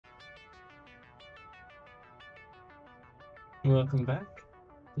Welcome back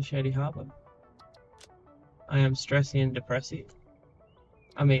to Shady Harbor. I am Stressy and Depressy.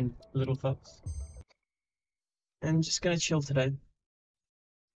 I mean, Little Fox. And just gonna chill today.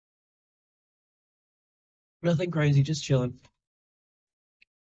 Nothing crazy, just chilling.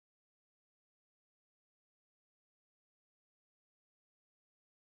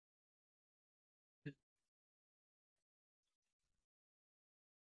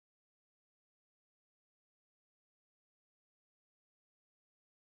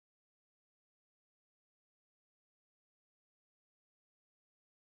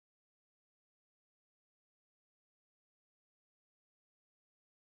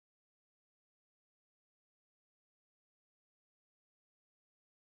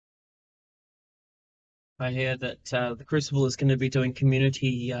 I hear that the Crucible is going to be doing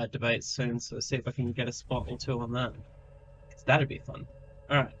community debates soon, so see if I can get a spot or two on that. 'Cause that'd be fun.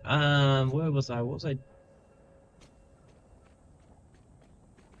 Alright, where was I? What was I?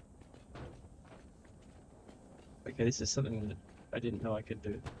 Okay, this is something that I didn't know I could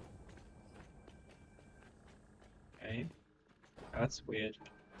do. Okay, that's weird.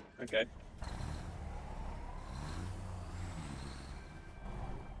 Okay.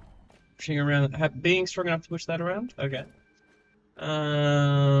 Pushing around, being strong enough to push that around? Okay.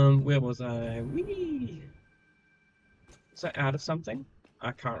 Where was I? Whee! Was I out of something?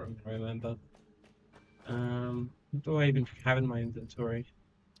 I can't remember. What do I even have in my inventory?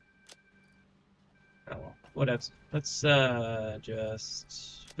 Oh well, whatever. Let's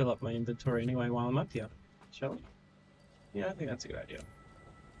just fill up my inventory anyway while I'm up here, shall we? Yeah, I think that's a good idea.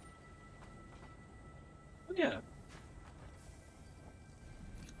 But yeah.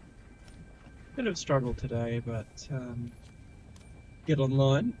 Bit of a struggle today, but get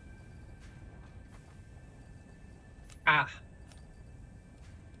online. Ah!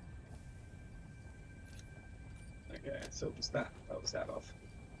 Okay, so was that was that off.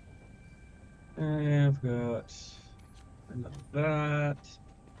 I've got another that.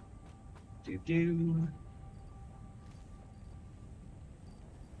 Do.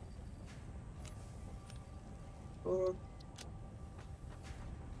 Oh.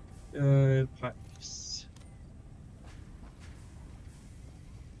 Pipes.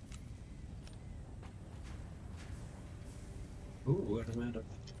 Ooh, I'm out of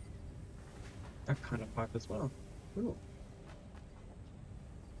that kind of pipe as well. Cool.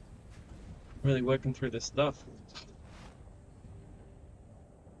 Really working through this stuff.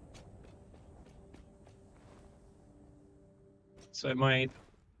 So my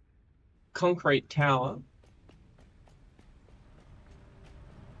concrete tower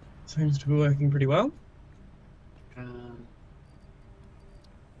seems to be working pretty well. I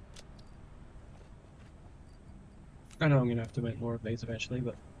know I'm gonna have to make more of these eventually,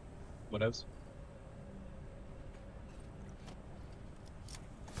 but what else?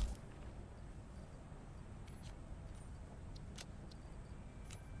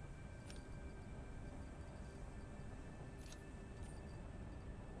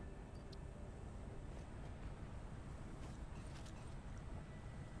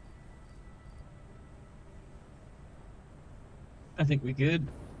 I think we're good.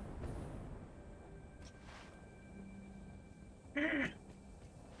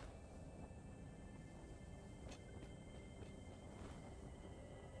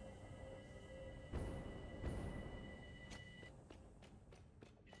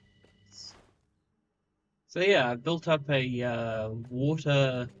 So yeah, I built up a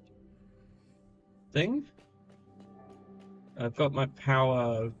water thing. I've got my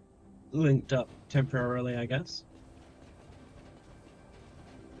power linked up temporarily, I guess.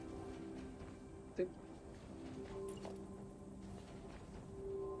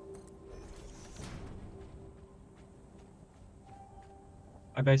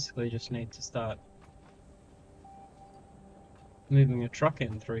 I basically just need to start moving a truck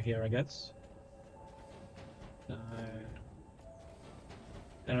in through here, I guess.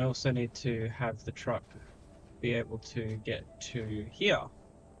 And I also need to have the truck be able to get to here.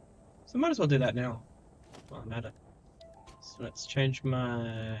 So I might as well do that now while I'm at it. So let's change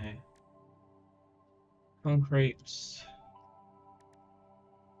my concrete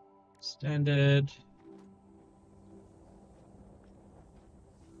standard.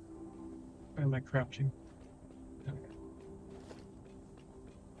 Where am I crouching? Okay.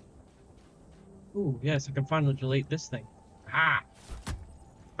 Ooh, yes, I can finally delete this thing. Ah!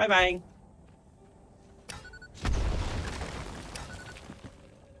 Bye-bye!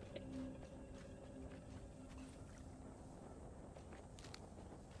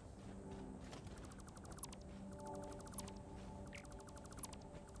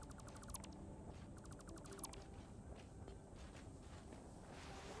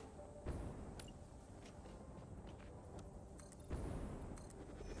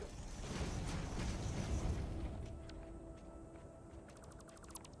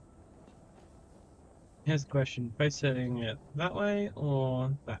 Here's the question: facing it that way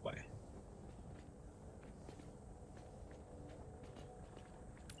or that way?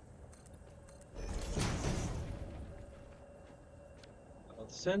 Well,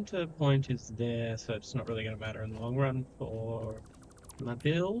 the center point is there, so it's not really going to matter in the long run for my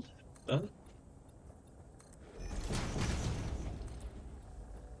build. But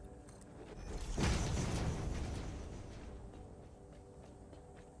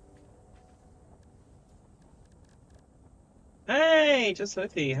hey, just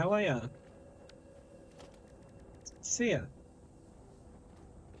Sophie, how are ya? See ya.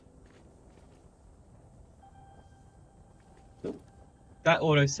 That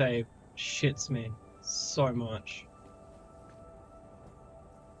autosave shits me so much.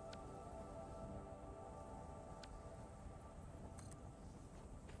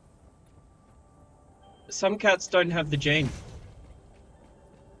 Some cats don't have the gene.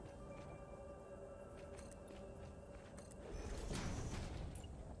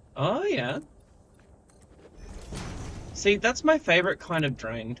 Oh yeah. See, that's my favorite kind of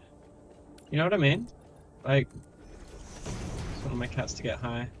drained. You know what I mean? Like, just want my cats to get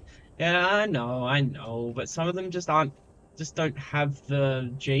high. Yeah, I know, but some of them just don't have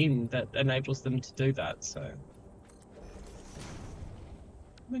the gene that enables them to do that, so.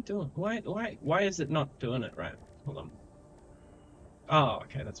 What am I doing? Why is it not doing it right? Hold on. Oh,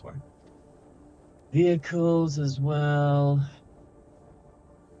 okay, that's why. Vehicles as well.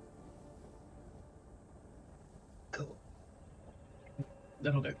 Cool.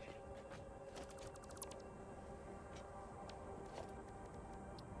 That'll do.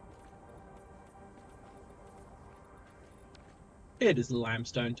 It is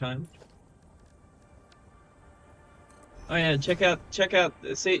limestone time. Oh yeah, check out,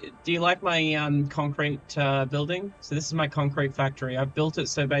 see, do you like my concrete building? So this is my concrete factory. I've built it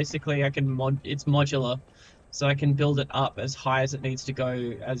so basically I can it's modular. So I can build it up as high as it needs to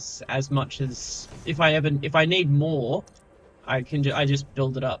go, as much as if I need more, I just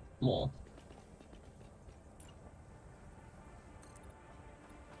build it up more.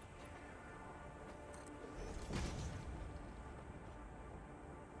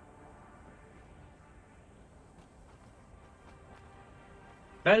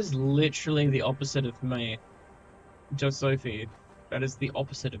 That is literally the opposite of me. Just Sophie. That is the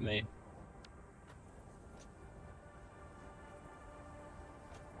opposite of me.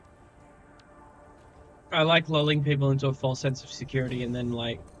 I like lulling people into a false sense of security and then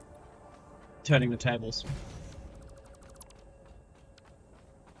like turning the tables.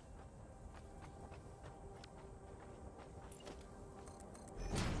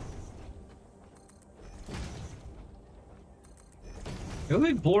 It would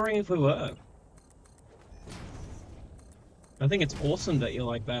be boring if we were. I think it's awesome that you're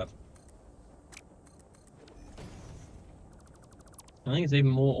like that. I think it's even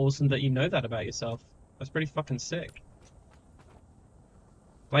more awesome that you know that about yourself. That's pretty fucking sick.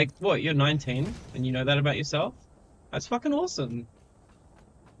 Like, what, you're 19 and you know that about yourself? That's fucking awesome.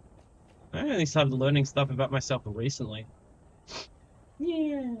 I only started learning stuff about myself recently.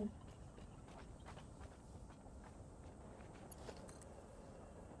 Yeah.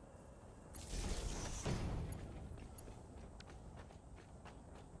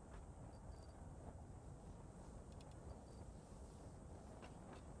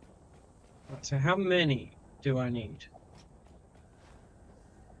 Right, so how many do I need?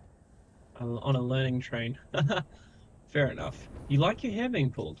 On a learning train. Fair enough. You like your hair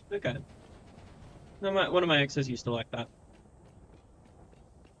being pulled? Okay. No, one of my exes used to like that.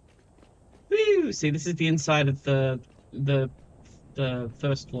 Woo! See, this is the inside of the the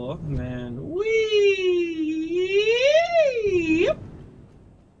first floor, and then wee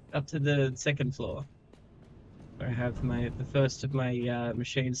up to the second floor. Where I have the first of my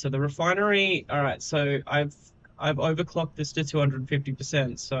machines. So the refinery. All right. So I've overclocked this to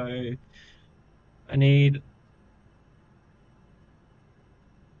 250%. So I need.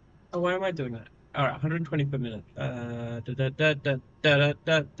 Oh, why am I doing that? All right, 120 per minute. Da da da da da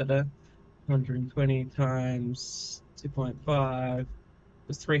da da da. 120 times 2.5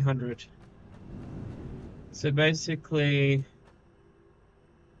 was 300. So basically,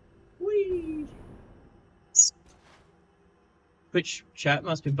 whee. Which chat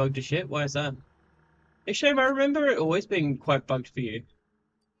must be bugged to shit. Why is that? Hey, Shame, I remember it always being quite bugged for you.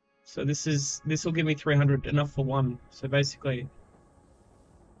 So this will give me 300, enough for one. So basically,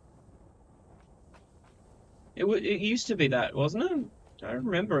 it used to be that, wasn't it? I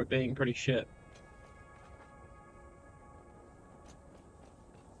remember it being pretty shit.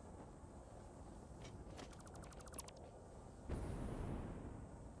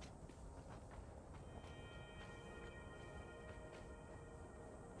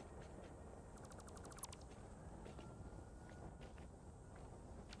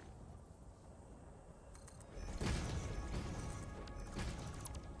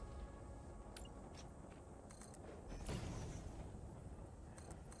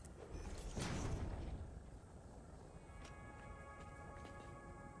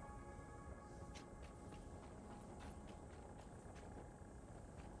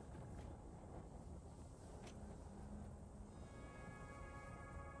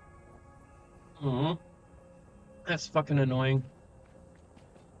 That's fucking annoying.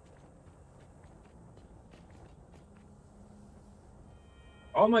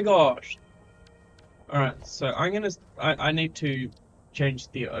 Oh my gosh. Alright, so I need to change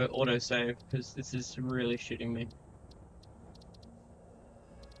the autosave because this is really shitting me.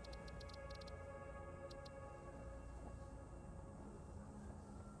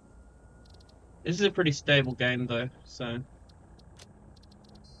 This is a pretty stable game though, so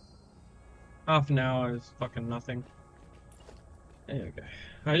half an hour is fucking nothing. There we go.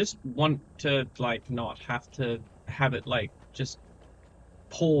 I just want to like not have to have it like just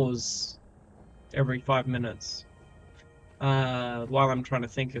pause every 5 minutes while I'm trying to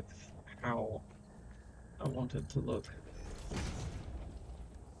think of how I want it to look.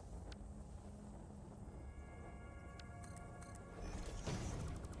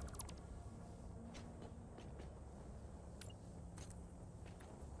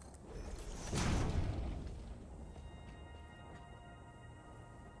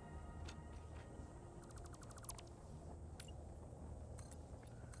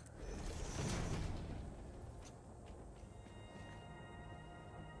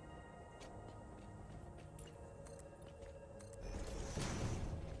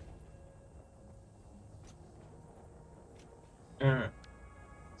 Alright,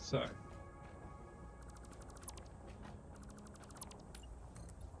 so.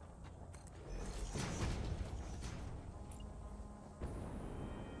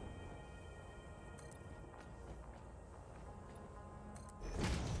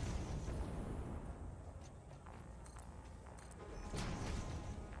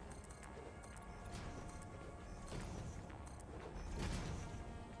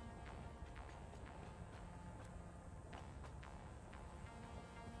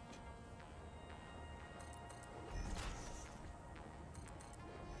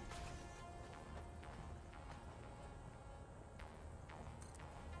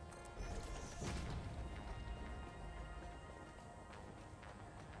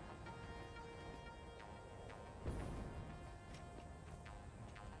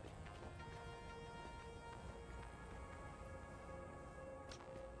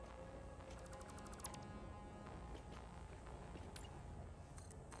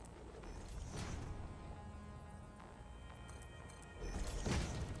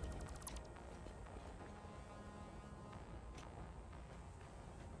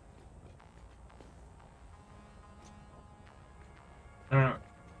 Alright,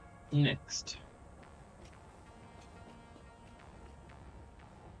 next.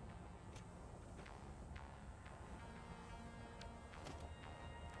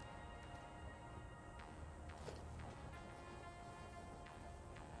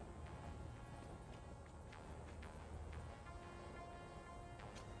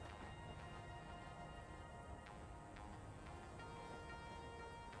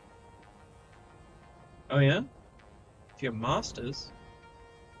 Oh yeah? If you're masters.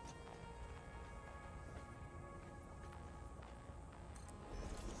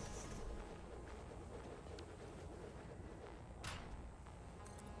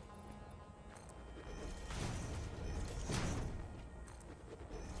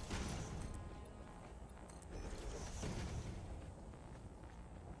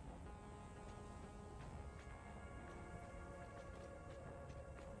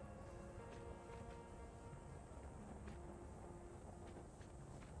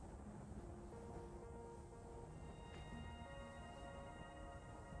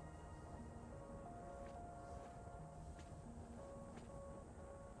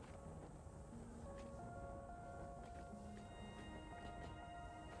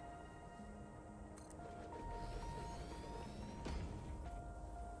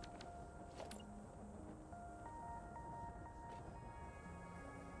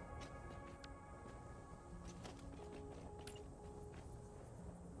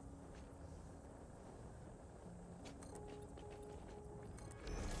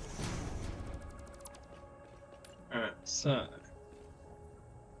 Alright, so.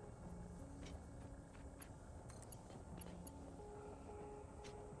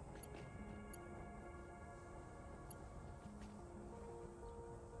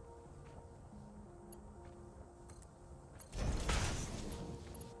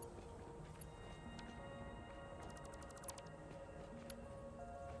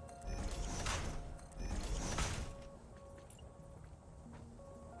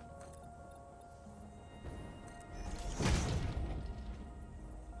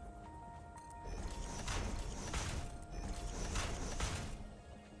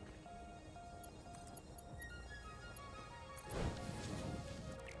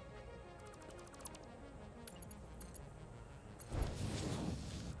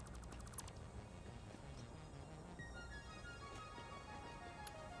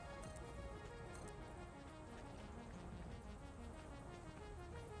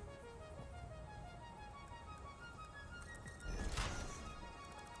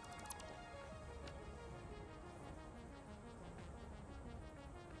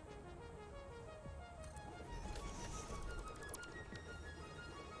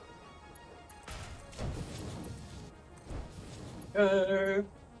 go.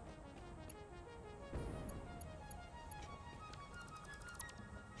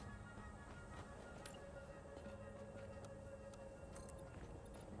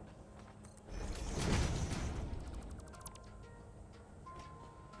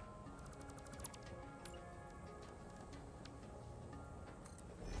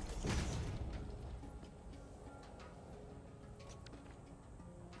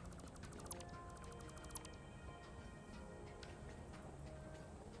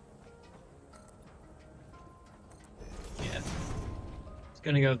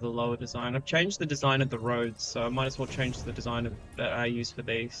 Gonna go with the lower design. I've changed the design of the roads, so I might as well change the design that I use for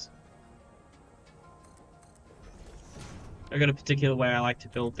these. I've got a particular way I like to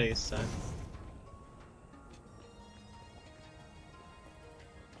build these, so.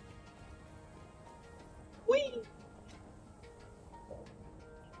 Whee!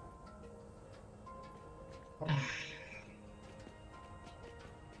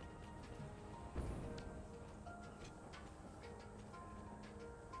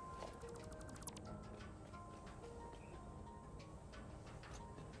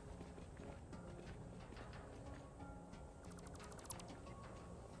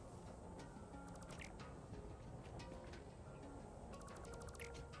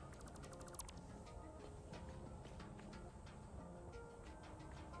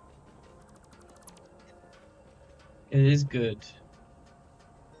 It is good.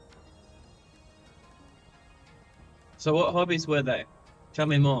 So what hobbies were they? Tell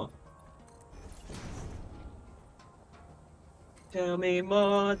me more. Tell me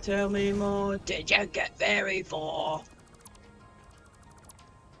more, tell me more. Did you get very far?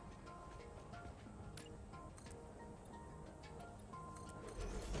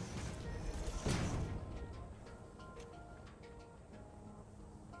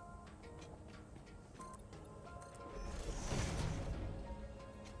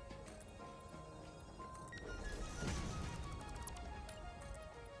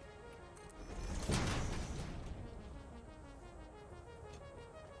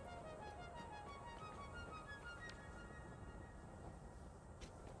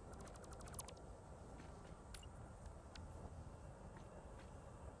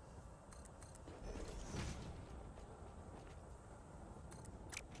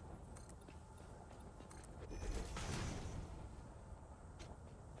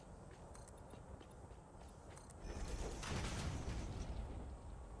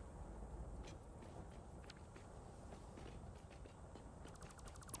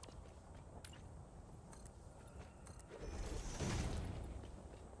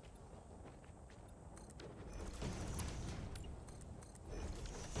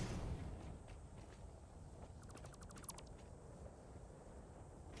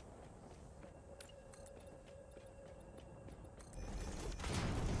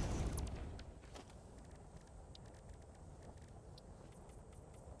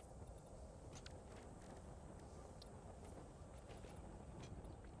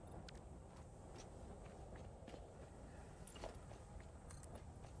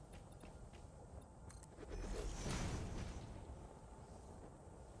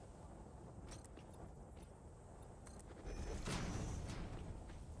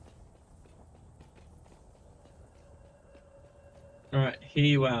 Alright, hear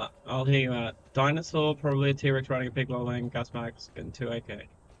you out. I'll hear you out. Dinosaur, probably a T-Rex riding a pig while laying gas mask, and 2 AK.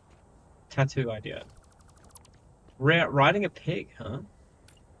 Tattoo idea. Riding a pig, huh?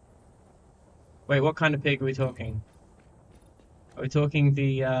 Wait, what kind of pig are we talking? Are we talking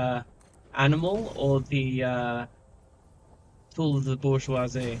the animal or the tool of the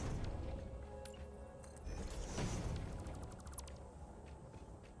bourgeoisie?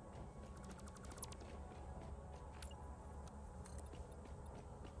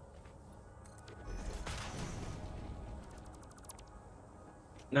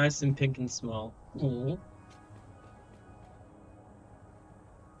 Nice and pink and small. Ooh.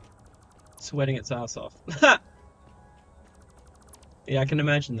 Sweating its ass off. Yeah, I can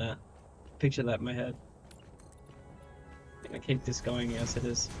imagine that. Picture that in my head. I'm gonna keep this going as it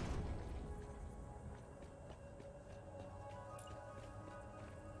is.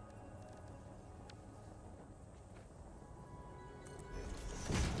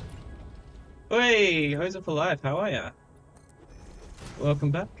 Hey, how's it for life? How are ya?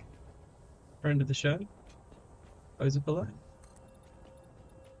 Welcome back. Friend of the show. How's it for life?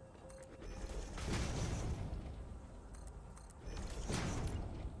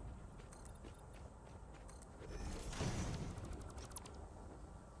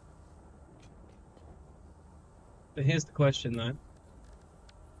 But here's the question though.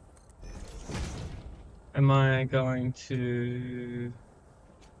 am I going to...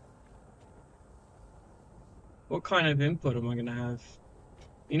 What kind of input am I going to have?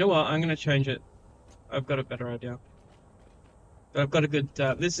 You know what? I'm going to change it. I've got a better idea. I've got a good...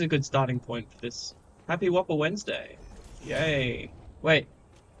 this is a good starting point for this. Happy Whopper Wednesday. Yay. Wait.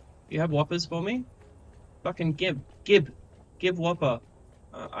 You have Whoppers for me? Fucking Gib Whopper.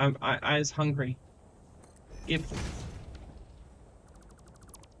 I is hungry. Gib.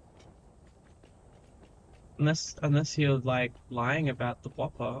 Unless you're like lying about the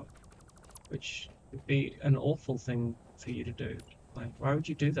Whopper, which would be an awful thing for you to do. Like, why would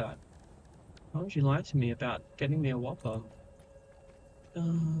you do that? Why would you lie to me about getting me a Whopper?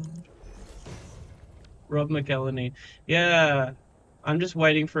 Rob McElhenney. Yeah, I'm just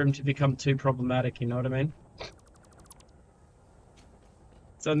waiting for him to become too problematic, you know what I mean?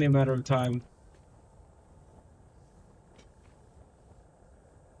 It's only a matter of time.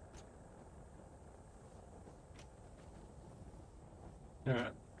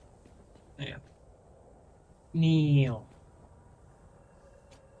 Alright. Yeah. Neil.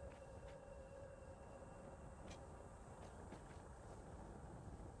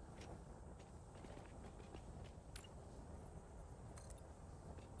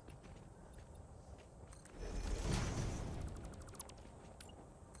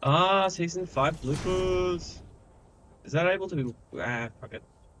 Ah, season 5 bloopers. Is that able to be... Ah, fuck it.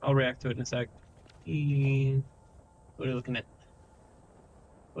 I'll react to it in a sec. What are we looking at?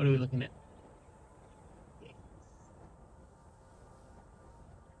 What are we looking at?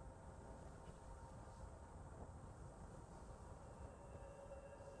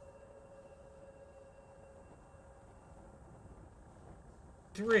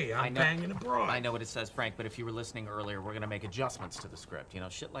 I'm banging abroad. I know what it says, Frank, but if you were listening earlier, we're gonna make adjustments to the script. You know,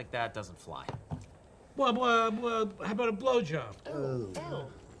 shit like that doesn't fly. Well, how about a blowjob? Oh.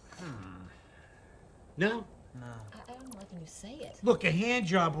 No? No. I don't like when you say it. Look, a hand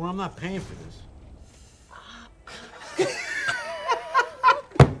job or I'm not paying for this.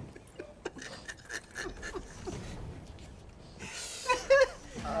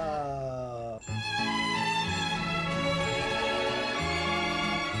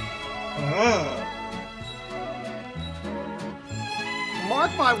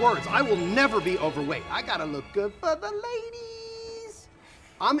 Mark my words, I will never be overweight. I gotta look good for the ladies.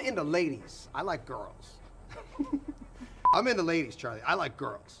 I'm into ladies. I like girls. I'm into ladies, Charlie. I like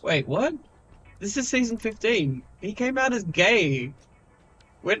girls. Wait, what? This is season 15. He came out as gay.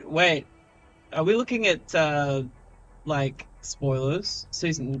 Wait. Are we looking at, like, spoilers?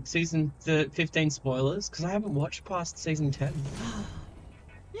 Season 15 spoilers? Because I haven't watched past season 10.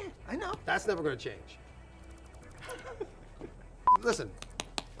 Yeah, I know. That's never gonna change. Listen,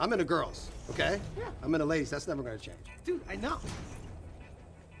 I'm into girls, okay? Yeah. I'm into ladies. That's never gonna change. Dude, I know.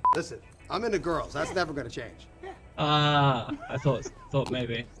 Listen, I'm into girls. That's never gonna change. Yeah. I thought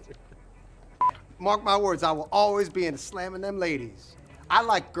maybe. Mark my words, I will always be into slamming them ladies. I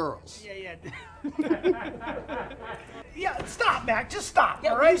like girls. Yeah. Yeah, stop, Mac. Just stop,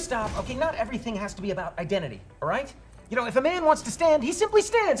 Yeah, all right? you stop. Okay, not everything has to be about identity, all right? You know, if a man wants to stand, he simply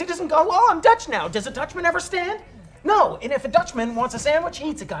stands. He doesn't go, oh, I'm Dutch now. Does a Dutchman ever stand? No, and if a Dutchman wants a sandwich,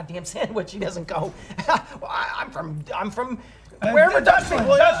 he eats a goddamn sandwich. He doesn't go, I'm from wherever Dutchman.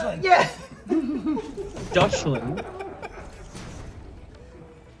 Dutchland. Yeah. Dutchland?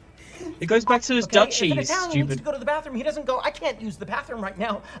 It goes back to his Okay, duchy, if an you Italian needs stupid. to go to the bathroom, he doesn't go, I can't use the bathroom right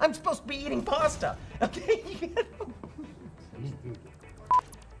now. I'm supposed to be eating pasta. Okay?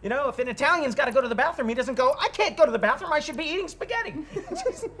 You know, if an Italian's got to go to the bathroom, he doesn't go, I can't go to the bathroom, I should be eating spaghetti.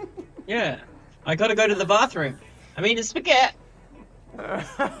 Yeah. I gotta go to the bathroom. I mean, it's spaghetti.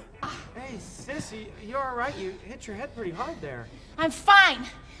 Hey, sissy, you all right? You hit your head pretty hard there. I'm fine.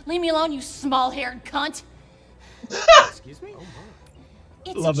 Leave me alone, you small-haired cunt. Excuse me? Oh,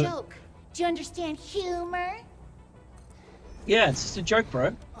 It's Love a it. joke. Do you understand humor? Yeah, it's just a joke,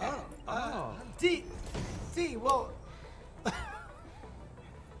 bro. D, well...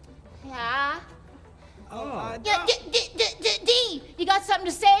 Yeah? Oh, Yeah, D, you got something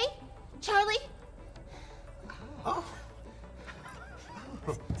to say? Charlie? Oh.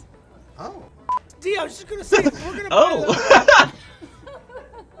 D, I was just gonna say, we're gonna buy Oh!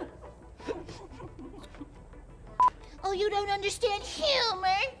 Oh, you don't understand humor?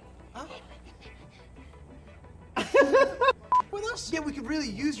 With us? Yeah, we could really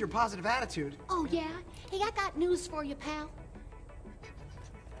use your positive attitude. Oh, yeah? Hey, I got news for you, pal.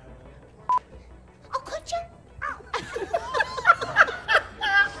 Oh, could you?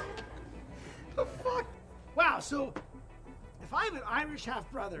 The fuck? Wow, so if I have an Irish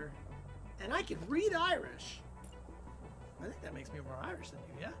half-brother and I can read Irish, I think that makes me more Irish than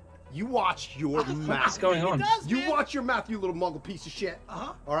you, yeah? You watch your mouth. What's going on? You watch your mouth, you little muggle piece of shit.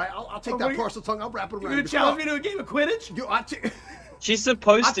 Uh-huh. All right, I'll take that parcel tongue. I'll wrap it around. You gonna challenge me to a game of Quidditch? She's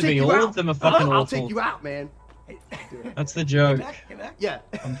supposed to be. All of them are fucking awful. I'll take you out, man. That's the joke. Get back. Yeah.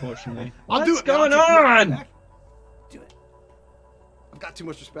 Unfortunately. I'll do What's it. Man. going I'll take you out. on? Do it. I've got too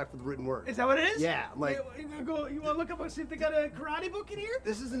much respect for the written word. Is that what it is? Yeah, like. You want to look up and see if they got a karate book in here?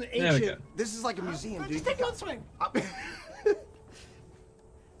 This is an we go. ancient. This is like a museum, dude. Just take one swing.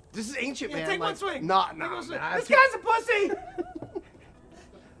 This is ancient, Yeah, man. take like, one swing. Nah, Take nah, one swing. nah. This guy's a pussy.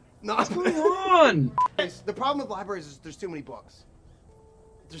 What's Going on? The problem with libraries is there's too many books.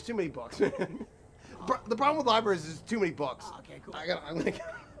 There's too many books. The problem with libraries is too many books. Oh, okay, cool. I'm gonna.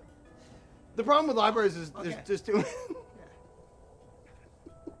 The problem with libraries is there's Okay. just too many.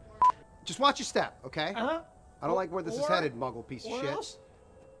 Just watch your step, okay? Uh-huh. I don't like where this is headed, muggle piece of What shit. else?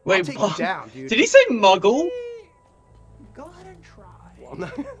 Wait, I'll take you down, dude. Did he say muggle? Go ahead and try. Well, no.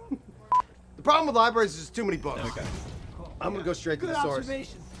 The problem with libraries is too many books. Okay. Cool. I'm gonna go straight to Good the source.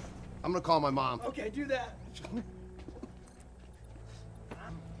 observation. I'm gonna call my mom. Okay, do that.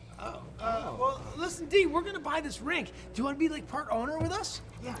 Well, listen, D, we're gonna buy this rink. Do you want to be like part owner with us?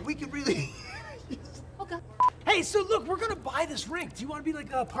 Yeah, we could really. Okay. Hey, so look, we're gonna buy this rink. Do you want to be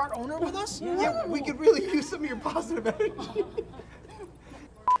like a part owner with us? Yeah, we could really use some of your positive energy.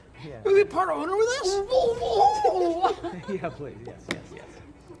 Will you be part owner with us? Yeah, please. Yes.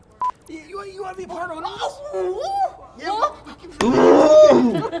 You want to be a part owner with us?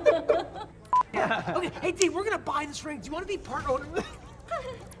 Okay, hey, D, we're gonna buy this rink. Do you want to be part owner with us?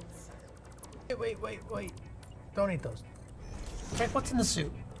 Wait. Don't eat those. Frank, what's in the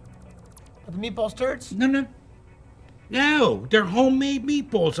soup? Are the meatballs turds? No, they're homemade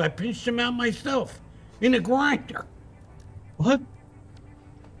meatballs. I pinched them out myself in a grinder. What?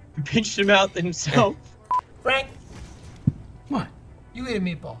 He pinched him out himself. Frank, What? you eat a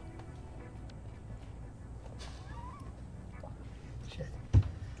meatball. Shit.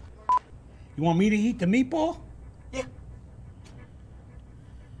 You want me to eat the meatball? Yeah.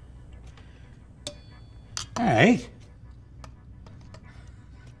 All right.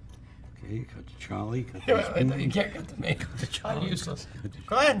 Okay, cut the Charlie. Cut the spoon. You can't cut the meat. Cut the Charlie. Useless. cut the-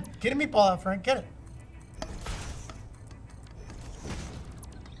 Go ahead, get a meatball out, Frank. Get it.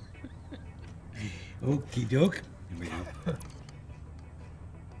 Okie doke. Here we go.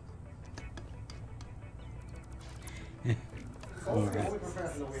 All right.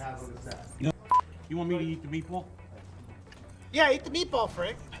 No. You want me to eat the meatball? Yeah, eat the meatball,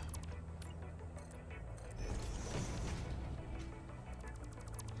 Frank.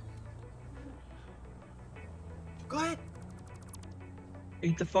 Go ahead.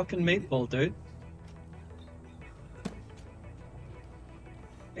 Eat the fucking meatball, dude.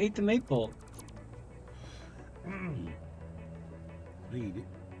 Eat the meatball. I'll eat it.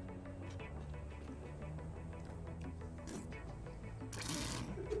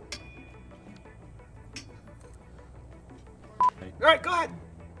 All right, go ahead.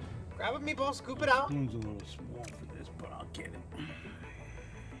 Grab a meatball, scoop it out. Spoon's a little small for this, but I'll get it.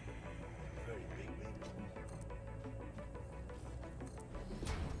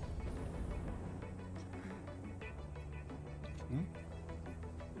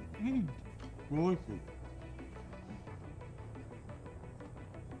 Delicious.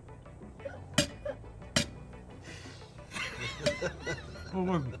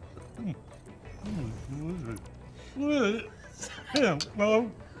 Delicious. Delicious. Yeah,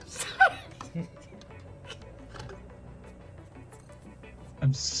 well,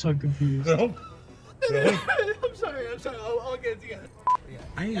 I'm so confused. I'm sorry. I'll get it together.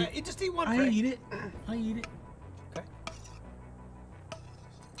 You just eat one, I Frank. eat it. I eat it. Okay.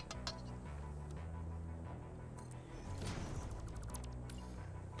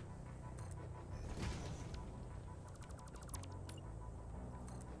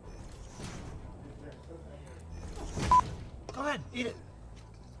 Go ahead, eat it.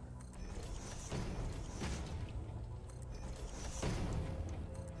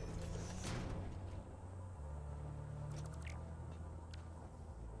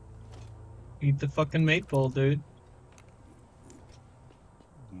 Eat the fucking meatball, dude.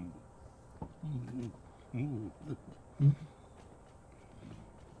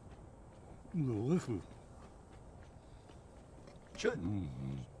 Delicious. Chew it.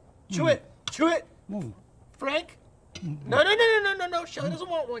 Chew it. Chew it. Frank? No. Shelly doesn't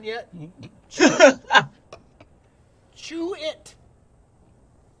want one yet. Chew it. Chew it.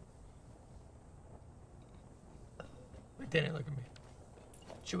 Wait, Danny, look at me.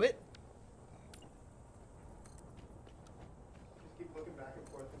 Chew it. Just keep looking back and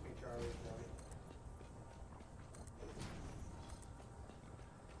forth between Charlie and Johnny.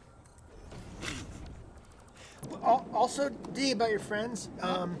 Also, D, about your friends,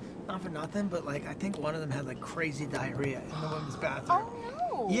 not for nothing, but like I think one of them had like crazy diarrhea in the women's bathroom.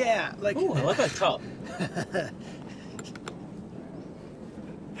 Oh no. Yeah, like. Ooh, I like that top.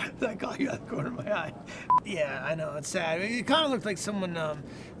 That got you out the corner of my eye. Yeah, I know, it's sad. It kind of looked like someone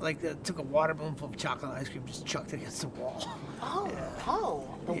took a water balloon full of chocolate ice cream, just chucked it against the wall. Oh,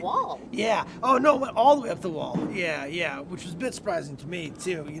 the wall. Yeah. Oh no, it went all the way up the wall. Yeah, which was a bit surprising to me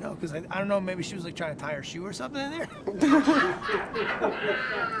too, you know, because I don't know, maybe she was like trying to tie her shoe or something in there.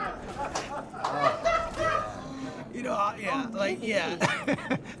 You know, yeah, like yeah.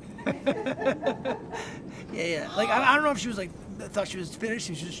 Yeah. Like I don't know if she was like thought she was finished.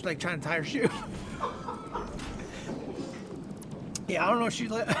 She was just like trying to tie her shoe. Yeah, I don't know if she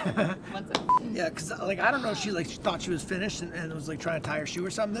like. Yeah, cause like I don't know if she like thought she was finished and was like trying to tie her shoe or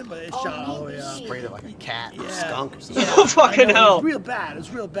something, but it shot all the way up. Sprayed it like a cat or a skunk or something. Yeah, Oh, fucking I know, hell. It was real bad. It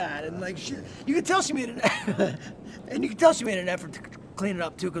was real bad, and like you could tell she made an and you could tell she made an effort to clean it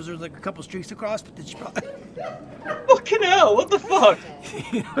up too, because there was like a couple streaks across, but then she probably. Fucking hell, what the fuck?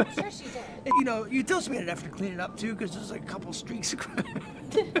 I'm sure she did. You know, you tell she made an effort to clean it up too, because there's like a couple streaks across.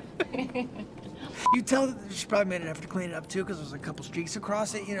 You tell that she probably made an effort to clean it up too, because there's like a couple streaks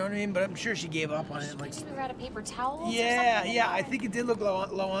across it. You know what I mean? But I'm sure she gave up on it. Like, Maybe we're out of paper towels. yeah. I think it did look low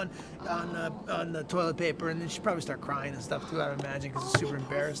on the toilet paper, and then she probably start crying and stuff too. I would imagine, because it's super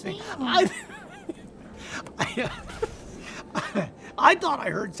embarrassing. I thought I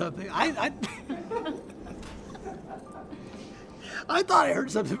heard something. I thought I heard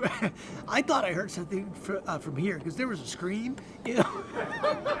something. I thought I heard something from here, because there was a scream. You know.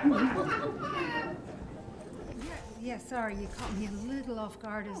 Yeah, sorry, you caught me a little off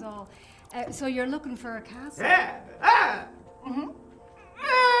guard is all. So you're looking for a castle? Mm-hmm.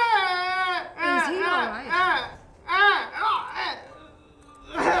 Is he all right?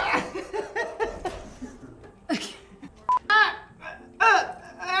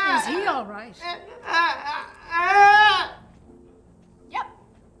 Is he all right? Yep.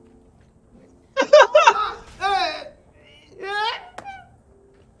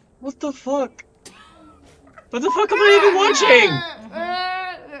 What the fuck? What the fuck am I even watching?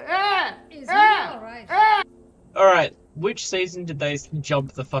 Is he all right? Alright, which season did they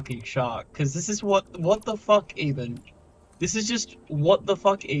jump the fucking shark? Because this is what the fuck even? This is just what the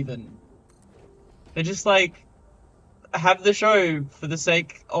fuck even? They just like have the show for the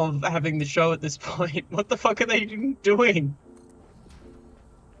sake of having the show at this point. What the fuck are they doing?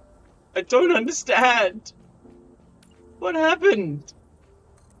 I don't understand. What happened?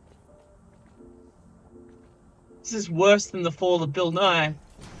 This is worse than the fall of Bill Nye.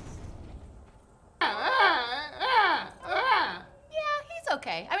 Yeah, he's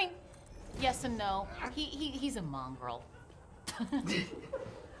okay. I mean, yes and no. He's a mongrel. Is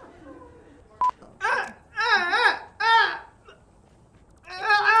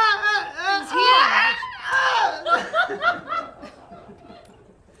he all right?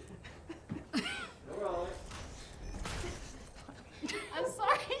 I'm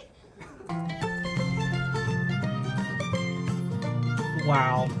sorry.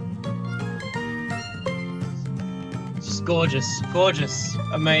 Wow. Just gorgeous, gorgeous,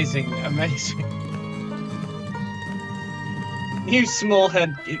 amazing, amazing. You small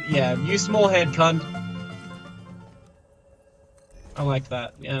head, yeah, you small head cunt. I like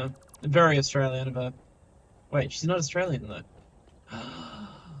that, yeah. Very Australian of her. Wait, she's not Australian though.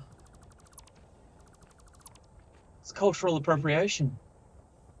 It's cultural appropriation.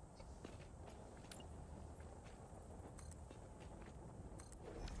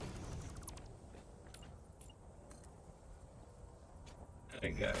 There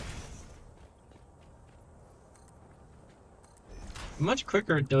we go. I'm much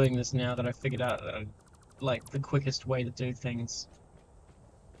quicker at doing this now that I figured out like the quickest way to do things.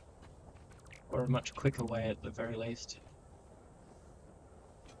 Or a much quicker way at the very least.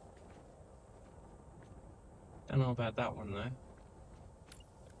 Don't know about that one though. At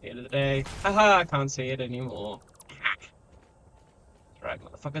the end of the day, haha, I can't see it anymore. That's right,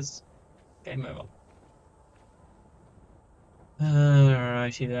 motherfuckers. Game over.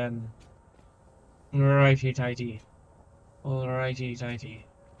 Alrighty then. Alrighty tighty. Alrighty tighty.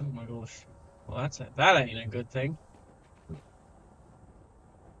 Oh my gosh. Well, that ain't a good thing.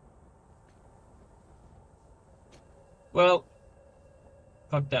 Well,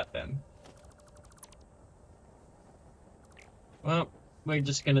 fuck that then. Well, we're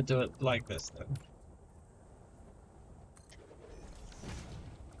just gonna do it like this then.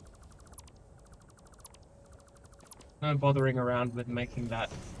 No bothering around with making that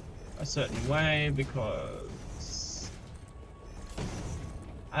a certain way because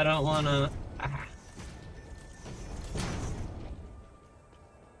I don't wanna.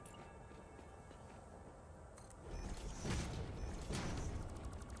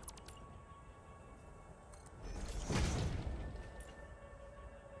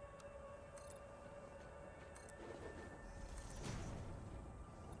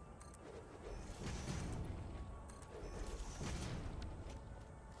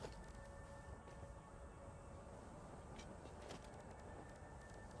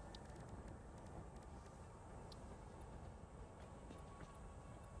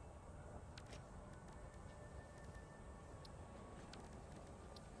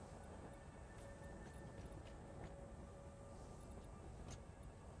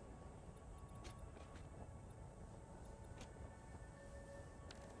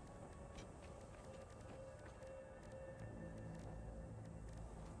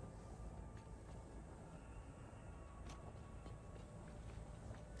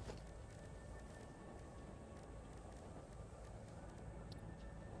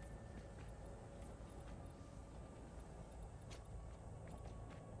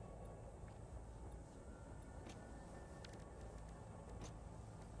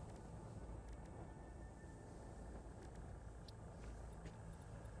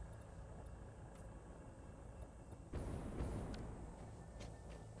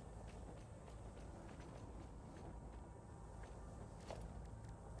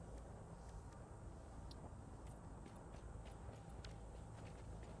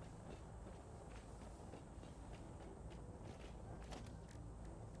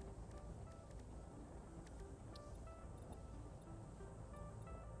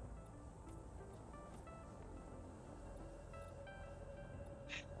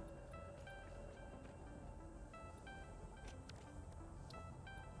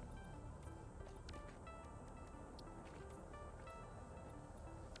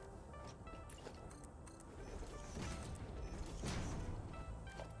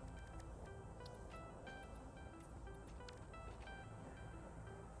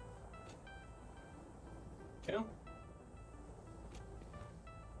 Okay.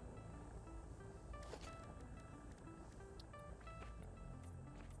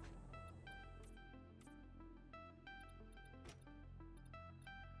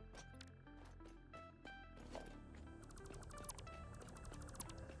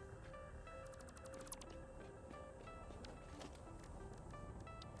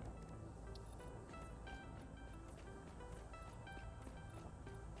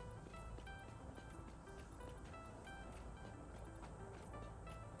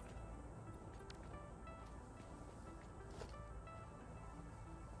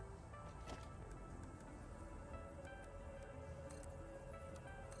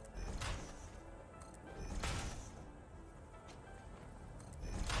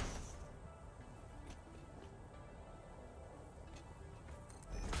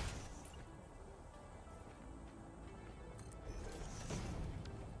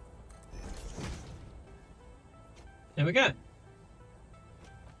 There we go.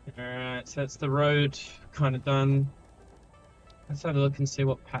 Alright, so that's the road kind of done. Let's have a look and see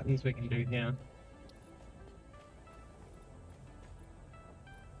what patterns we can do here.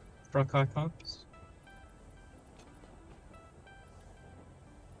 Truck icons.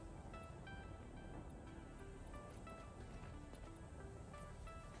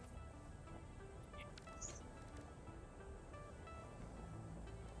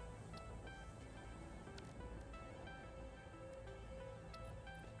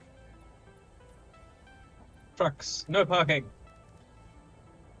 Trucks, no parking.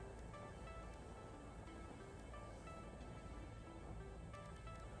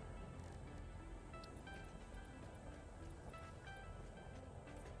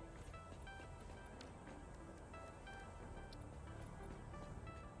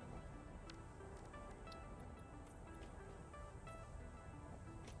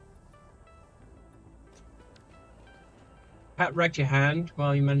 Pat wrecked your hand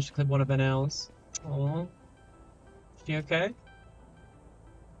while you managed to clip one of her nails. Aww. She okay?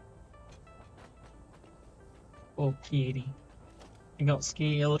 Poor kitty. You got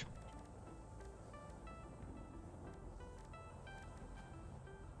scared.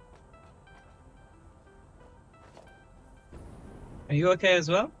 Are you okay as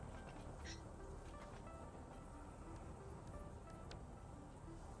well?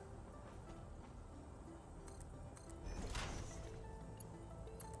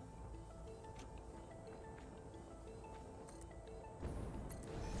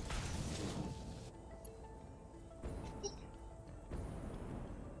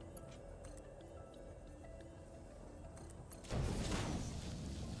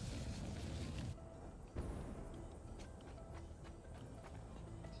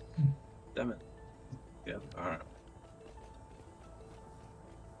 Damn it. Yeah, alright.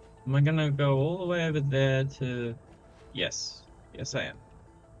 Am I gonna go all the way over there to... Yes. Yes, I am.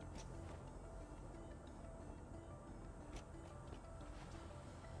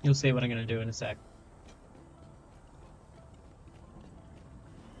 You'll see what I'm gonna do in a sec.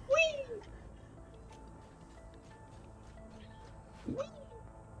 Whee! Whee!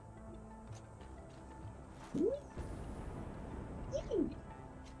 Whee! Whee!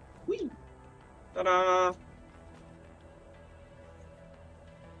 Whee! Ta-da!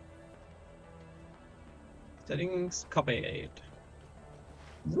 Settings copied.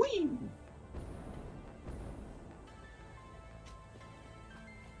 Whee!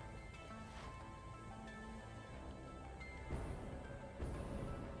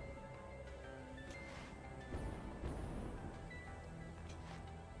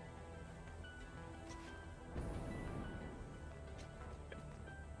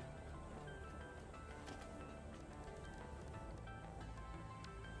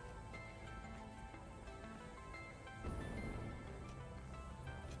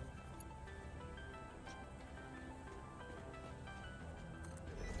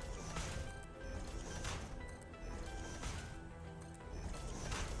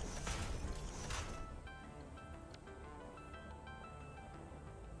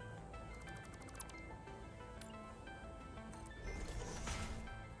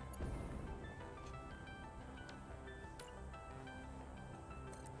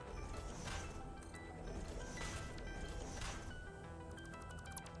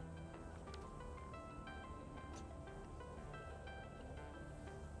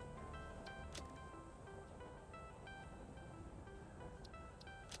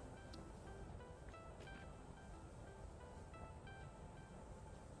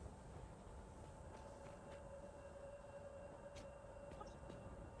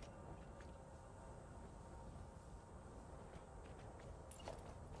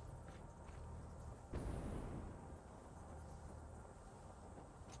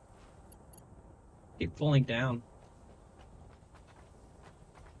 Keep falling down.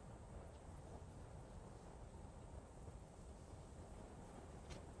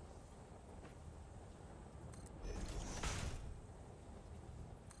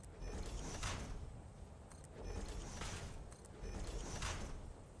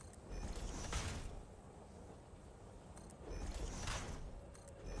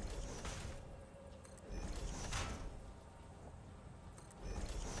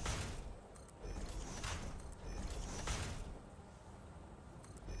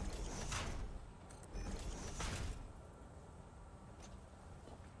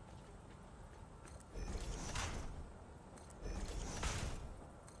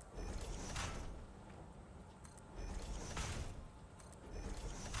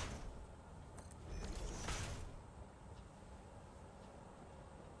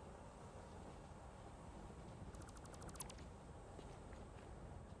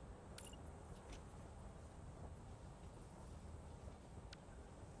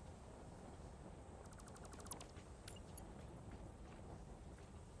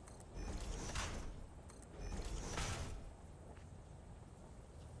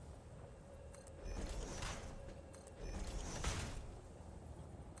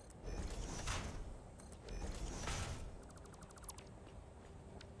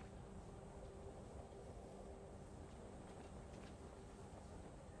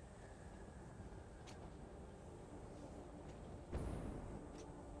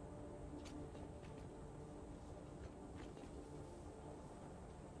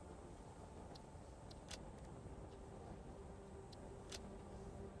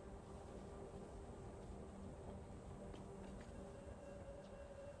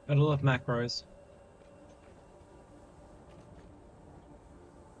 Gotta love macros.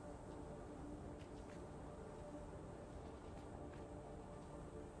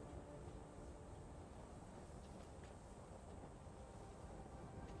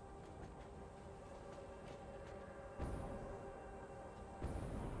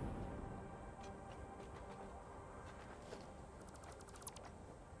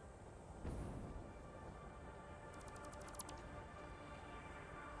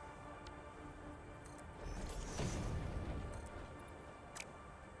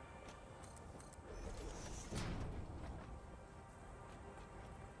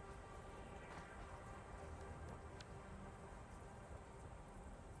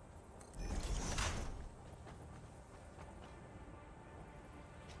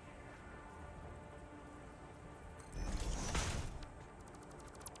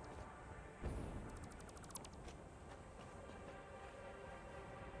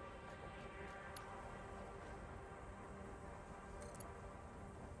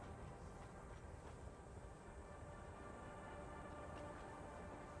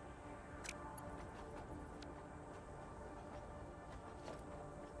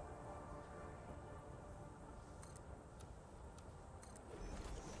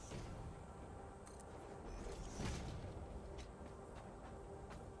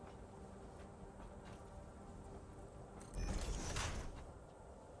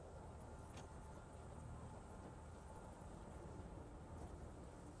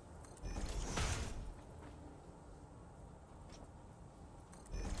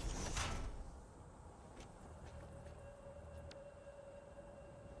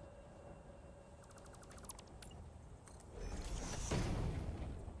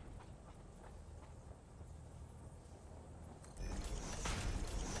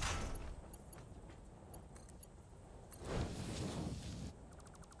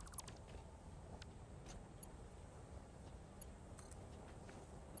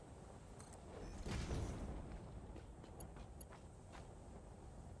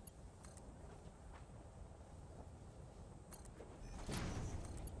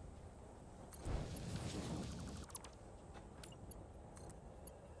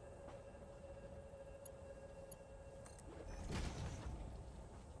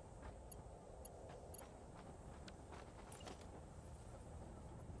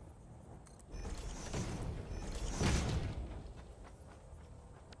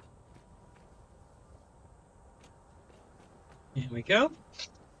 Here we go.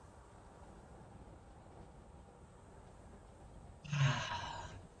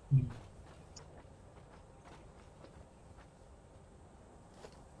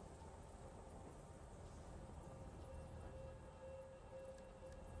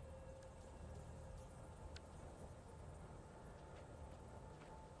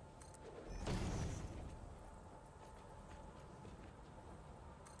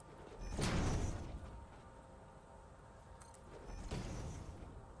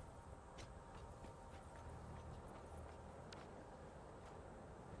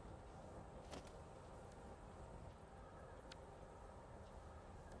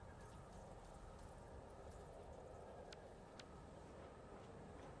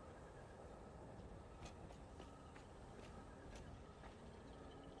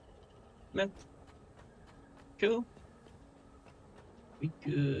 Meh. Cool. We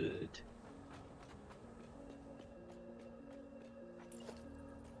good.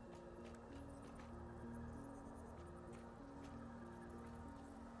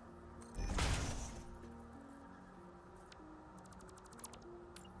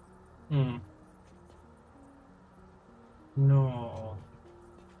 Hmm. No.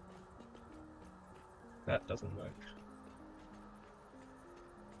 That doesn't work.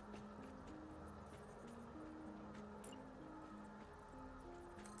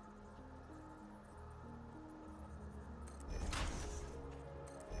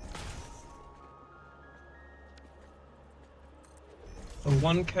 A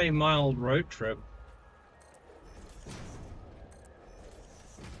 1K mile road trip.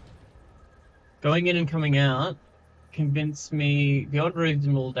 Going in and coming out convinced me beyond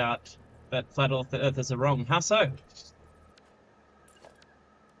reasonable doubt that flat earthers are wrong. How so?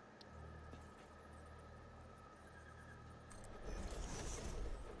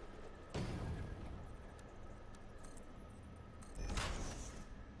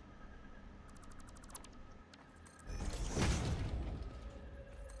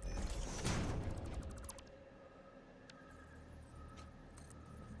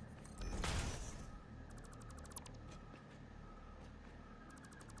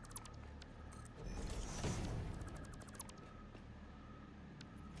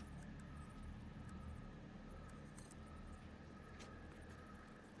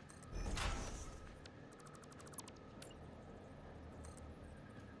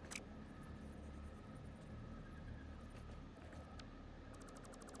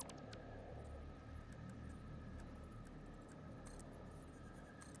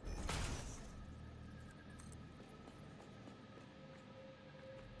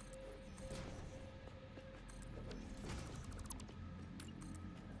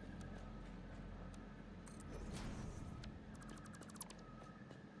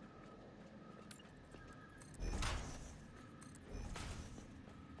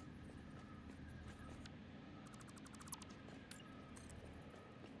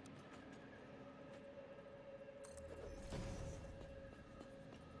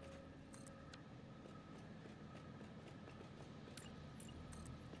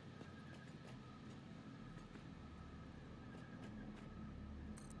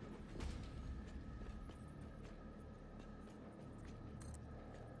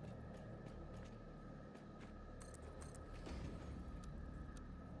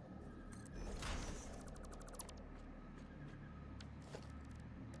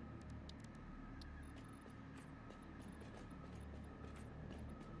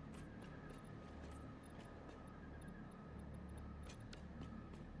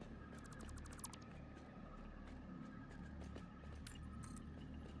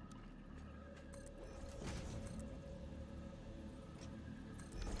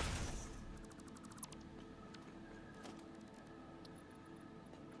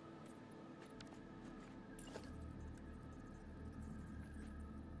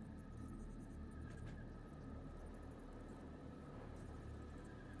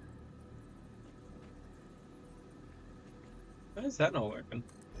 Why is that not working?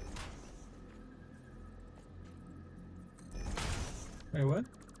 Wait, what?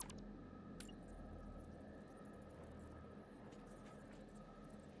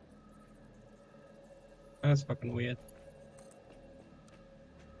 That's fucking weird.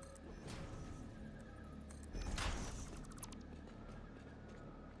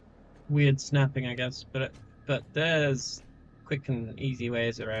 Weird snapping, I guess, but there's quick and easy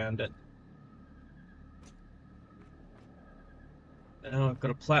ways around it. Now I've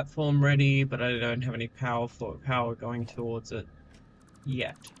got a platform ready, but I don't have any power going towards it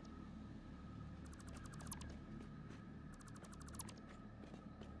yet.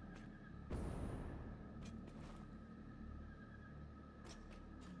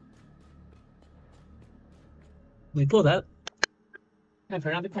 Before that, time for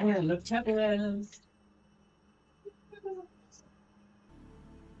another kind of chapters.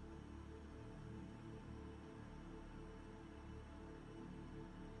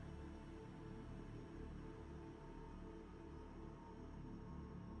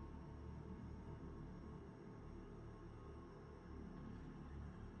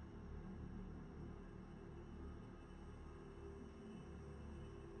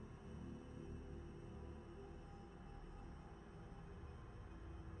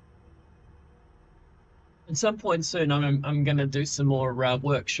 At some point soon, I'm gonna do some more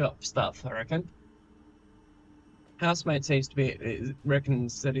workshop stuff. I reckon. Housemate seems to be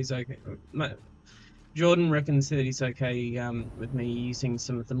reckons that he's okay. Jordan reckons that he's okay with me using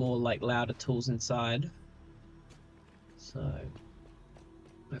some of the more like louder tools inside. So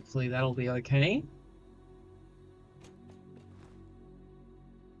hopefully that'll be okay.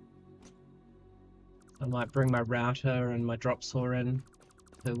 I might bring my router and my drop saw in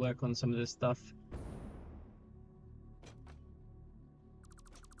to work on some of this stuff.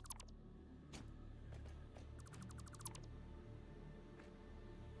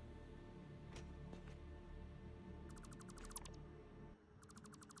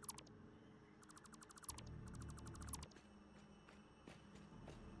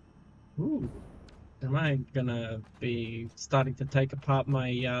 Ooh, am I gonna be starting to take apart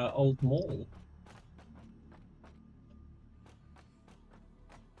my old mall?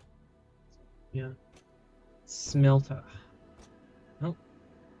 Yeah. Smelter. Oh.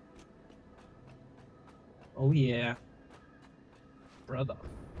 Oh yeah. Brother.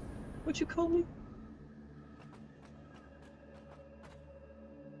 What'd you call me?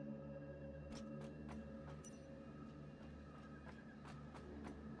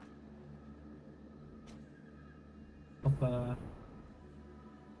 Hopper.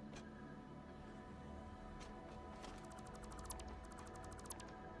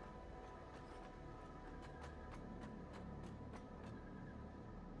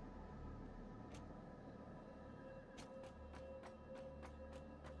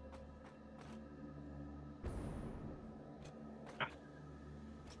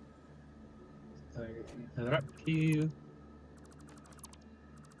 So they're up here.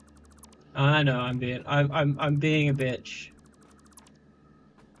 I know I'm being a bitch.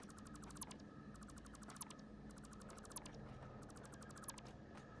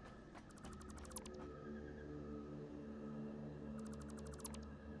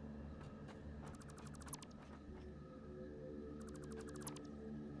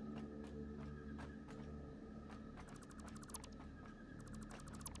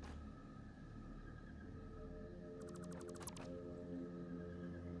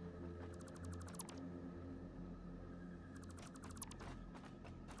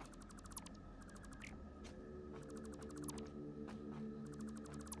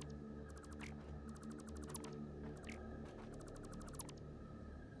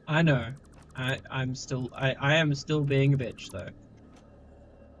 I know. I am still being a bitch though.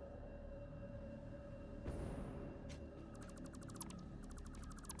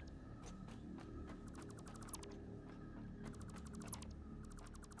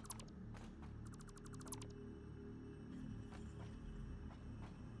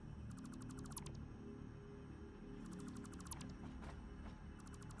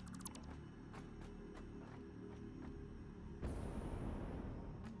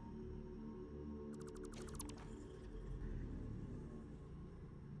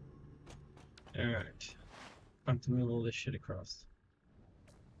 Alright. Time to move all this shit across.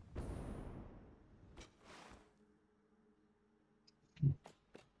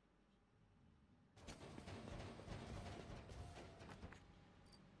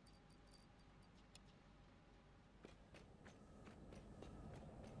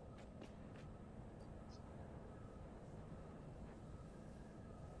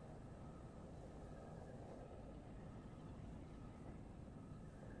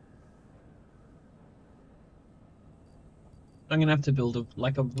 I'm gonna have to build a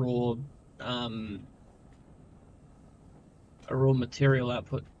raw material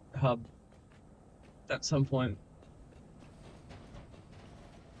output hub at some point.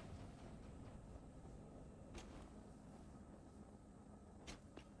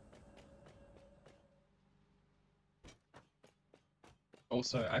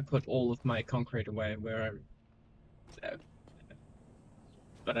 Also, I put all of my concrete away where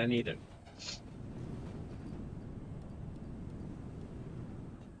but I need it.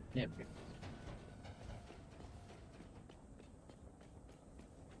 Yep.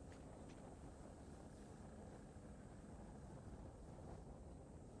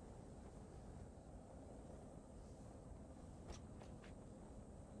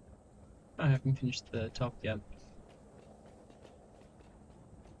 I haven't finished the top yet.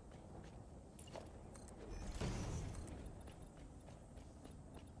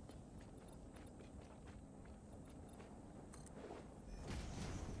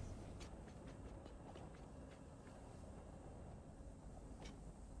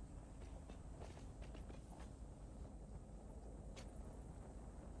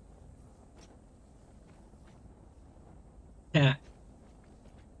 Yeah.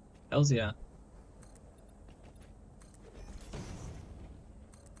 Hells yeah.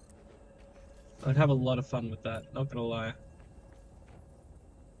 I'd have a lot of fun with that, not gonna lie.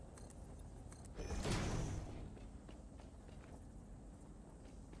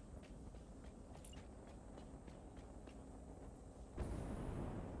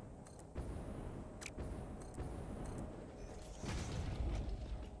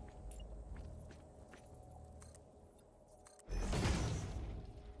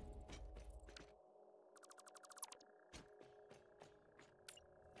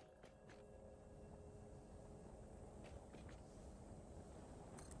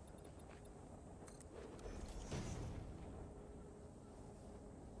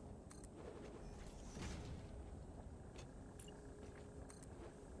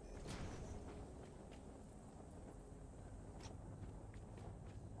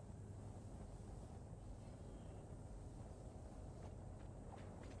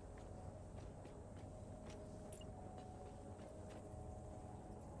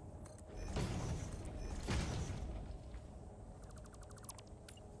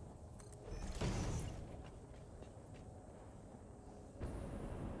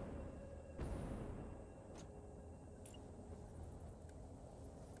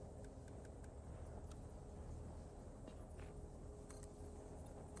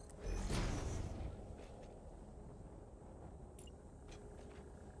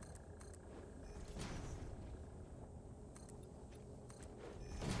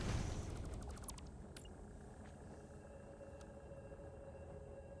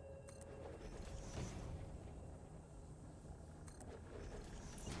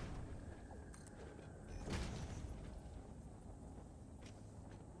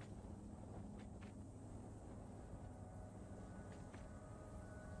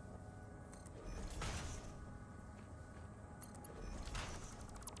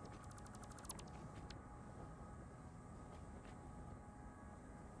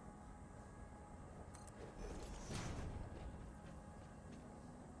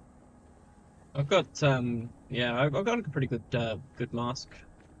 I've got yeah, I've got a pretty good good mask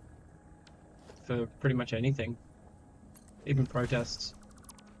for pretty much anything, even protests.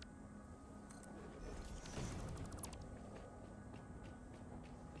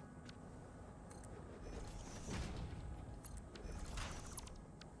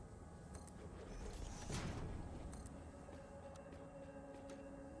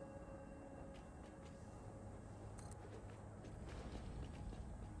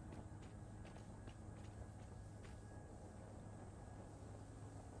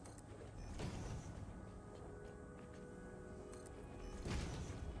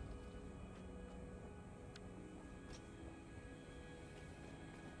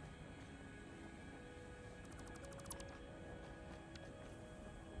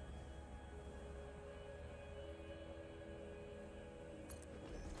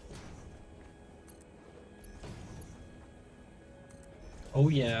 Oh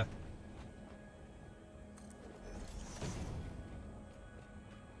yeah.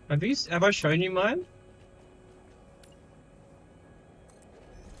 Have I shown you mine?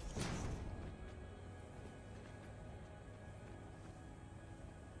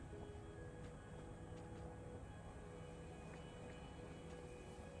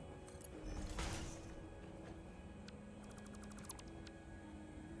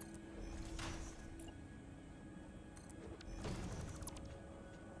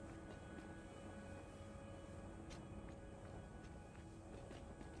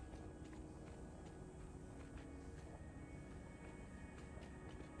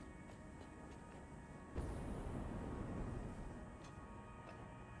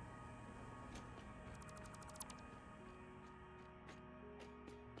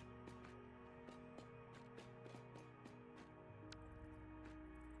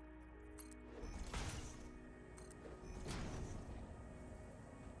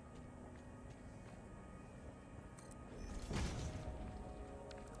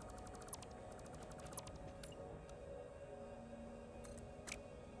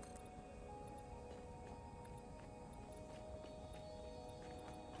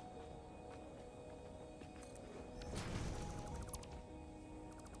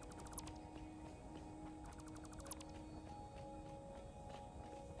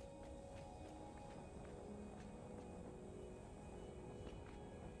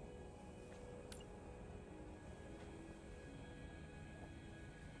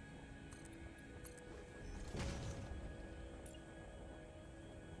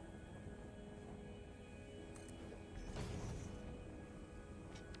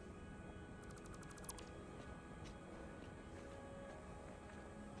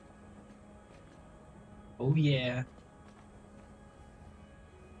 Oh yeah.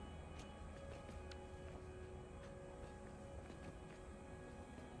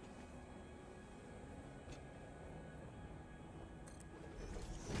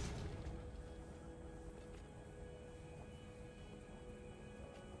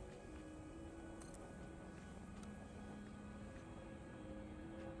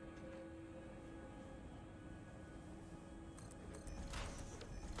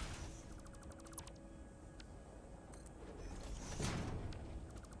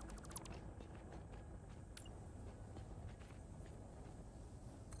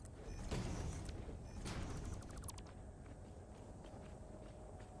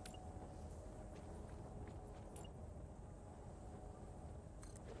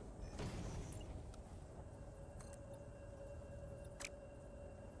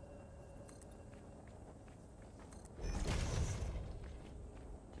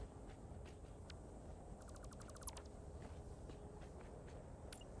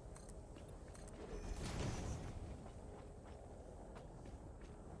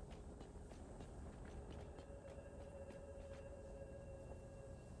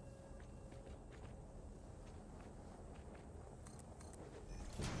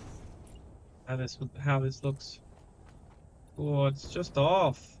 How this looks. Oh, it's just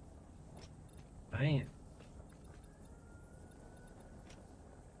off. Man.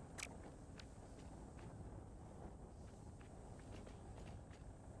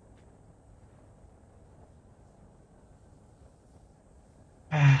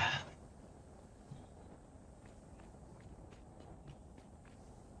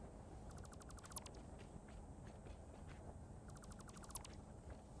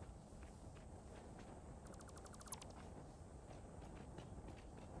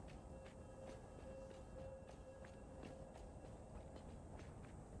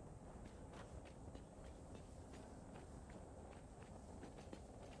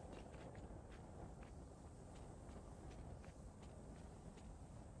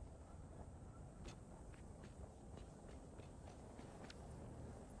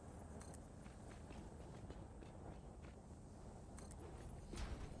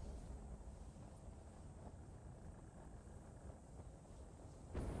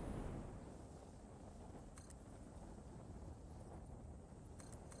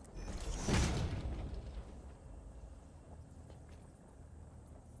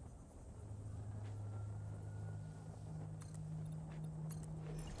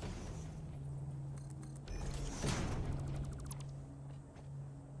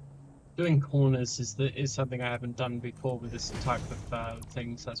 Doing corners is something I haven't done before with this type of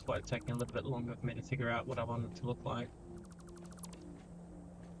thing, so that's why it's taking a little bit longer for me to figure out what I want it to look like.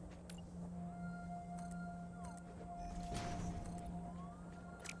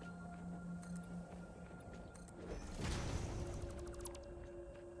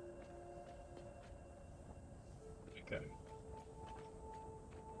 Okay.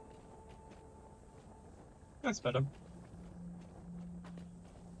 That's better.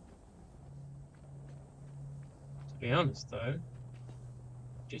 To be honest though,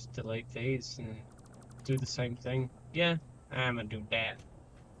 just delete these and do the same thing. Yeah, I'm gonna do that.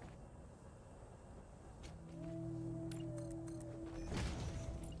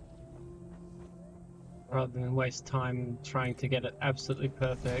 Rather than waste time trying to get it absolutely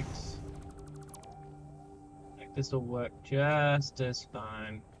perfect. Like this will work just as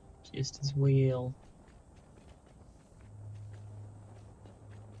fine. Just as well.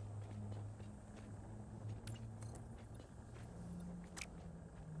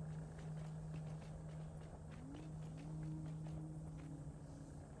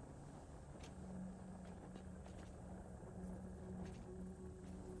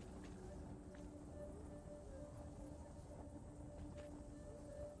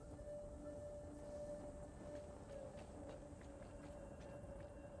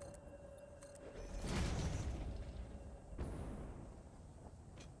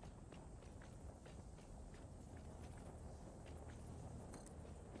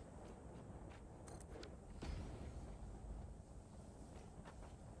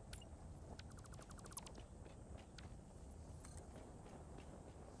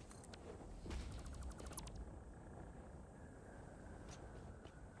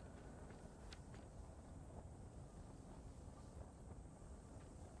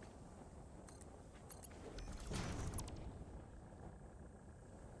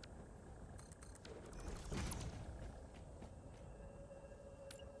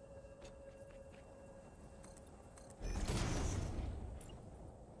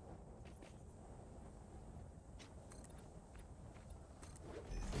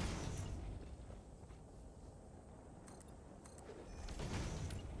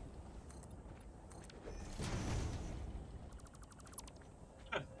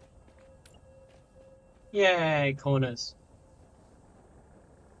 Yay, corners.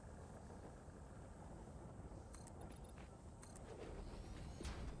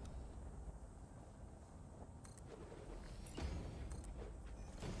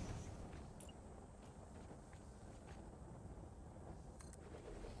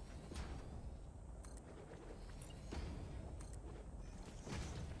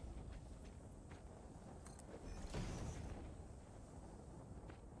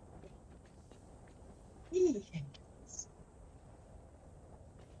 Yes.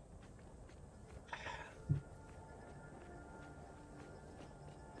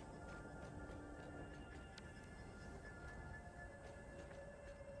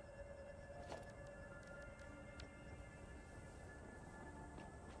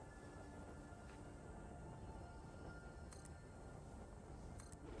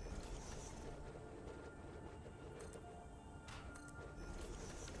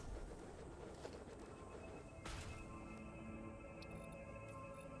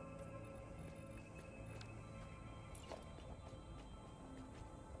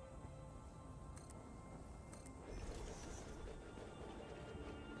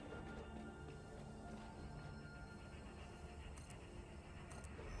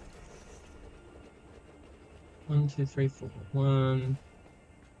 One, two, three, four. One,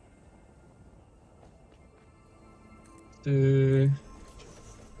 two,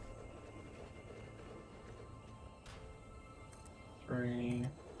 three.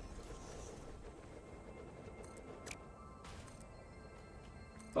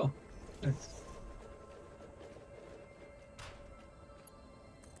 Oh, nice.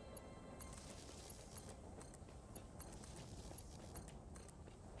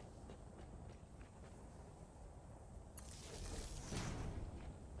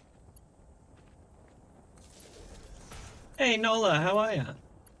 Hey Nola, how are ya?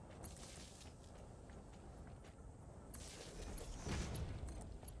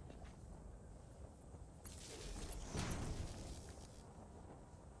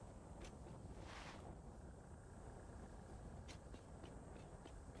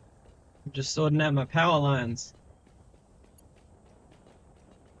 I'm just sorting out my power lines.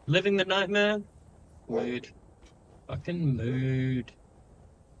 Living the nightmare? Mood. Fucking mood.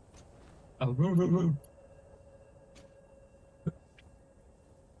 Oh, roo, roo, roo.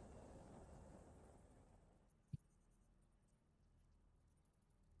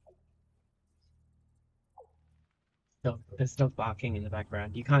 There's dog barking in the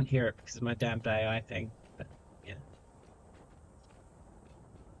background. You can't hear it because of my damned AI thing. But yeah.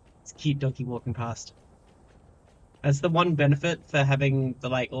 It's a cute doggy walking past. That's the one benefit for having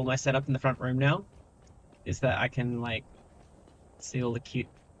the all my setup in the front room now, is that I can see all the cute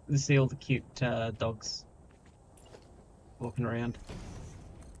dogs walking around.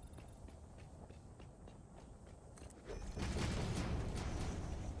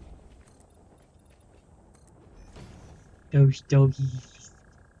 Those doggies.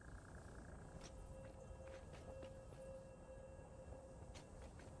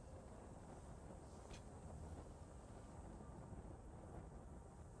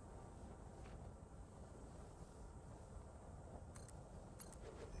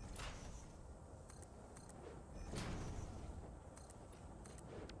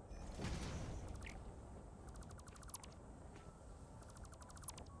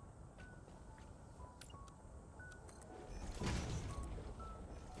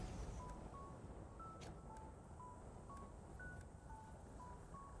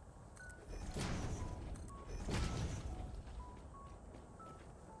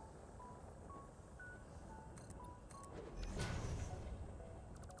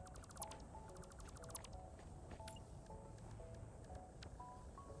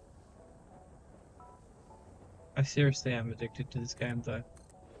 I seriously am addicted to this game though.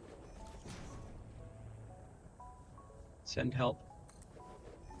 Send help.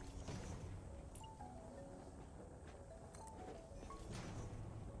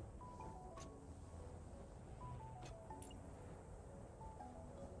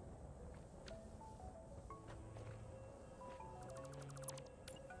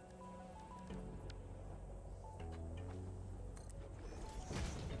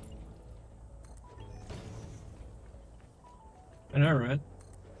 I know, right?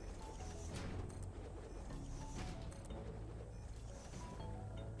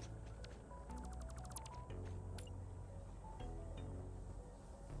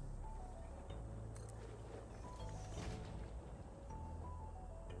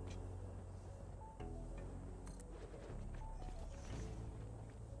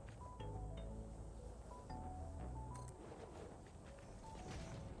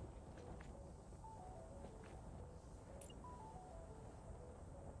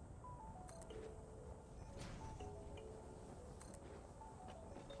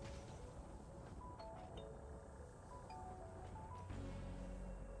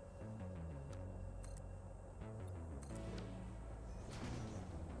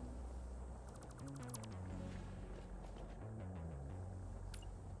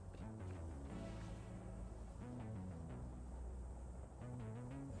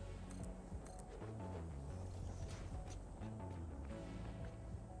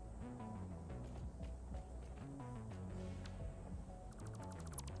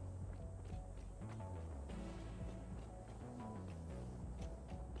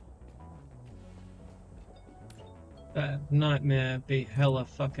 That nightmare be hella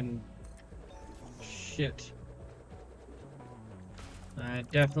fucking shit. I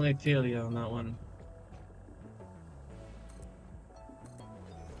definitely feel you on that one.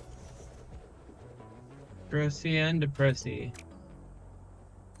 Grossy and depressy.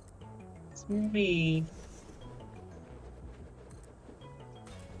 It's me.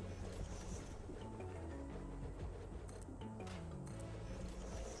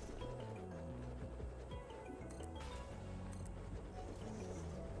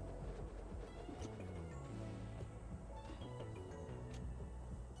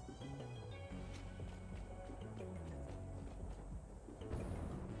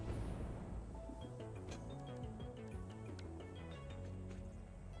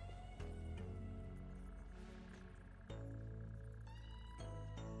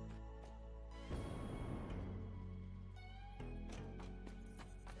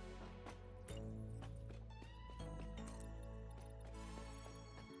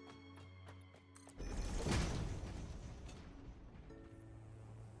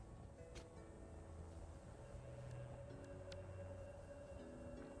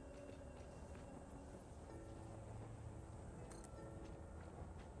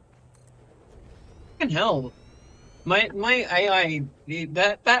 Fucking hell. My AI,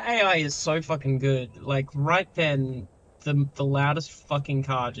 that AI is so fucking good. Like right then, the loudest fucking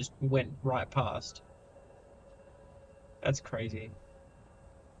car just went right past. That's crazy.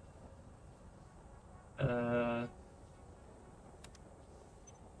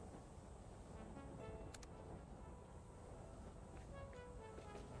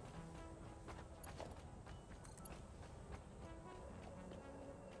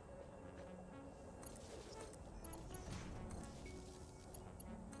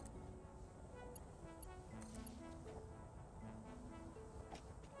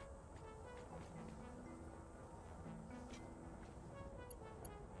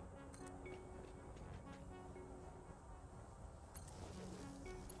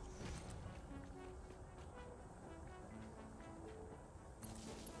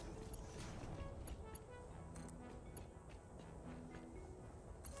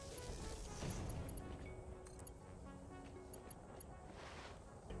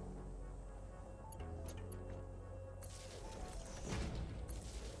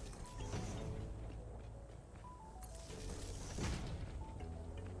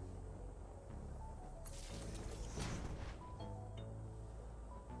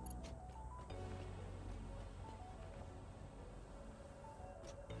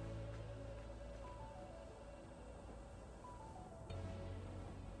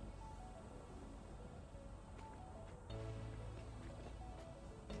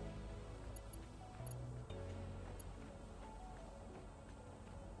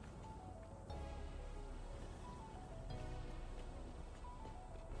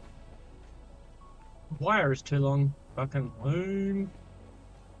 wire is too long. Fucking lame.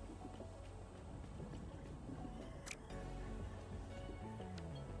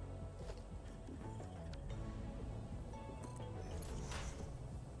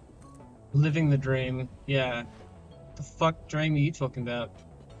 Living the dream. Yeah. The fuck dream are you talking about?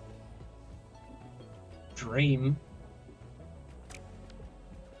 Dream?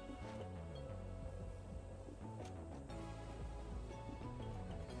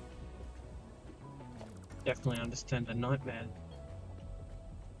 Definitely understand a nightmare.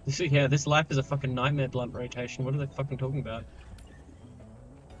 This life is a fucking nightmare blunt rotation. What are they fucking talking about?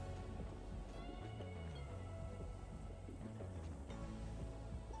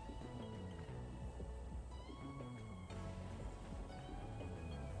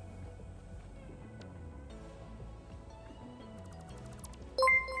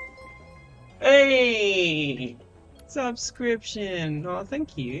 Hey! Subscription! Oh,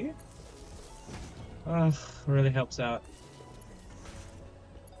 thank you. Oh, really helps out.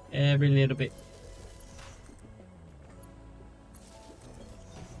 Every little bit.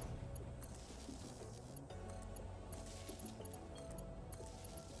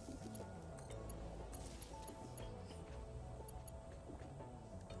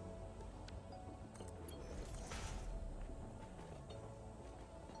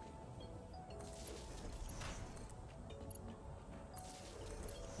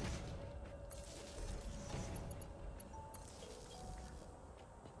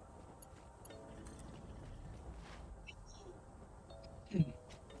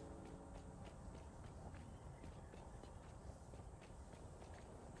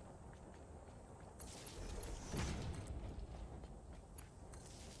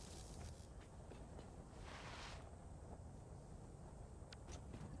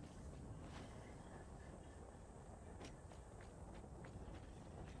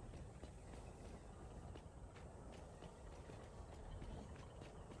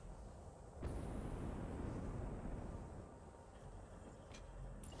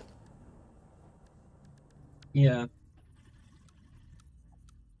 Yeah.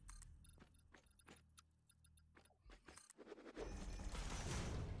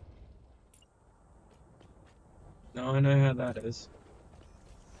 No, I know how that is.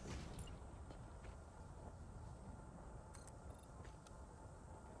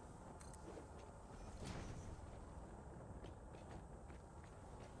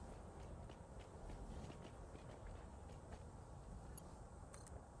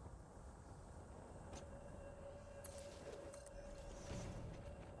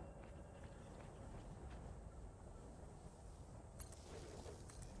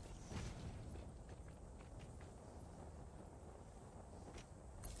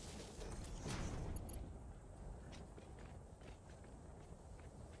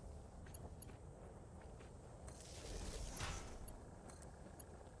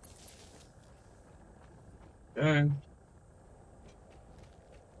 Alright.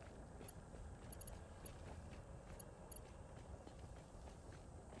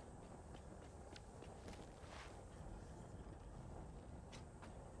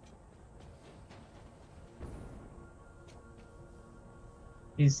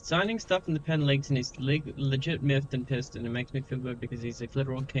 He's signing stuff in the pen leaks and he's legit miffed and pissed, and it makes me feel good because he's a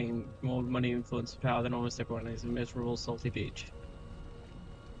literal king, more money, influence, power than almost everyone. He's a miserable, salty beach.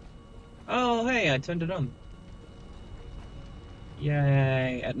 Oh, hey, I turned it on.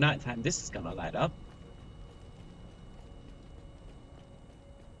 Yay, at nighttime this is gonna light up.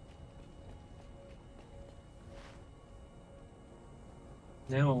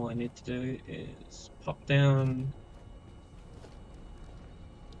 Now all I need to do is pop down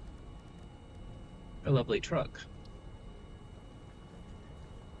a lovely truck.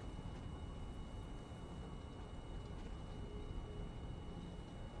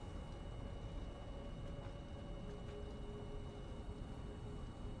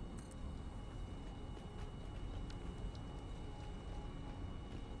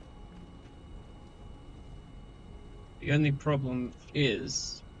 The only problem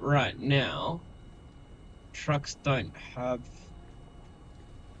is, right now, trucks don't have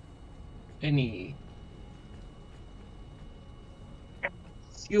any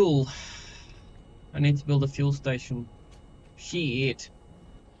fuel. I need to build a fuel station. Shit.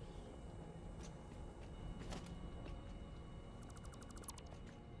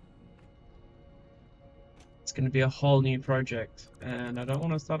 It's going to be a whole new project, and I don't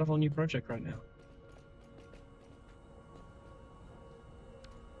want to start a whole new project right now.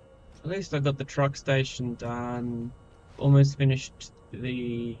 At least I got the truck station done. Almost finished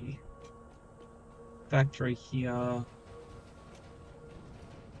the factory here.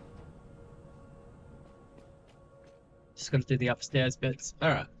 just got to do the upstairs bits.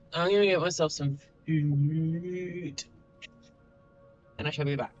 Alright, I'm gonna get myself some food. And I shall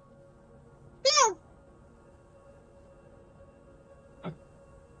be back.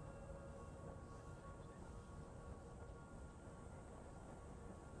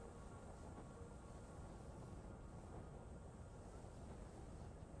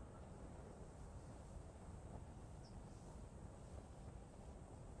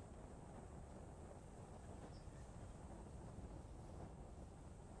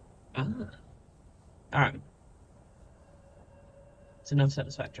 Ah. Alright. It's enough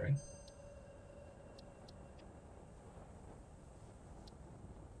Satisfactory.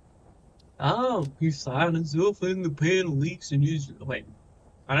 Oh, he signed himself in the pan leaks and used. Wait,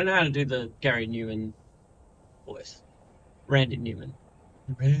 I don't know how to do the Gary Newman voice. Randy Newman.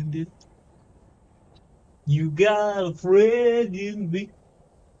 Randy, you got a friend in me.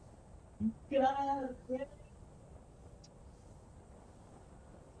 You got a friend.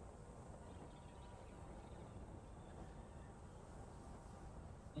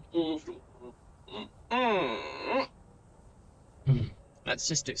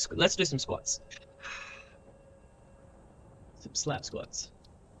 Let's do some squats. Some slap squats.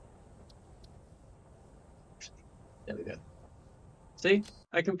 There we go. See?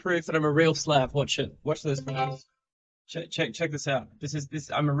 I can prove that I'm a real slap. Watch it. Watch this. Check this out.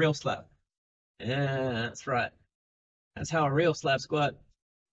 I'm a real slap. Yeah, that's right. That's how a real slap squat.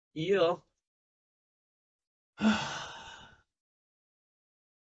 Yeah.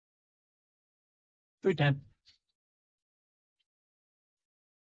 Food time.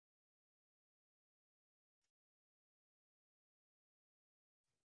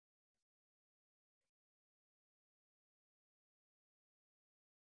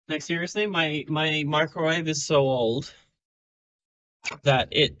 Like seriously, my microwave is so old that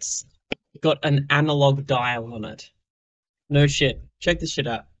it's got an analog dial on it. No shit. Check this shit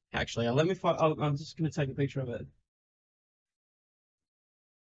out. Actually, let me find. I'm just gonna take a picture of it.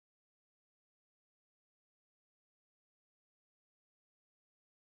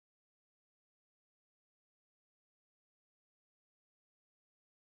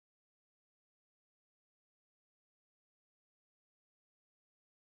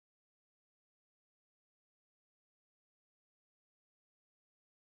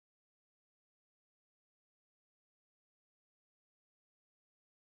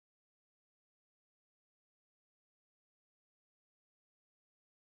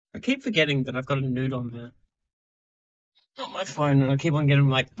 I keep forgetting that I've got a nude on there. Not my phone, and I keep on getting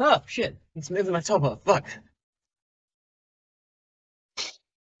like, oh shit, it's moving my top off. Fuck.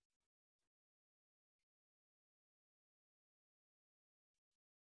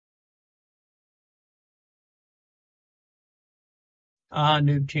 Ah,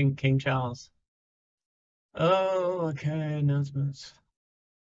 noob King Charles. Oh, okay, announcements.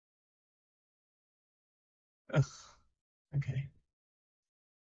 Ugh, okay.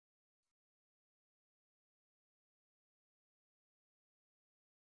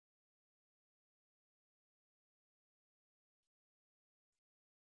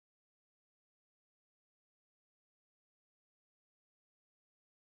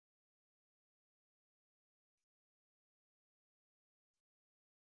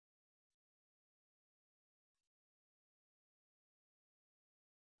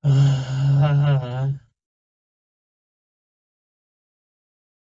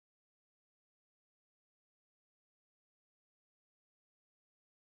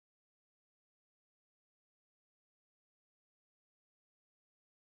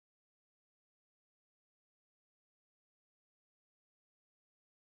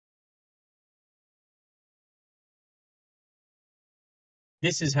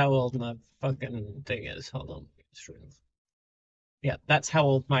 This is how old my fucking thing is. Hold on. Yeah, that's how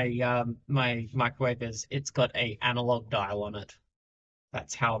old my microwave is. It's got a analog dial on it.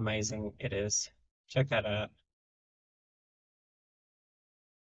 That's how amazing it is. Check that out.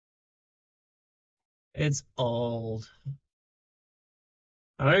 It's old.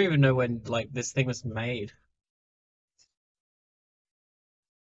 I don't even know when like this thing was made.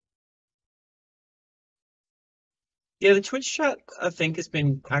 Yeah, the Twitch chat I think has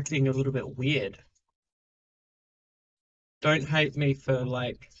been acting a little bit weird. Don't hate me for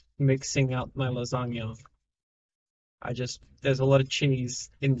like mixing up my lasagna. There's a lot of cheese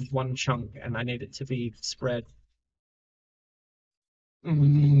in one chunk and I need it to be spread.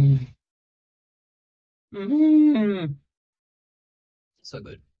 Mm. Mm. So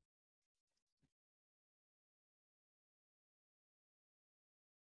good.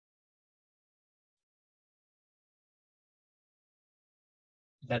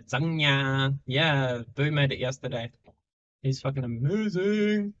 Lasagna. Yeah, Boo made it yesterday. He's fucking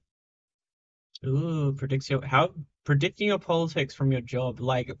amazing. Ooh, predicting your politics from your job.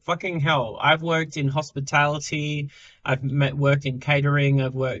 Like, fucking hell. I've worked in hospitality, worked in catering,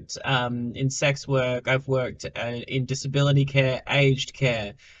 I've worked in sex work, I've worked in disability care, aged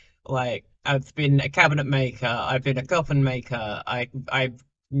care. Like, I've been a cabinet maker, I've been a coffin maker, I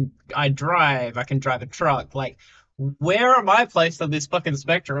drive, I can drive a truck. Like, where am I placed on this fucking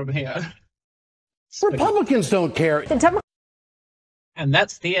spectrum here? Republicans don't care. And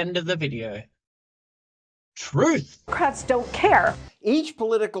that's the end of the video. Truth. Democrats don't care. Each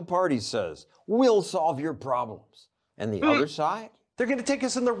political party says, we'll solve your problems. And the other side? They're going to take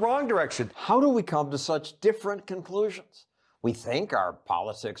us in the wrong direction. How do we come to such different conclusions? We think our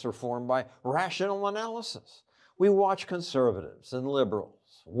politics are formed by rational analysis. We watch conservatives and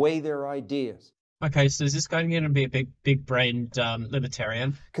liberals weigh their ideas. Okay, so is this guy going to be a big-brained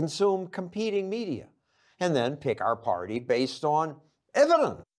libertarian? Consume competing media, and then pick our party based on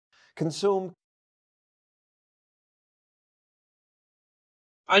evidence. Consume.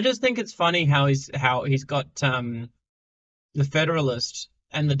 I just think it's funny how he's got the Federalist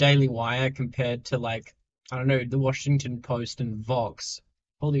and the Daily Wire compared to, like, I don't know, the Washington Post and Vox.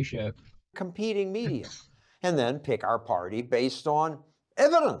 Holy shit. Competing media, and then pick our party based on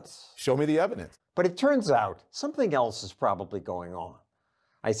evidence. Show me the evidence. But it turns out something else is probably going on.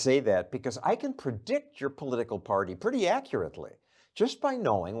 I say that because I can predict your political party pretty accurately just by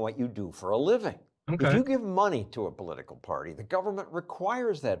knowing what you do for a living. Okay. If you give money to a political party, the government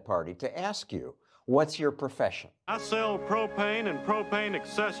requires that party to ask you, what's your profession? I sell propane and propane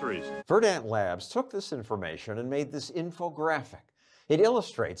accessories. Verdant Labs took this information and made this infographic. It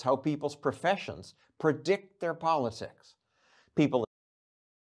illustrates how people's professions predict their politics. People.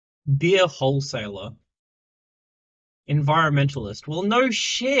 Beer wholesaler. Environmentalist. Well, no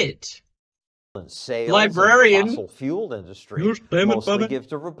shit. In sales Librarian. And fossil fuel industry mostly give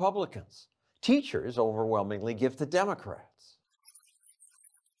to Republicans. Teachers overwhelmingly give to Democrats.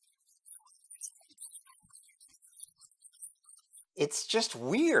 It's just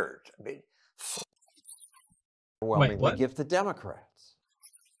weird. I mean, overwhelmingly give to Democrats.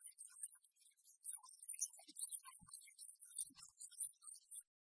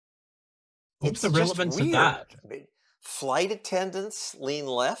 What's the relevance of that? I mean, flight attendants lean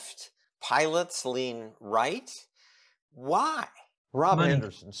left, pilots lean right. Why? Rob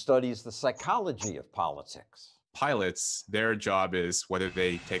Anderson studies the psychology of politics. Pilots, their job is whether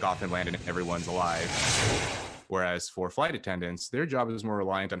they take off and land and everyone's alive. Whereas for flight attendants, their job is more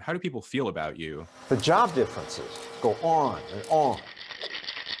reliant on how do people feel about you. The job differences go on and on.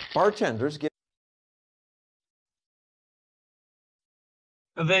 Bartenders get.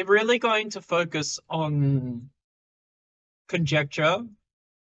 Are they really going to focus on conjecture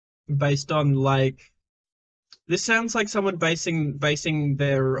based on, like, this sounds like someone basing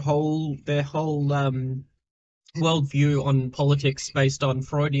their whole worldview on politics based on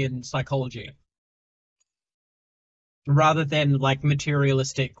Freudian psychology, rather than like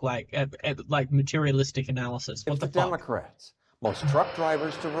materialistic materialistic analysis. What the fuck? Democrats, most truck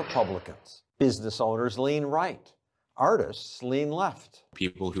drivers to Republicans, business owners lean right. Artists lean left.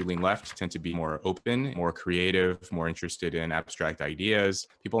 People who lean left tend to be more open, more creative, more interested in abstract ideas.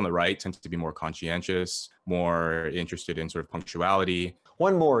 People on the right tend to be more conscientious, more interested in sort of punctuality.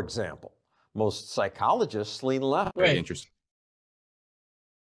 One more example. Most psychologists lean left. Very interesting.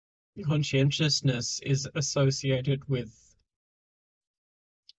 Conscientiousness is associated with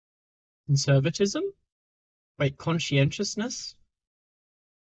conservatism? Wait, conscientiousness?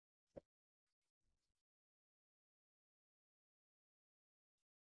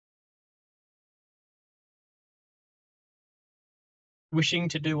 Wishing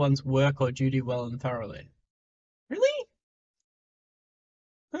to do one's work or duty well and thoroughly. Really?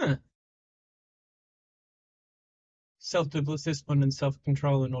 Huh. Self-discipline and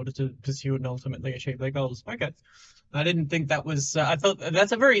self-control in order to pursue and ultimately achieve their goals. Okay. I didn't think that was, I thought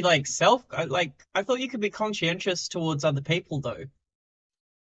that's a very, like, I thought you could be conscientious towards other people, though.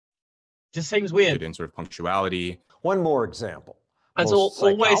 Just seems weird. In sort of punctuality. One more example. That's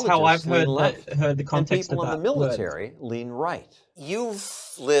always how I've heard the context of that. People in the military lean right. You've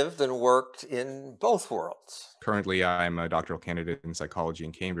lived and worked in both worlds. Currently, I'm a doctoral candidate in psychology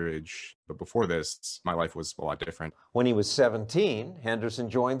in Cambridge, but before this, my life was a lot different. When he was 17, Henderson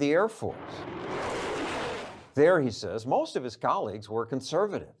joined the Air Force. There, he says, most of his colleagues were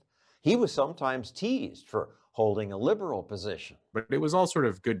conservative. He was sometimes teased for holding a liberal position. But it was all sort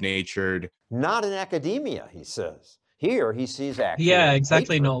of good-natured. Not in academia, he says. Here, he sees actual Yeah,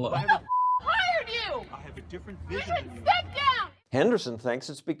 exactly, hatred. Nola. Hired you! I have a different vision than you. Step down! Henderson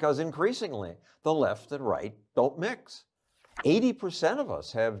thinks it's because increasingly the left and right don't mix. 80% of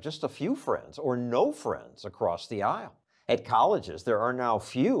us have just a few friends or no friends across the aisle. At colleges, there are now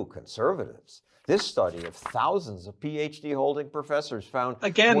few conservatives. This study of thousands of PhD-holding professors found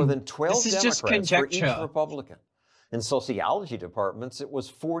more than 12 Democrats for each Republican. In sociology departments, it was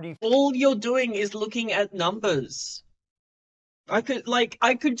 40. All you're doing is looking at numbers. I could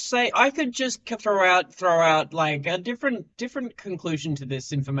just throw out like a different conclusion to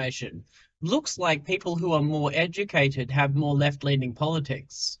this information. Looks like people who are more educated have more left-leaning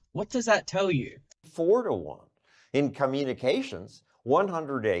politics. What does that tell you? 4-1. In communications,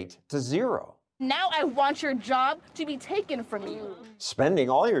 108-0. Now I want your job to be taken from you. Spending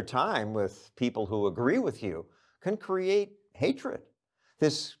all your time with people who agree with you can create hatred.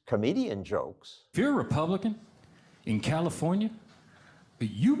 This comedian jokes. If you're a Republican in California,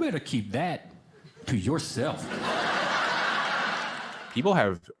 you better keep that to yourself. People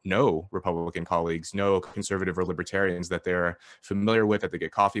have no Republican colleagues, no conservative or libertarians that they're familiar with, that they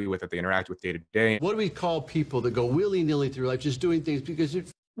get coffee with, that they interact with day to day. What do we call people that go willy-nilly through life just doing things because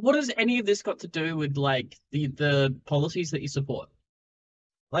it... What does any of this got to do with like the policies that you support?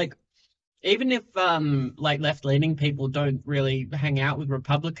 Like, even if like left-leaning people don't really hang out with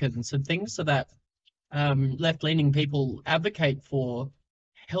Republicans and things, so that left-leaning people advocate for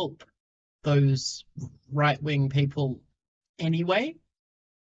help those right-wing people anyway?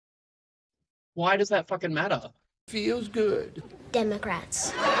 Why does that fucking matter? Feels good.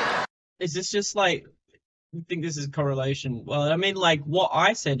 Democrats. Is this just like, you think this is correlation? Well, I mean, like, what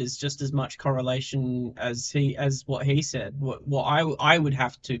I said is just as much correlation as what he said. What I would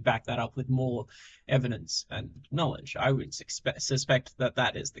have to back that up with more evidence and knowledge. I would suspect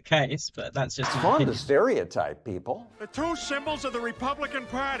that is the case, but that's just It's fun to stereotype people. The two symbols of the Republican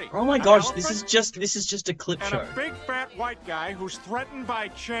Party. Oh my gosh, this is just a clip show. And a big fat white guy who's threatened by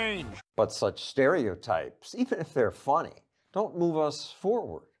change. But such stereotypes, even if they're funny, don't move us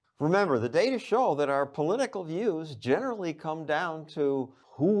forward. Remember, the data show that our political views generally come down to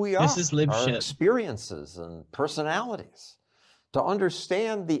who we are, This is lib our shit. experiences and personalities. To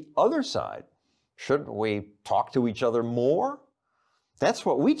understand the other side, shouldn't we talk to each other more? That's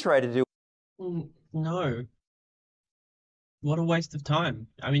what we try to do. No. What a waste of time.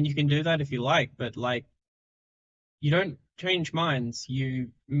 I mean, you can do that if you like, but like, you don't change minds, you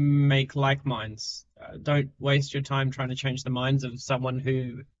make like minds. Don't waste your time trying to change the minds of someone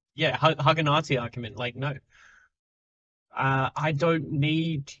who, yeah, hug a Nazi argument. Like, no. I don't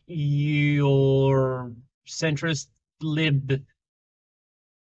need your centrist lib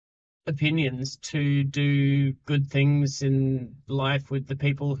opinions to do good things in life with the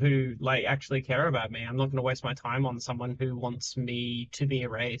people who like actually care about me. I'm not going to waste my time on someone who wants me to be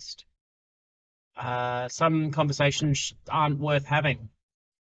erased. Some conversations aren't worth having.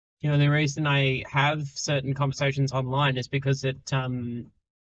 You know, the reason I have certain conversations online is because it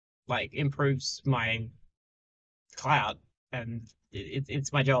like improves my clout, and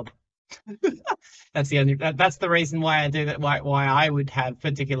it's my job. That's the reason why I do that. Why I would have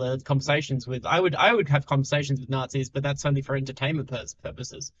particular conversations with. I would have conversations with Nazis, but that's only for entertainment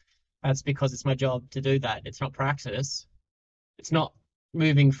purposes. That's because it's my job to do that. It's not praxis. It's not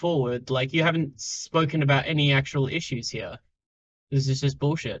moving forward. Like, you haven't spoken about any actual issues here. This is just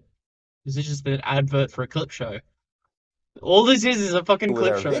bullshit. This is just an advert for a clip show. All this is a fucking With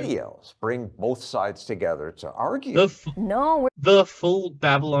clip our show. videos, bring both sides together to argue. The full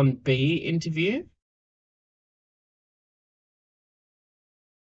Babylon Bee interview.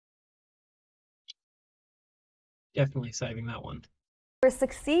 Definitely saving that one. We're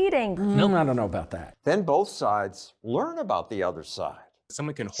succeeding. I don't know about that. Then both sides learn about the other side.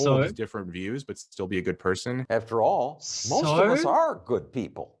 Someone can hold So? different views, but still be a good person. After all, most of us are good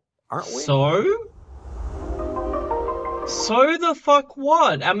people, aren't we? So the fuck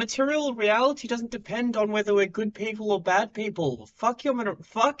what? Our material reality doesn't depend on whether we're good people or bad people. Fuck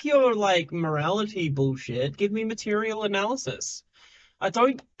your like morality bullshit. Give me material analysis. I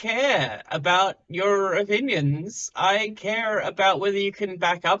don't care about your opinions. I care about whether you can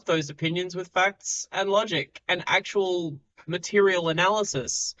back up those opinions with facts and logic and actual material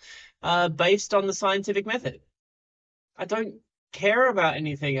analysis based on the scientific method. I don't care about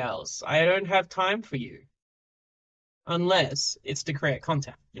anything else. I don't have time for you. Unless it's to create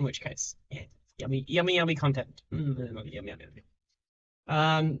content, in which case, yeah, yummy content. Yummy.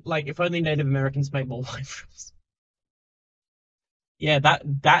 Like, if only Native Americans made more libraries. Yeah,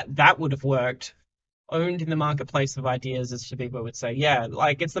 that would have worked. Owned in the marketplace of ideas, as people would say. Yeah,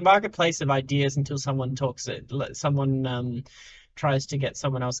 like, it's the marketplace of ideas until someone someone tries to get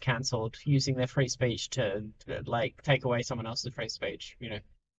someone else cancelled using their free speech to like take away someone else's free speech. You know,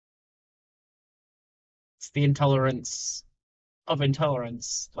 it's the intolerance of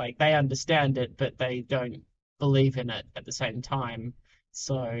intolerance. Like they understand it, but they don't believe in it at the same time.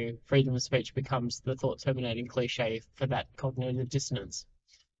 So freedom of speech becomes the thought-terminating cliche for that cognitive dissonance.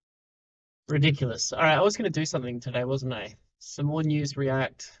 Ridiculous. All right, I was going to do something today, wasn't I? Some more news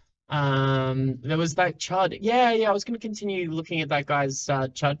react. There was that Chud. Yeah, I was going to continue looking at that guy's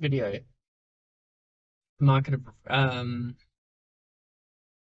Chud video. Market of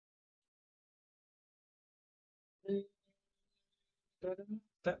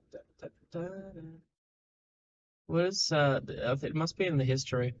what is it must be in the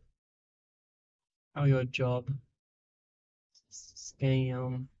history. Oh, your job.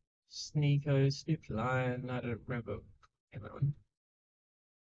 Scam. Sneeko, Snoop Lion, I don't remember that one.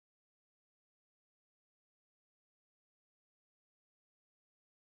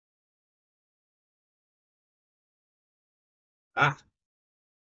 Ah,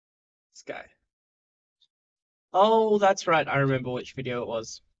 this guy. Oh, that's right. I remember which video it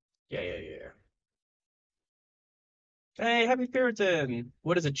was. Yeah. Hey, happy Puritan.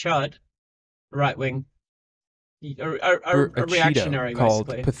 What is a chud? Right wing. A reactionary, called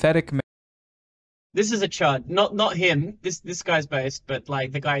basically. Pathetic. This is a chud. Not him. This guy's based, but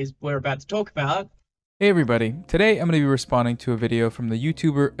like the guys we're about to talk about. Hey everybody. Today I'm going to be responding to a video from the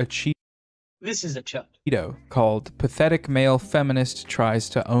YouTuber AssChuddo. This is a chud. Called Pathetic Male Feminist Tries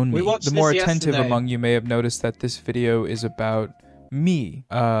to Own Me. The more attentive among you may have noticed that this video is about me.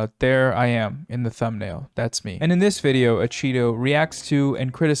 There I am in the thumbnail. That's me. And in this video, AssChuddo reacts to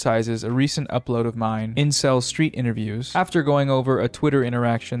and criticizes a recent upload of mine, Incel Street Interviews, after going over a Twitter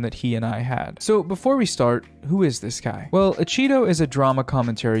interaction that he and I had. So before we start, who is this guy? Well, AssChuddo is a drama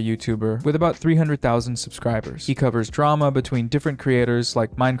commentary YouTuber with about 300,000 subscribers. He covers drama between different creators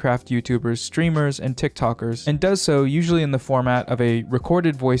like Minecraft YouTubers, streamers, and TikTokers, and does so usually in the format of a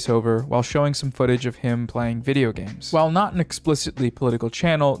recorded voiceover while showing some footage of him playing video games. While not an explicitly political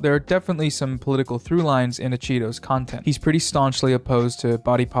channel, there are definitely some political through lines in AssChuddo's content. He's pretty staunchly opposed to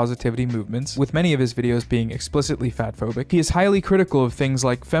body positivity movements, with many of his videos being explicitly fatphobic. He is highly critical of things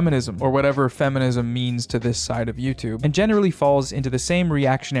like feminism, or whatever feminism means to this side of YouTube, and generally falls into the same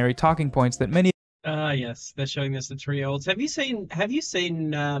reactionary talking points that many Yes, they're showing this to 3-year-olds. Have you seen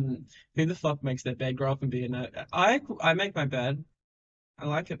who the fuck makes their bed grow up and be in it? I make my bed. I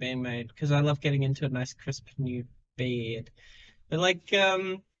like it being made because I love getting into a nice crisp new bed. But like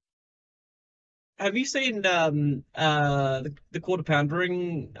have you seen the Quarter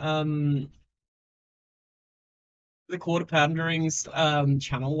Poundering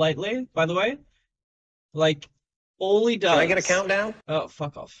channel lately, by the way? Like all he does. Can I get a countdown? Oh,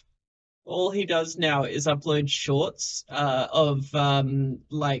 fuck off. All he does now is upload shorts of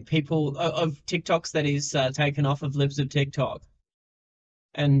like people of TikToks that he's taken off of Libs of TikTok,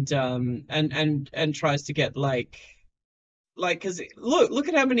 and tries to get like because look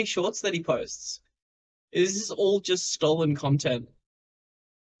at how many shorts that he posts. This is all just stolen content.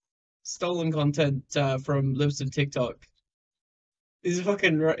 Stolen content from Libs of TikTok. He's a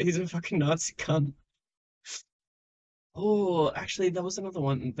fucking Nazi cunt. Oh, actually, there was another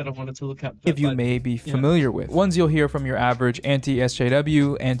one that I wanted to look up. If you may be familiar with. Ones you'll hear from your average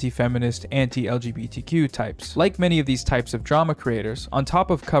anti-SJW, anti-feminist, anti-LGBTQ types. Like many of these types of drama creators, on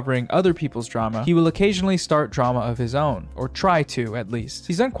top of covering other people's drama, he will occasionally start drama of his own, or try to at least.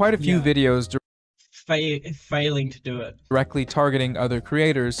 He's done quite a few videos failing to do it. Directly targeting other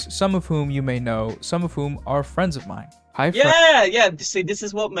creators, some of whom you may know, some of whom are friends of mine. Hi, yeah. See, this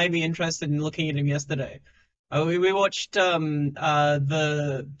is what made me interested in looking at him yesterday. We watched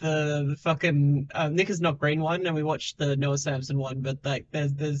the fucking Nick is Not Green one, and we watched the Noah Samson one. But like,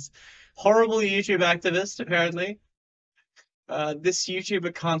 there's horrible YouTube activists apparently. This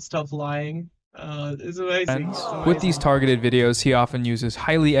YouTuber can't stop lying. It's amazing. With these targeted videos, he often uses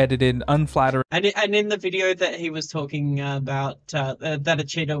highly edited, unflattering. And in the video that he was talking about, that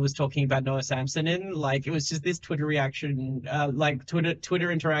AssChuddo was talking about Noah Samson in, like it was just this Twitter reaction, like Twitter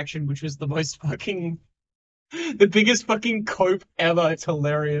interaction, which was the most fucking. The biggest fucking cope ever. It's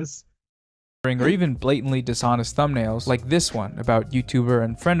hilarious. Or even blatantly dishonest thumbnails, like this one about YouTuber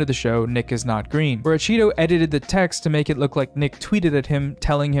and friend of the show Nick is Not Green, where AssChuddo edited the text to make it look like Nick tweeted at him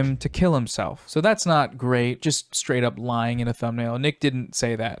telling him to kill himself. So that's not great, just straight up lying in a thumbnail. Nick didn't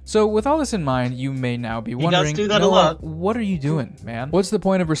say that. So with all this in mind, you may now be wondering, he does do that a lot. What are you doing, man? What's the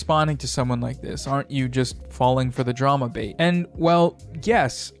point of responding to someone like this? Aren't you just falling for the drama bait? And well,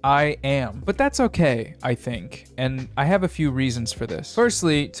 yes, I am. But that's okay, I think. And I have a few reasons for this.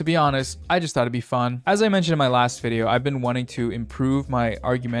 Firstly, to be honest, I just just thought it'd be fun. As I mentioned in my last video, I've been wanting to improve my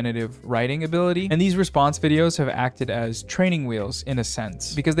argumentative writing ability, and these response videos have acted as training wheels in a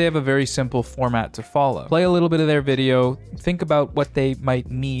sense, because they have a very simple format to follow. Play a little bit of their video, think about what they might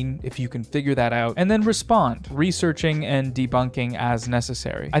mean if you can figure that out, and then respond, researching and debunking as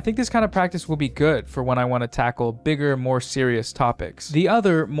necessary. I think this kind of practice will be good for when I want to tackle bigger, more serious topics. The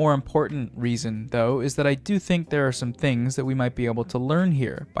other, more important reason, though, is that I do think there are some things that we might be able to learn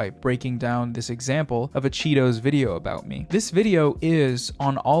here by breaking down this example of AssChuddo's video about me. This video is,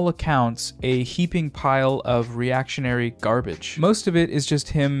 on all accounts, a heaping pile of reactionary garbage. Most of it is just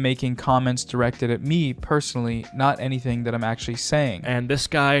him making comments directed at me personally, not anything that I'm actually saying. And this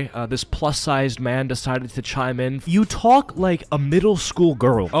guy, this plus-sized man, decided to chime in. You talk like a middle school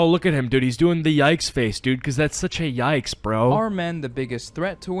girl. Oh, look at him, dude. He's doing the yikes face, dude, because that's such a yikes, bro. Are men the biggest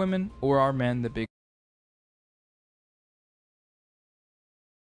threat to women, or are men the big...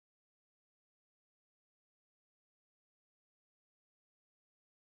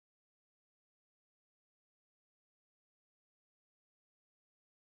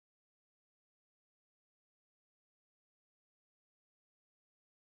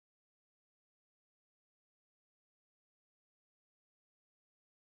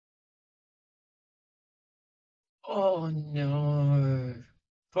 Oh no.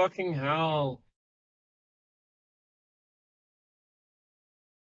 Fucking hell.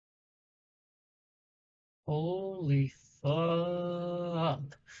 Holy fuck.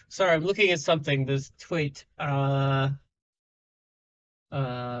 Sorry, I'm looking at something. This tweet. I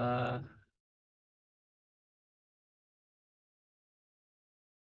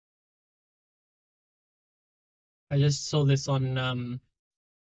just saw this on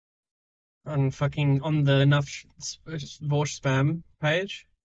fucking on the enough Vosh spam page.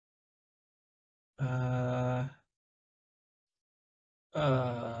 Uh,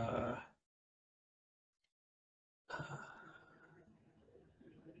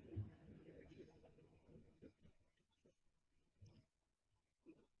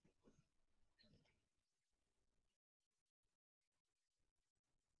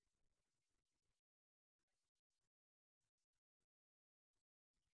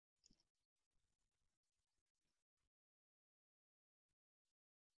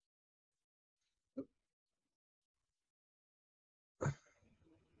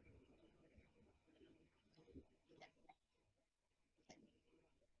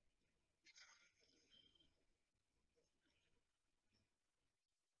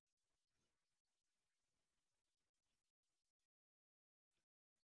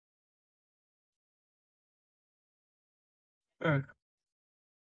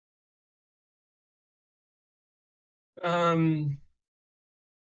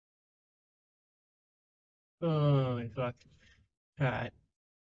 oh my fuck. Alright.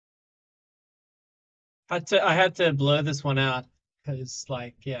 I had to blur this one out because,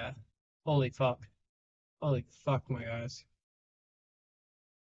 like, yeah, holy fuck, my guys.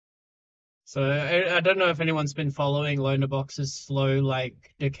 So I don't know if anyone's been following Lonerbox's slow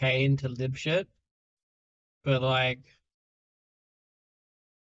like decay into lib shit, but like,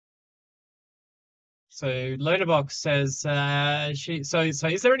 so Lonerbox says so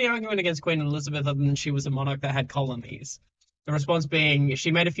is there any argument against Queen Elizabeth other than she was a monarch that had colonies? The response being,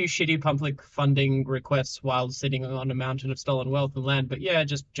 she made a few shitty public funding requests while sitting on a mountain of stolen wealth and land, but yeah,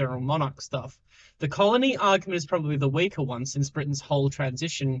 just general monarch stuff. The colony argument is probably the weaker one, since Britain's whole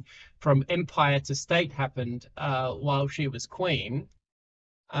transition from empire to state happened while she was queen.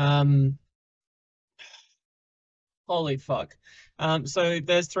 Holy fuck. So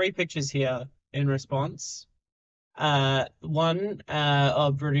there's 3 pictures here in response. One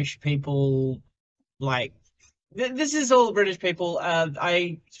of British people, like, this is all British people.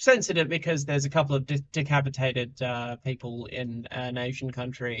 I censored it because there's a couple of decapitated people in an Asian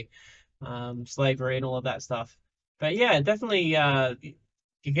country, slavery and all of that stuff. But yeah, definitely,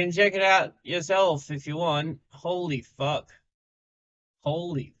 you can check it out yourself if you want. Holy fuck.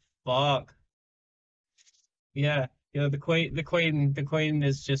 Holy fuck. Yeah, the queen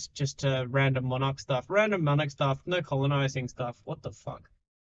is just random monarch stuff. Random monarch stuff, no colonizing stuff. What the fuck?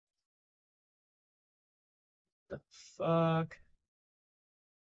 The fuck?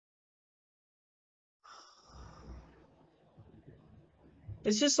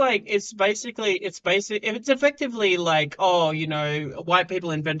 It's just like, it's effectively like, oh, you know, white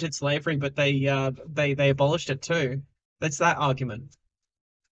people invented slavery, but they abolished it too. That's that argument.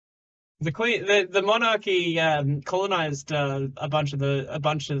 The monarchy colonized a bunch of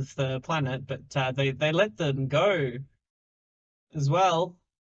the planet, but they let them go as well.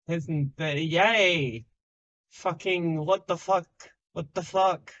 Isn't yay? Fucking what the fuck? What the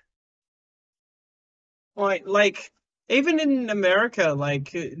fuck? Like even in America,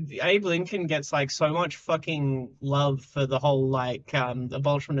 like Abe Lincoln gets like so much fucking love for the whole like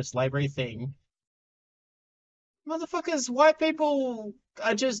abolishment of slavery thing. Motherfuckers, white people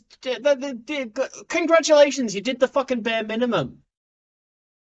are just congratulations, you did the fucking bare minimum.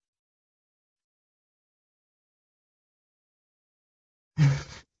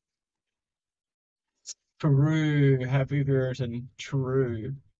 True, happy Puritan,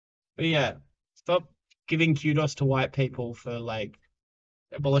 true. But yeah, stop giving kudos to white people for like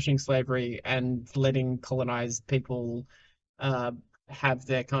abolishing slavery and letting colonized people uh, have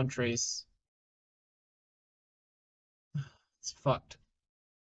their countries. It's fucked.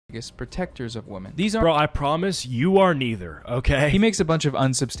 Protectors of women. These are— Bro, I promise you are neither, okay? He makes a bunch of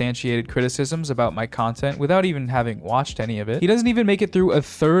unsubstantiated criticisms about my content without even having watched any of it. He doesn't even make it through a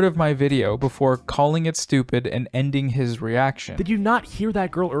third of my video before calling it stupid and ending his reaction. Did you not hear that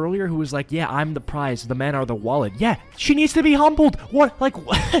girl earlier who was like, yeah, I'm the prize, the men are the wallet? Yeah, she needs to be humbled. What? Like,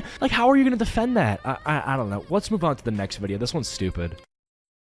 like, how are you gonna defend that? I don't know. Let's move on to the next video. This one's stupid.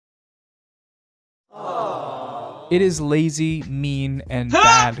 It is lazy, mean, and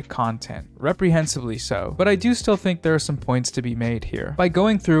bad content. Reprehensibly so. But I do still think there are some points to be made here. By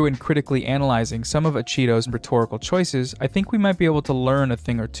going through and critically analyzing some of AssChuddo's rhetorical choices, I think we might be able to learn a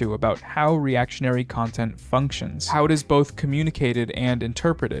thing or two about how reactionary content functions, how it is both communicated and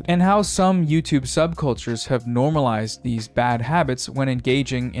interpreted, and how some YouTube subcultures have normalized these bad habits when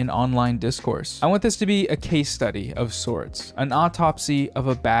engaging in online discourse. I want this to be a case study of sorts, an autopsy of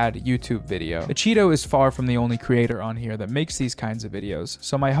a bad YouTube video. AssChuddo is far from the only creator on here that makes these kinds of videos,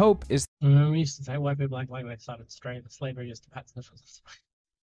 so my hope is— We used to say white people like white started slavery just to pat sniffles.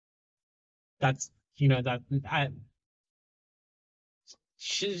 That's, you know, that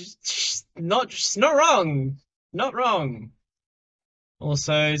she's not wrong. Not wrong.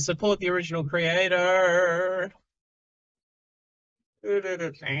 Also, support the original creator.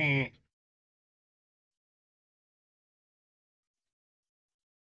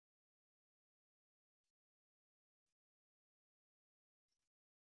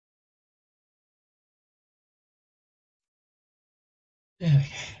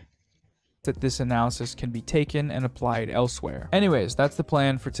 that this analysis can be taken and applied elsewhere. Anyways, that's the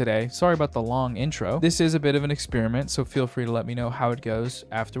plan for today. Sorry about the long intro. This is a bit of an experiment, so feel free to let me know how it goes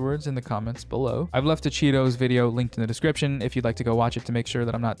afterwards in the comments below. I've left AssChuddo's video linked in the description if you'd like to go watch it to make sure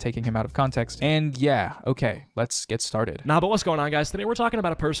that I'm not taking him out of context. And yeah, okay, let's get started. Nah, but what's going on, guys? Today we're talking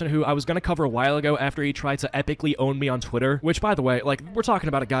about a person who I was gonna cover a while ago after he tried to epically own me on Twitter, which, by the way, like, we're talking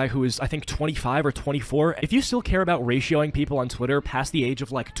about a guy who is, I think, 25 or 24. If you still care about ratioing people on Twitter past the age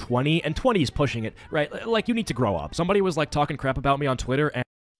of, like, 20, and 20 is pushing it, right? Like, you need to grow up. Somebody was, like, talking crap about me on Twitter, and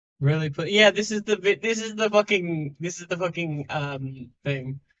really put— yeah, this is the fucking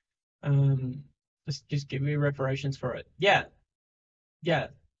thing. Just give me reparations for it. Yeah,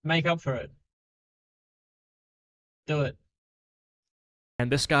 make up for it. Do it. And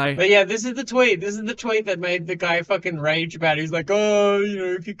this guy— but yeah, this is the tweet. This is the tweet that made the guy fucking rage about it. He's like, oh, you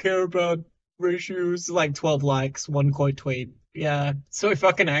know, if you care about ratios, like 12 likes, one quote tweet. Yeah, so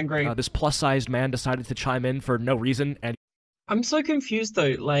fucking angry. This plus-sized man decided to chime in for no reason, and I'm so confused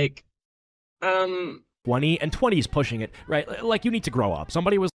though, like, 20, and 20 is pushing it, right? Like, you need to grow up.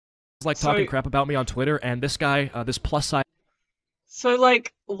 Somebody was, like, talking crap about me on Twitter, and this guy, this plus-size— so,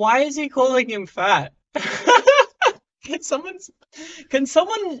 like, why is he calling him fat? Can someone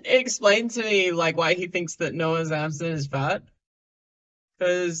explain to me, like, why he thinks that Noah Samson is fat?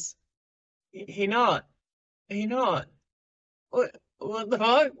 Because he not. What the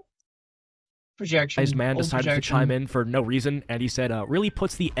fuck? Projection. Man decided to chime in for no reason, and he said, really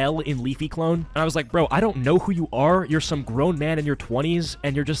puts the L in Leafy Clone. And I was like, bro, I don't know who you are. You're some grown man in your 20s,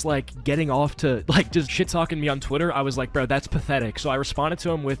 and you're just, like, getting off to, like, just shit-talking me on Twitter. I was like, bro, that's pathetic. So I responded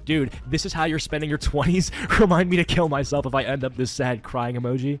to him with, dude, this is how you're spending your 20s? Remind me to kill myself if I end up this sad crying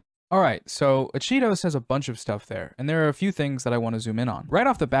emoji. Alright, so AssChuddo says a bunch of stuff there, and there are a few things that I want to zoom in on. Right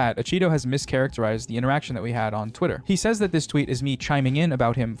off the bat, AssChuddo has mischaracterized the interaction that we had on Twitter. He says that this tweet is me chiming in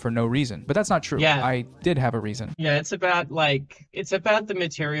about him for no reason, but that's not true. Yeah. I did have a reason. Yeah, it's about the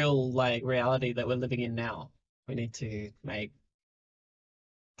material, like, reality that we're living in now. We need to make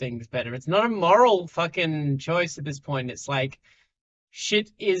things better. It's not a moral fucking choice at this point. It's like,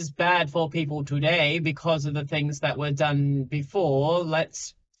 shit is bad for people today because of the things that were done before.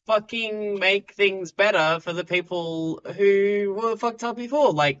 Let's fucking make things better for the people who were fucked up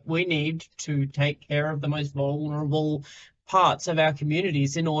before. Like, we need to take care of the most vulnerable parts of our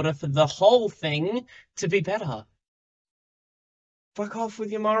communities in order for the whole thing to be better. Fuck off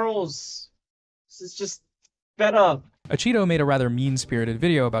with your morals. This is just better. AssChuddo made a rather mean-spirited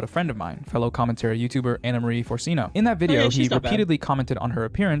video about a friend of mine, fellow commentary YouTuber Anna Marie Forcino. In that video, he repeatedly commented on her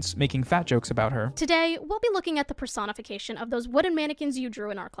appearance, making fat jokes about her. Today, we'll be looking at the personification of those wooden mannequins you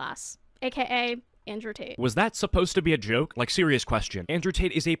drew in our class, aka Andrew Tate. Was that supposed to be a joke? Like, serious question. Andrew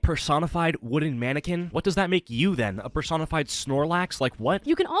Tate is a personified wooden mannequin? What does that make you then? A personified Snorlax? Like what?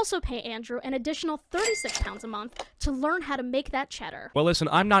 You can also pay Andrew an additional £36 a month to learn how to make that cheddar. Well, listen,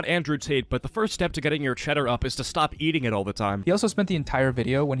 I'm not Andrew Tate, but the first step to getting your cheddar up is to stop eating it all the time. He also spent the entire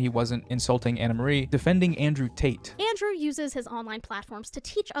video, when he wasn't insulting Anna Marie, defending Andrew Tate. Andrew uses his online platforms to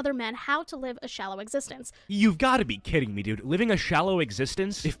teach other men how to live a shallow existence. You've got to be kidding me, dude. Living a shallow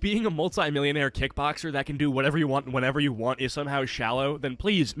existence? If being a multi-millionaire kickboxer that can do whatever you want whenever you want is somehow shallow, then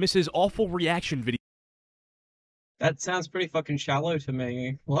please miss his awful reaction video. That sounds pretty fucking shallow to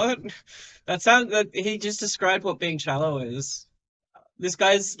me. What? That he just described what being shallow is. This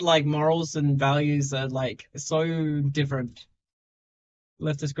guy's like morals and values are like so different.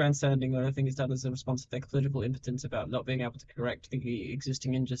 Leftist grandstanding that I think is done as a response to their political impotence about not being able to correct the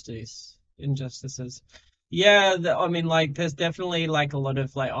existing injustices. Yeah, I mean, like, there's definitely, like, a lot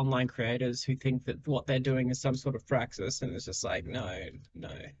of, like, online creators who think that what they're doing is some sort of praxis, and it's just like, no.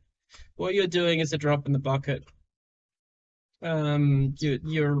 What you're doing is a drop in the bucket. You've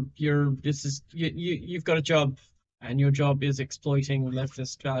got a job, and your job is exploiting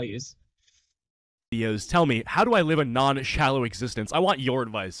leftist values. Videos. Tell me, how do I live a non-shallow existence? I want your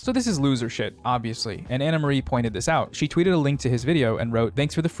advice. So this is loser shit, obviously, and Anna Marie pointed this out. She tweeted a link to his video and wrote,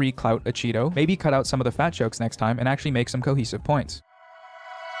 "Thanks for the free clout, AssChuddo. Maybe cut out some of the fat jokes next time and actually make some cohesive points."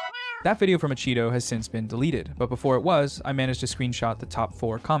 That video from AssChuddo has since been deleted, but before it was, I managed to screenshot the top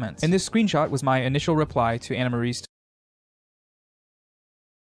 4 comments. And this screenshot was my initial reply to Anna Marie's.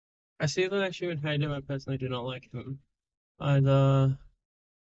 I see that I should hate him. I personally do not like him either.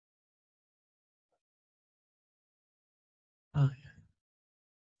 Oh, yeah.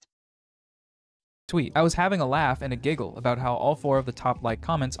 Tweet. I was having a laugh and a giggle about how all 4 of the top like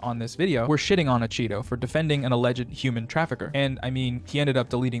comments on this video were shitting on AssChuddo for defending an alleged human trafficker. And I mean, he ended up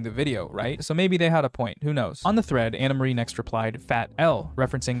deleting the video, right? So maybe they had a point, who knows? On the thread, Anna Marie next replied, "Fat L,"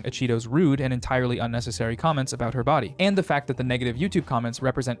 referencing AssChuddo's rude and entirely unnecessary comments about her body, and the fact that the negative YouTube comments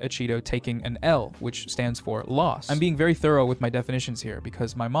represent AssChuddo taking an L, which stands for loss. I'm being very thorough with my definitions here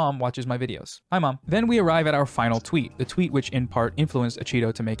because my mom watches my videos. Hi, Mom. Then we arrive at our final tweet, the tweet which in part influenced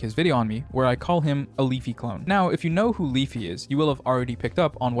AssChuddo to make his video on me, where I call him a Leafy clone. Now, if you know who Leafy is, you will have already picked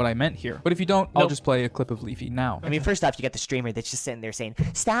up on what I meant here. But if you don't, I'll just play a clip of Leafy now. I mean, first off, you got the streamer that's just sitting there saying,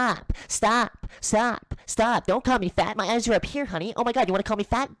 "Stop, stop, stop, stop, don't call me fat. My eyes are up here, honey. Oh my god, you want to call me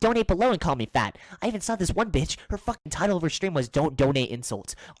fat? Donate below and call me fat." I even saw this one bitch, her fucking title of her stream was "Don't Donate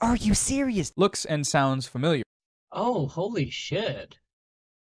Insults." Are you serious? Looks and sounds familiar. Oh, holy shit.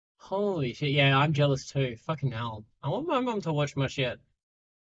 Holy shit. Yeah, I'm jealous too. Fucking hell. I want my mom to watch my shit.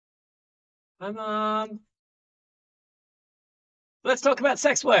 Hi, Mom. Let's talk about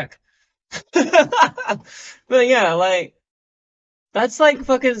sex work. But yeah, like, that's like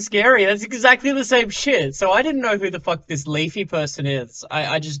fucking scary. That's exactly the same shit. So I didn't know who the fuck this Leafy person is.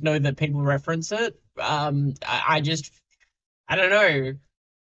 I just know that people reference it. I don't know.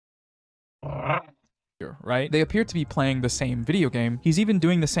 Right? They appear to be playing the same video game. He's even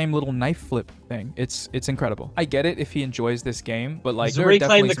doing the same little knife flip thing. It's incredible. I get it if he enjoys this game, but like there are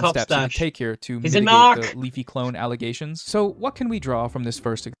definitely some steps he could take here to mitigate the Leafy clone allegations. So what can we draw from this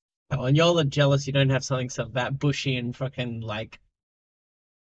first example? Oh, and y'all are jealous you don't have something so that bushy and fucking like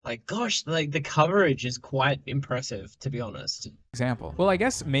gosh, like the coverage is quite impressive, to be honest. Example. Well, I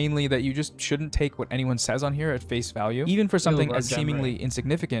guess mainly that you just shouldn't take what anyone says on here at face value, even for something as seemingly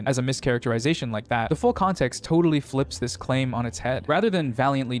insignificant as a mischaracterization like that. The full context totally flips this claim on its head. Rather than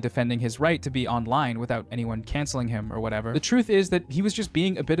valiantly defending his right to be online without anyone canceling him or whatever, the truth is that he was just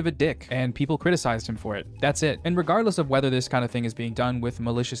being a bit of a dick, and people criticized him for it. That's it. And regardless of whether this kind of thing is being done with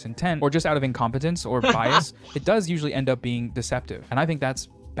malicious intent or just out of incompetence or bias, it does usually end up being deceptive. And I think that's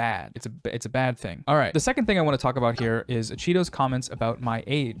bad. It's a bad thing. All right. The second thing I want to talk about here is AssChuddo's comments about my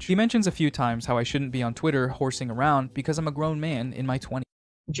age. He mentions a few times how I shouldn't be on Twitter horsing around because I'm a grown man in my 20s.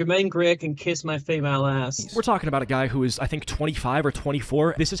 Jermaine Greer can kiss my female ass. We're talking about a guy who is, I think, 25 or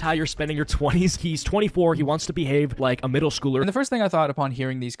 24. This is how you're spending your 20s. He's 24. He wants to behave like a middle schooler. And the first thing I thought upon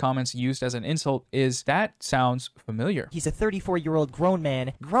hearing these comments used as an insult is that sounds familiar. He's a 34-year-old grown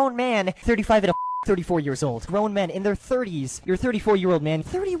man, 35 and a 34 years old. Grown men in their 30s. You're a 34-year-old man.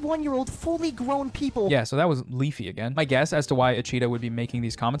 31-year-old fully grown people. Yeah, so that was Leafy again. My guess as to why AssChuddo would be making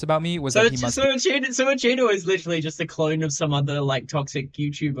these comments about me was that he must AssChuddo is literally just a clone of some other, like, toxic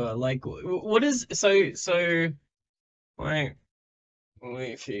YouTuber. Like, what is... So... Wait.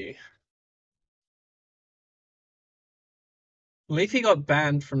 Leafy. Leafy got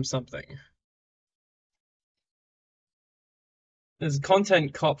banned from something. There's a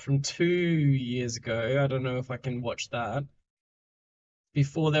content cop from 2 years ago. I don't know if I can watch that.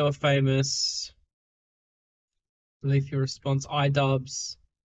 Before they were famous. Leafy response, iDubbbz.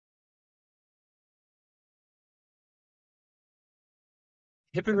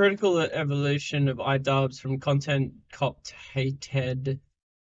 Hypocritical evolution of iDubbbz from content cop to hated.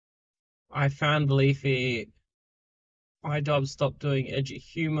 I found Leafy. iDubbbz stopped doing edgy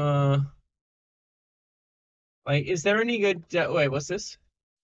humor. Like, is there any good... wait, what's this?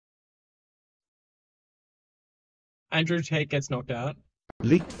 Andrew Tate gets knocked out.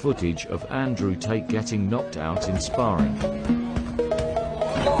 Leaked footage of Andrew Tate getting knocked out in sparring.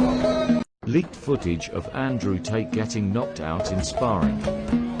 Leaked footage of Andrew Tate getting knocked out in sparring.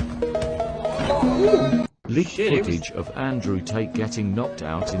 Leaked footage of Andrew Tate getting knocked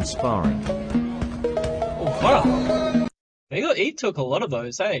out in sparring. Oh, wow. He took a lot of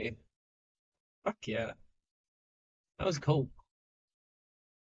those, hey? Fuck yeah. That was cool.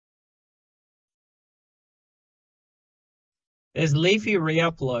 There's Leafy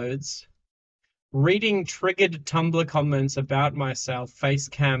re-uploads. Reading triggered Tumblr comments about myself.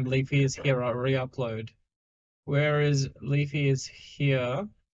 Facecam Leafy is here. I'll re-upload. Where is Leafy is here?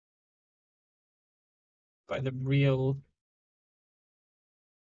 By the real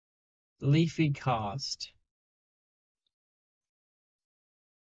Leafy cast.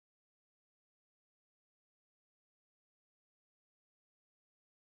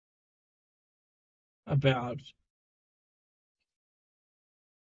 About.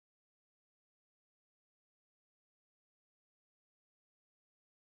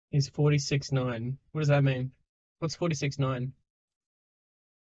 He's 46'9". What does that mean? What's 46'9"?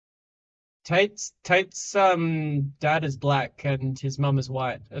 Tate's dad is black and his mum is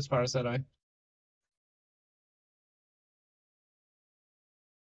white, as far as I know.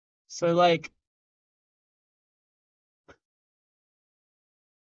 So like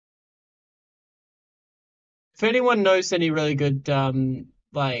if anyone knows any really good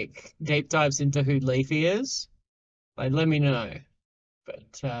like deep dives into who Leafy is, like let me know.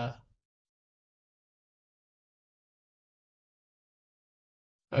 But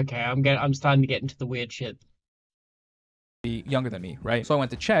okay, I'm starting to get into the weird shit. Younger than me, right? So I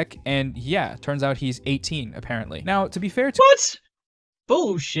went to check, and yeah, turns out he's 18 apparently. Now, to be fair to what?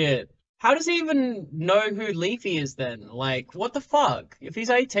 Bullshit. How does he even know who Leafy is then? Like, what the fuck? If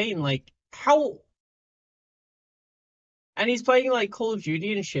he's 18, like, how? And he's playing like Call of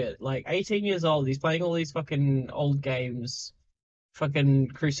Duty and shit. Like 18 years old, he's playing all these fucking old games. Fucking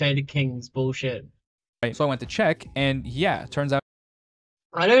Crusader Kings bullshit. Right. So I went to check, and yeah, turns out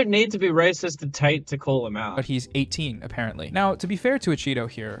I don't need to be racist to Tate to call him out. but he's 18 apparently. Now, to be fair to AssChuddo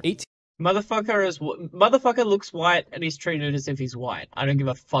here, 18 Motherfucker looks white and he's treated as if he's white. I don't give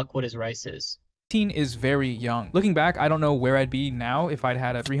a fuck what his race is. is very young. Looking back, I don't know where I'd be now if I'd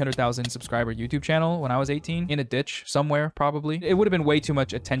had a 300,000 subscriber YouTube channel when I was 18. In a ditch somewhere, probably. It would have been way too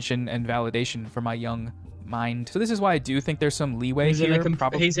much attention and validation for my young mind. So this is why I do think there's some leeway He's here.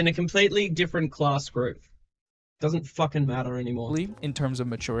 He's in a completely different class group. Doesn't fucking matter anymore. In terms of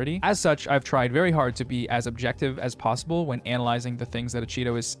maturity. As such, I've tried very hard to be as objective as possible when analyzing the things that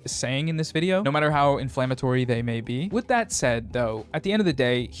AssChuddo is saying in this video, no matter how inflammatory they may be. With that said, though, at the end of the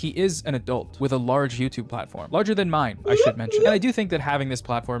day, he is an adult with a large YouTube platform. Larger than mine, I should mention. And I do think that having this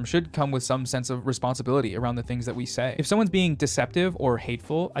platform should come with some sense of responsibility around the things that we say. If someone's being deceptive or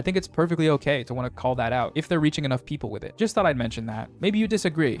hateful, I think it's perfectly okay to want to call that out if they're reaching enough people with it. Just thought I'd mention that. Maybe you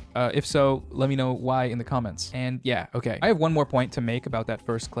disagree. If so, let me know why in the comments. And yeah, okay. I have one more point to make about that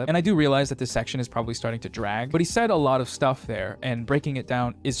first clip, and I do realize that this section is probably starting to drag, but he said a lot of stuff there, and breaking it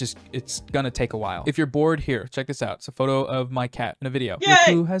down is just, it's gonna take a while. If you're bored, here, check this out. It's a photo of my cat in a video. Yay! Look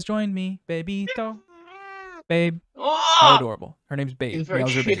who has joined me, Babyto. Babe. Oh! How adorable. Her name's Babe. He's very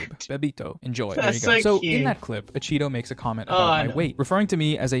Yells her cute. Babe. Bebito. Enjoy. That's There you go. so So cute. in that clip, AssChuddo makes a comment Oh, about I my know. weight, referring to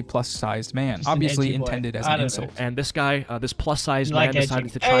me as a plus-sized man, Just an obviously edgy boy. intended as I an don't insult. know. And this guy, this plus-sized Like man decided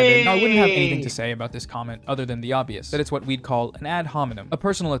edgy. to chime in. Now, I wouldn't have Hey! anything to say about this comment other than the obvious, that it's what we'd call an ad hominem, a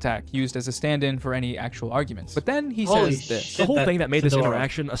personal attack used as a stand-in for any actual arguments. But then he Holy says this. shit. The whole thing that made this adorable.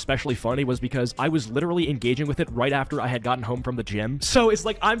 interaction especially funny was because I was literally engaging with it right after I had gotten home from the gym. So it's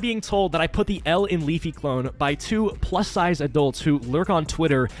like I'm being told that I put the L in Leafy clone by two plus-size adults who lurk on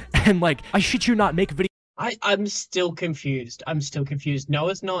Twitter and, like, I shit you not, make videos. I'm still confused. I'm still confused.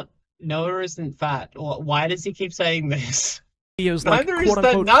 Noah isn't fat. Why does he keep saying this? videos like Neither is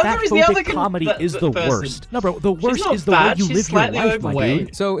quote-unquote neither is the other fatphobic comedy is the person. worst. No, bro, the She's worst not is the way fat, you she's live your slightly life, my overweight.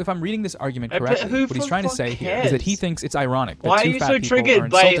 dude. So if I'm reading this argument But correctly, who what he's trying to fucking say here is that he cares? thinks it's ironic that Why are two you fat so people triggered are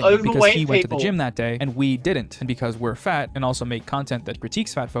by insulting him because overweight he went to the people? gym that day and we didn't, and because we're fat and also make content that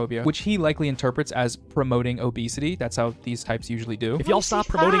critiques fat phobia, which he likely interprets as promoting obesity. That's how these types usually do. If y'all stop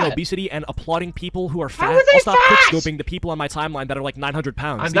promoting obesity and applauding people who are fat, are they I'll stop fat? quickscoping the people on my timeline that are like 900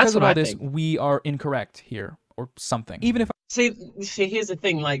 pounds. Because of all this, we are incorrect here, or something. Even if See, here's the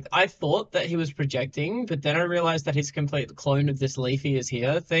thing. Like, I thought that he was projecting, but then I realized that he's a complete clone of this Leafy is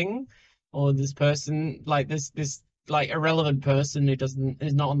here thing, or this person, like this like irrelevant person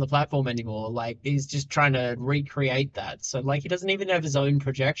is not on the platform anymore. Like, he's just trying to recreate that. So like, he doesn't even have his own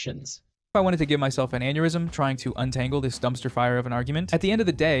projections. I wanted to give myself an aneurysm trying to untangle this dumpster fire of an argument. At the end of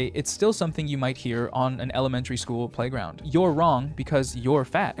the day, it's still something you might hear on an elementary school playground. You're wrong because you're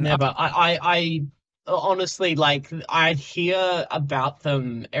fat. And Yeah, but I honestly, like, I hear about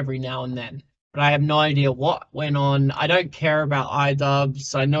them every now and then, but I have no idea what went on. I don't care about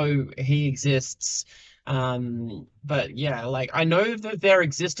iDubbbz. I know he exists. But yeah, like, I know that their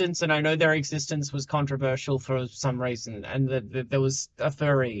existence, and I know their existence was controversial for some reason, and that there was a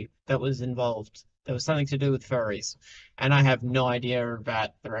furry that was involved. There was something to do with furries, and I have no idea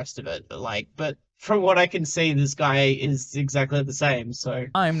about the rest of it. But from what I can see, this guy is exactly the same, so...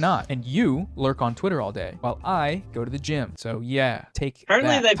 I'm not, and you lurk on Twitter all day, while I go to the gym. So yeah, take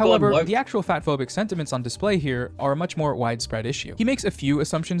Apparently that. they've gone However, woke. the actual fatphobic sentiments on display here are a much more widespread issue. He makes a few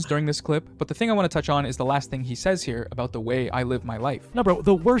assumptions during this clip, but the thing I want to touch on is the last thing he says here about the way I live my life. No, bro,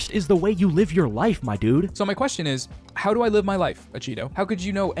 the worst is the way you live your life, my dude. So my question is, how do I live my life, AssChuddo? How could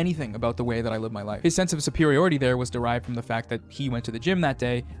you know anything about the way that I live my life? His sense of superiority there was derived from the fact that he went to the gym that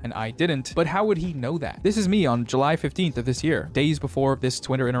day and I didn't, but how would he know that? This is me on July 15th of this year, days before this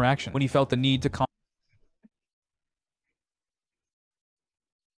Twitter interaction, when he felt the need to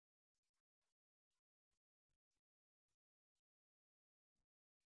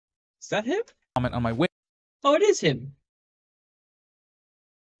Is that him? comment on my weight. Oh, it is him.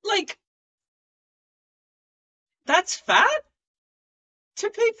 Like, that's fat to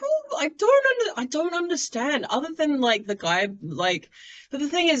people? I don't understand. Other than like the guy, like, but the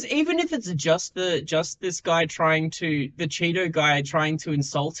thing is, even if it's just this guy the Cheeto guy trying to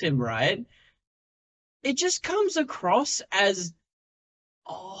insult him, right? It just comes across as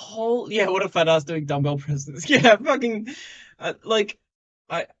a whole. Yeah, what if fat ass doing dumbbell presses? Yeah, fucking, I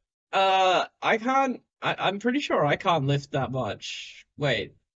can't. I'm pretty sure I can't lift that much.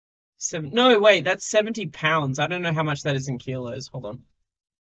 Wait. No, wait, that's 70 pounds. I don't know how much that is in kilos. Hold on.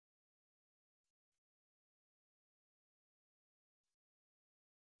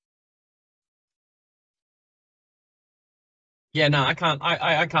 Yeah, no, I can't.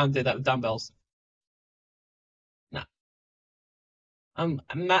 I can't do that with dumbbells. No.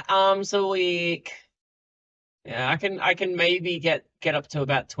 My arms are weak. Yeah, I can maybe get up to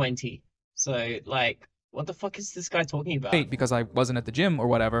about 20. So like, what the fuck is this guy talking about? Because I wasn't at the gym or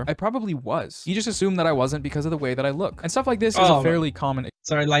whatever. I probably was. He just assumed that I wasn't because of the way that I look. And stuff like this is a fairly common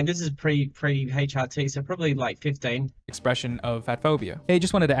Sorry, like, this is pre HRT, so probably like 15. expression of fatphobia. Hey,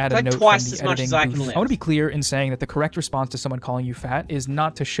 just wanted to add a Like note twice from as the much editing as I booth. can lift. I want to be clear in saying that the correct response to someone calling you fat is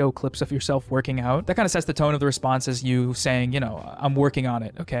not to show clips of yourself working out. That kind of sets the tone of the response as you saying, you know, I'm working on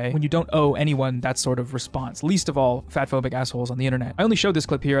it, okay? When you don't owe anyone that sort of response, least of all fatphobic assholes on the internet. I only showed this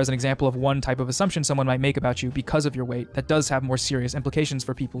clip here as an example of one type of assumption someone might make about you because of your weight that does have more serious implications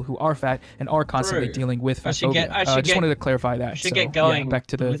for people who are fat and are constantly True. dealing with I should fatphobia. get- I should just get- wanted to clarify that. should So, get going. yeah, back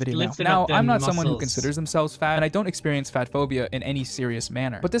to the video now. Lifting Now, up them I'm not someone who muscles. considers themselves fat, and I don't experience fatphobia in any serious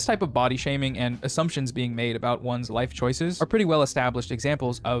manner. But this type of body shaming and assumptions being made about one's life choices are pretty well established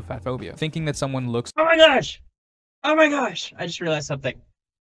examples of fatphobia. Thinking that someone looks Oh my gosh! Oh my gosh! I just realized something.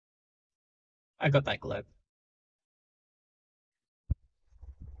 I got that glow.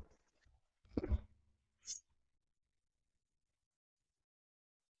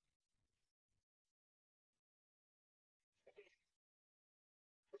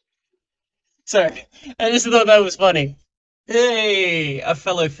 Sorry, I just thought that was funny. Hey, a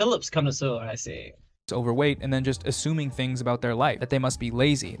fellow Phillips connoisseur, I see. overweight and then just assuming things about their life, that they must be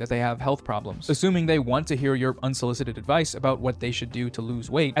lazy, that they have health problems, assuming they want to hear your unsolicited advice about what they should do to lose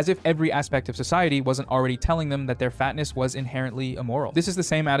weight, as if every aspect of society wasn't already telling them that their fatness was inherently immoral. This is the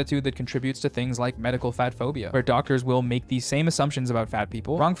same attitude that contributes to things like medical fat phobia, where doctors will make these same assumptions about fat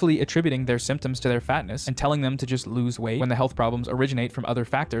people, wrongfully attributing their symptoms to their fatness and telling them to just lose weight when the health problems originate from other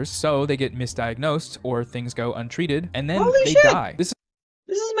factors, so they get misdiagnosed or things go untreated and then Holy they shit! die.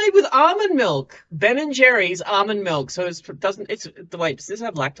 This is made with almond milk. Ben&Jerry's almond milk. So it's wait, does this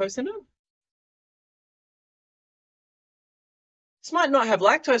have lactose in it? This might not have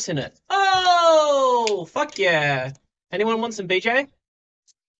lactose in it. Oh, fuck yeah. Anyone want some BJ?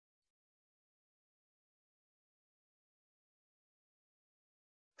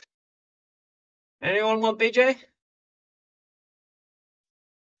 Anyone want BJ?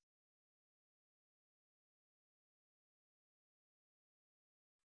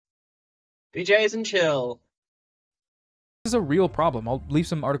 BJ's and chill. This is a real problem. I'll leave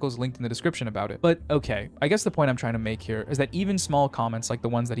some articles linked in the description about it. But okay, I guess the point I'm trying to make here is that even small comments like the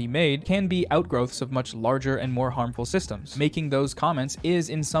ones that he made can be outgrowths of much larger and more harmful systems. Making those comments is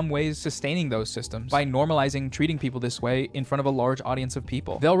in some ways sustaining those systems by normalizing treating people this way in front of a large audience of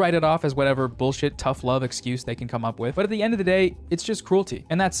people. They'll write it off as whatever bullshit tough love excuse they can come up with, but at the end of the day, it's just cruelty.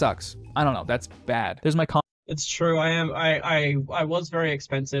 And that sucks. I don't know, that's bad. There's my comment. It's true, I was very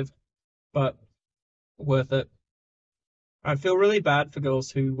expensive, but worth it. I feel really bad for girls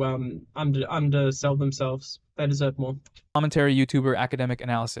who undersell themselves. They deserve more. Commentary, YouTuber, academic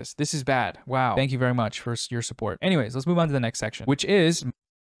analysis. This is bad. Wow. Thank you very much for your support. Anyways, let's move on to the next section, which is...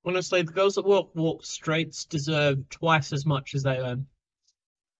 Honestly, the girls that walk straights deserve twice as much as they earn.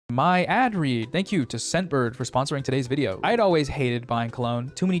 My ad read. Thank you to Scentbird for sponsoring today's video. I'd always hated buying cologne.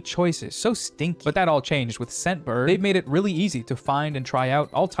 Too many choices, so stinky. But that all changed with Scentbird. They've made it really easy to find and try out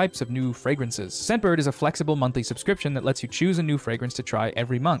all types of new fragrances. Scentbird is a flexible monthly subscription that lets you choose a new fragrance to try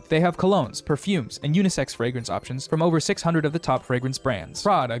every month. They have colognes, perfumes, and unisex fragrance options from over 600 of the top fragrance brands.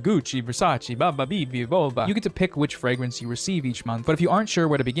 Prada, Gucci, Versace, Baba Bibi, Volva. You get to pick which fragrance you receive each month, but if you aren't sure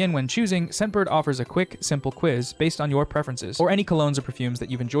where to begin when choosing, Scentbird offers a quick, simple quiz based on your preferences or any colognes or perfumes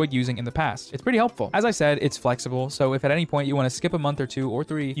that you've enjoyed using in the past. It's pretty helpful. As I said, it's flexible, so if at any point you want to skip a month or 2 or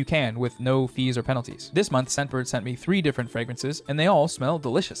 3, you can with no fees or penalties. This month, Scentbird sent me 3 different fragrances, and they all smell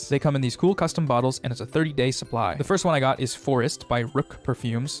delicious. They come in these cool custom bottles, and it's a 30-day supply. The first one I got is Forest by Rook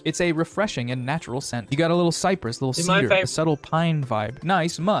Perfumes. It's a refreshing and natural scent. You got a little cypress, little cedar, a subtle pine vibe.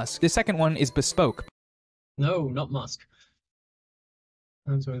 Nice musk. The second one is Bespoke. No, not musk.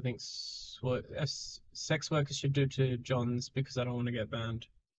 That's what I think sex workers should do to Johns because I don't want to get banned.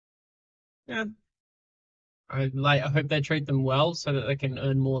 Yeah. I hope they treat them well so that they can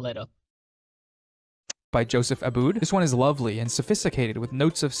earn more later. By Joseph Aboud. This one is lovely and sophisticated with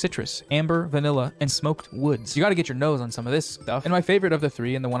notes of citrus, amber, vanilla, and smoked woods. You gotta get your nose on some of this stuff. And my favorite of the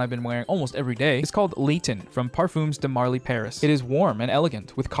 3, and the one I've been wearing almost every day, is called Leighton from Parfums de Marly Paris. It is warm and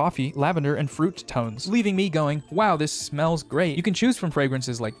elegant with coffee, lavender, and fruit tones, leaving me going, wow, this smells great. You can choose from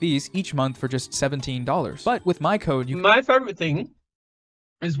fragrances like these each month for just $17. But with my code, you My favorite thing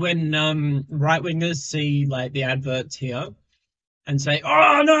is when right-wingers see like the adverts here and say,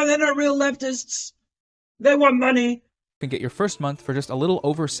 oh no, they're not real leftists. They want money. can get your first month for just a little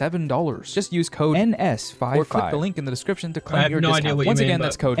over $7. Just use code NS55 or click the link in the description to claim your discount. Once again,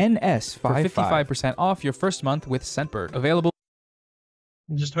 that's code NS55 for 55% off your first month with Scentbird. Available.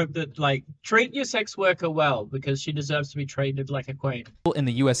 Just hope that, like, treat your sex worker well, because she deserves to be treated like a queen. In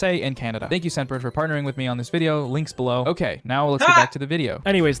the USA and Canada. Thank you, Scentbird, for partnering with me on this video. Links below. Okay, now let's get back to the video.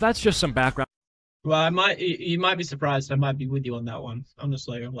 Anyways, that's just some background. Well, you might be surprised. I might be with you on that one,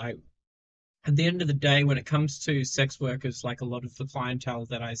 honestly. Like, at the end of the day, when it comes to sex workers, like a lot of the clientele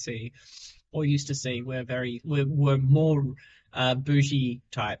that I see or used to see, we're more bougie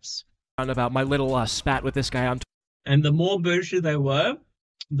types. About my little spat with this guy on and the more bougie they were,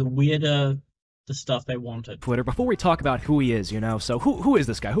 the weirder the stuff they wanted. Twitter. Before we talk about who he is, you know, so who is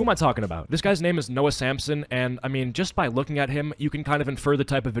this guy? Who am I talking about? This guy's name is Noah Samson, and I mean, just by looking at him, you can kind of infer the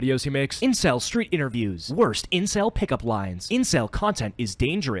type of videos he makes. Incel street interviews. Worst incel pickup lines. Incel content is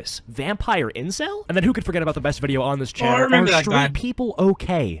dangerous. Vampire incel? And then who could forget about the best video on this channel? Oh, I remember that guy. Street people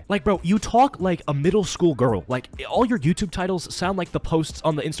okay? Like, bro, you talk like a middle school girl. Like, all your YouTube titles sound like the posts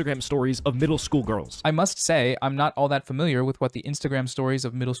on the Instagram stories of middle school girls. I must say, I'm not all that familiar with what the Instagram stories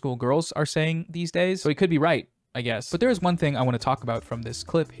of middle school girls are saying these days, so he could be right, I guess. But there is one thing I want to talk about from this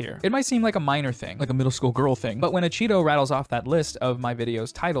clip here. It might seem like a minor thing, like a middle school girl thing, but when AssChuddo rattles off that list of my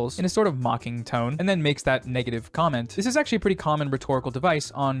video's titles in a sort of mocking tone and then makes that negative comment, this is actually a pretty common rhetorical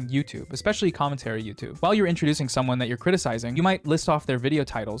device on YouTube, especially commentary YouTube. While you're introducing someone that you're criticizing, you might list off their video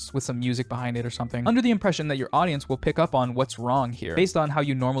titles with some music behind it or something, under the impression that your audience will pick up on what's wrong here, based on how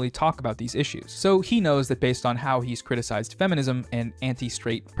you normally talk about these issues. So he knows that based on how he's criticized feminism and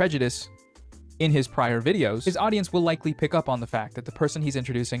anti-straight prejudice, in his prior videos, his audience will likely pick up on the fact that the person he's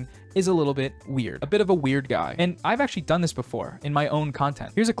introducing is a little bit weird, a bit of a weird guy. And I've actually done this before in my own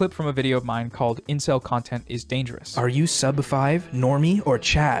content. Here's a clip from a video of mine called Incel Content is Dangerous. Are you sub 5, normie, or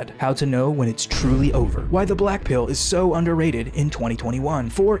Chad? How to know when it's truly over. Why the black pill is so underrated in 2021.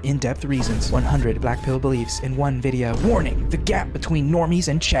 4 in-depth reasons. 100 black pill beliefs in one video. Warning, the gap between normies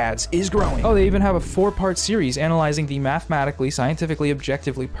and Chads is growing. Oh, they even have a 4-part series analyzing the mathematically, scientifically,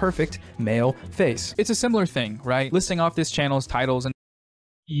 objectively perfect male face. It's a similar thing, right? Listing off this channel's titles and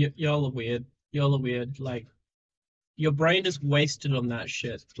y'all are weird. Y'all are weird. Like, your brain is wasted on that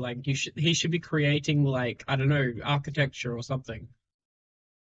shit. Like, he should be creating, like, I don't know, architecture or something.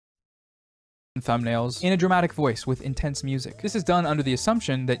 Thumbnails in a dramatic voice with intense music. This is done under the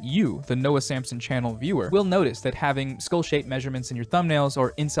assumption that you, the Noah Samson channel viewer, will notice that having skull-shaped measurements in your thumbnails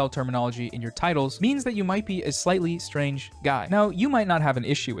or incel terminology in your titles means that you might be a slightly strange guy. Now, you might not have an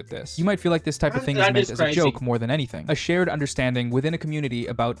issue with this. You might feel like this type of thing is meant as a joke more than anything. A shared understanding within a community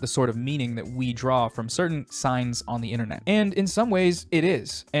about the sort of meaning that we draw from certain signs on the internet. And in some ways, it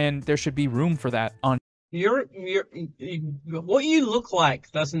is. And there should be room for that on what you look like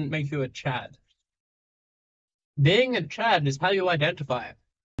doesn't make you a Chad. Being a Chad is how you identify it.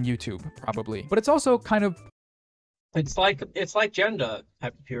 YouTube, probably. But it's also kind of... It's like gender,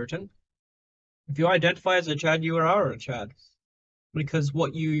 Happy Puritan. If you identify as a Chad, you are a Chad. Because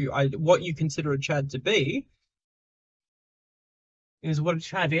what you consider a Chad to be is what a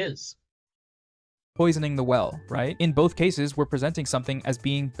Chad is. Poisoning the well, right? In both cases, we're presenting something as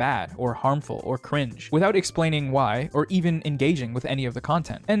being bad or harmful or cringe without explaining why or even engaging with any of the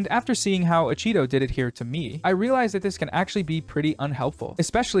content. And after seeing how AssChuddo did it here to me, I realized that this can actually be pretty unhelpful,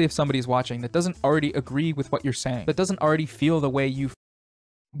 especially if somebody's watching that doesn't already agree with what you're saying, that doesn't already feel the way you.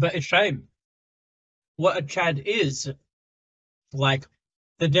 But it's shame. What a Chad is, like,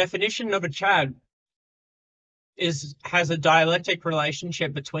 the definition of a Chad has a dialectic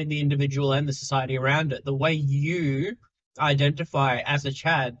relationship between the individual and the society around it. The way you identify as a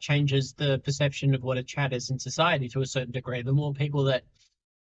Chad changes the perception of what a Chad is in society to a certain degree. The more people that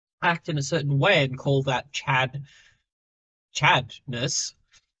act in a certain way and call that Chadness,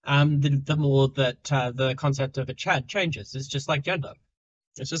 the more that the concept of a Chad changes. It's just like gender.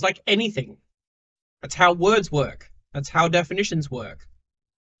 It's just like anything. That's how words work. That's how definitions work.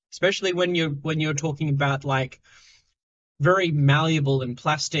 Especially when you're talking about, like, very malleable and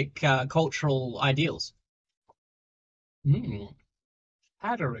plastic cultural ideals.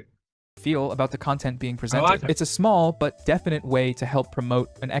 Pattering. Feel about the content being presented. It's a small but definite way to help promote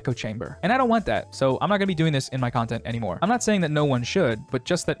an echo chamber. And I don't want that, so I'm not gonna be doing this in my content anymore. I'm not saying that no one should, but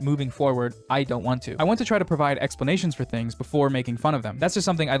just that moving forward, I don't want to. I want to try to provide explanations for things before making fun of them. That's just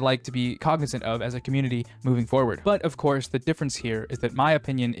something I'd like to be cognizant of as a community moving forward. But of course, the difference here is that my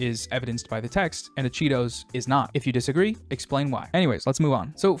opinion is evidenced by the text and AssChuddo's is not. If you disagree, explain why. Anyways, let's move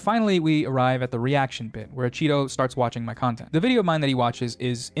on. So finally, we arrive at the reaction bit where AssChuddo starts watching my content. The video of mine that he watches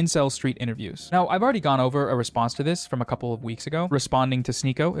is Incel Street Interviews. Now, I've already gone over a response to this from a couple of weeks ago, Responding to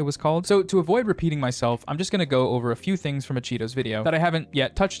Sneeko, it was called. So to avoid repeating myself, I'm just gonna go over a few things from AssChuddo's video that I haven't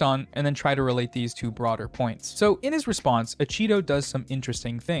yet touched on and then try to relate these to broader points. So in his response, AssChuddo does some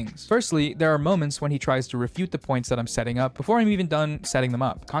interesting things. Firstly, there are moments when he tries to refute the points that I'm setting up before I'm even done setting them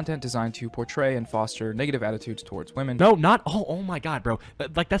up. Content designed to portray and foster negative attitudes towards women. No, not, oh my god, bro.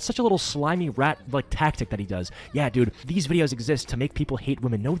 Like, that's such a little slimy rat, like, tactic that he does. Yeah, dude, these videos exist to make people hate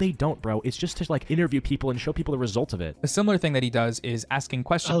women. No, they don't, bro. It's just to, like, interview people and show people the result of it. A similar thing that he does is asking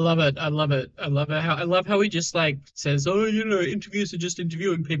questions. I love it. I love it. I love how he just, like, says, oh, you know, interviews are just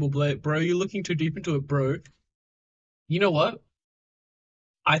interviewing people, bro. You're looking too deep into it, bro. You know what?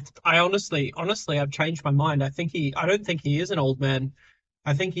 I honestly, I've changed my mind. I don't think he is an old man.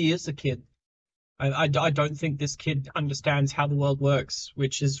 I think he is a kid. I don't think this kid understands how the world works,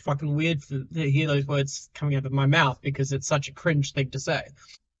 which is fucking weird to hear those words coming out of my mouth because it's such a cringe thing to say.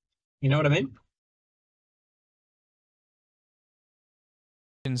 You know what I mean?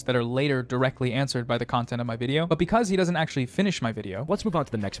 That are later directly answered by the content of my video, but because he doesn't actually finish my video, let's move on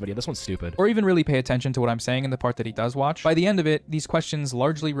to the next video. This one's stupid. Or even really pay attention to what I'm saying in the part that he does watch, by the end of it, these questions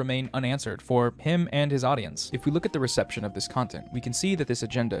largely remain unanswered for him and his audience. If we look at the reception of this content, we can see that this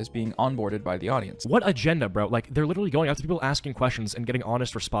agenda is being onboarded by the audience. What agenda, bro? Like, they're literally going out to people asking questions and getting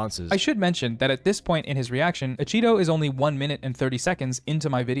honest responses. I should mention that at this point in his reaction, AssChuddo is only 1 minute and 30 seconds into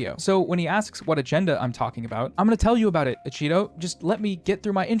my video. So when he asks what agenda I'm talking about, I'm gonna tell you about it, AssChuddo. Just let me get through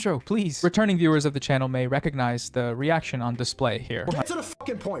through my intro, please. Returning viewers of the channel may recognize the reaction on display here. Get to the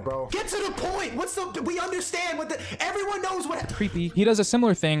fucking point, bro. Get to the point. We understand everyone knows what. Creepy. He does a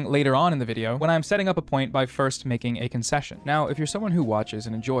similar thing later on in the video when I'm setting up a point by first making a concession. Now, if you're someone who watches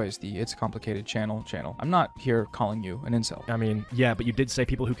and enjoys the It's Complicated channel, I'm not here calling you an incel. I mean, yeah, but you did say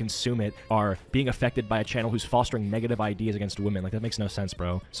people who consume it are being affected by a channel who's fostering negative ideas against women. Like, that makes no sense,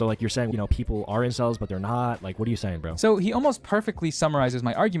 bro. So, like, you're saying, you know, people are incels, but they're not. Like, what are you saying, bro? So he almost perfectly summarizes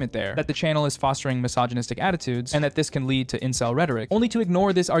my argument there, that the channel is fostering misogynistic attitudes and that this can lead to incel rhetoric, only to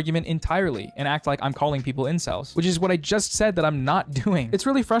ignore this argument entirely and act like I'm calling people incels, which is what I just said that I'm not doing. It's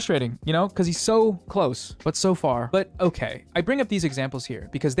really frustrating, you know, because he's so close, but so far. But okay, I bring up these examples here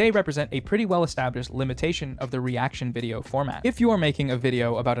because they represent a pretty well-established limitation of the reaction video format. If you are making a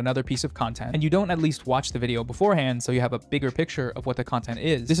video about another piece of content and you don't at least watch the video beforehand so you have a bigger picture of what the content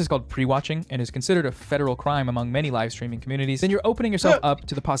is, this is called pre-watching and is considered a federal crime among many live streaming communities, then you're opening yourself up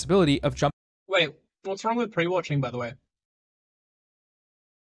to the possibility of jumping. Wait, what's wrong with pre-watching, by the way?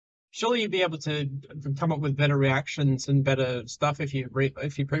 Surely you'd be able to come up with better reactions and better stuff if you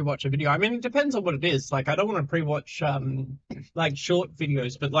pre-watch a video. I mean, it depends on what it is. Like, I don't want to pre-watch like short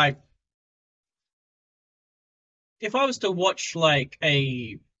videos, but like, if I was to watch like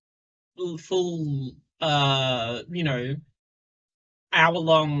a full you know,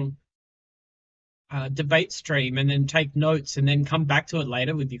 hour-long debate stream and then take notes and then come back to it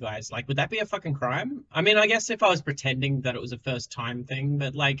later with you guys, like, would that be a fucking crime? I mean, I guess if I was pretending that it was a first time thing,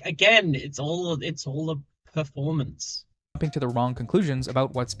 but like, again, it's all a performance. Jumping to the wrong conclusions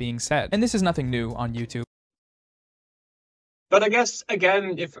about what's being said. And this is nothing new on YouTube. But I guess,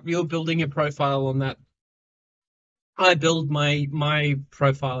 again, if you're building your profile on that, I build my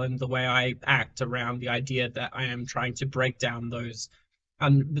profile and the way I act around the idea that I am trying to break down those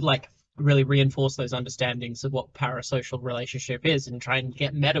and like really reinforce those understandings of what parasocial relationship is and try and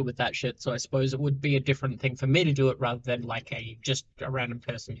get meta with that shit. So I suppose it would be a different thing for me to do it rather than like just a random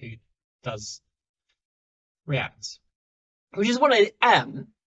person who does reacts, which is what I am.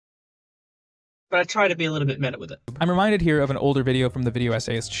 But I try to be a little bit meta with it. I'm reminded here of an older video from the video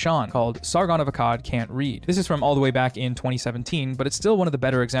essayist Sean called Sargon of Akkad Can't Read. This is from all the way back in 2017, but it's still one of the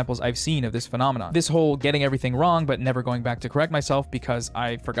better examples I've seen of this phenomenon. This whole getting everything wrong but never going back to correct myself because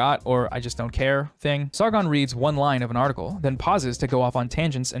I forgot or I just don't care thing. Sargon reads one line of an article, then pauses to go off on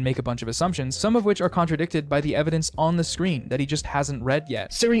tangents and make a bunch of assumptions, some of which are contradicted by the evidence on the screen that he just hasn't read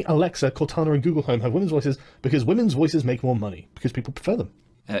yet. Siri, Alexa, Cortana, and Google Home have women's voices because women's voices make more money, because people prefer them.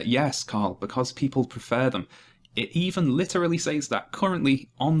 Yes, Carl, because people prefer them. It even literally says that currently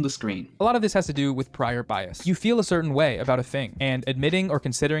on the screen. A lot of this has to do with prior bias. You feel a certain way about a thing, and admitting or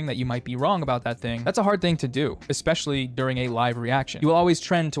considering that you might be wrong about that thing, that's a hard thing to do, especially during a live reaction. You will always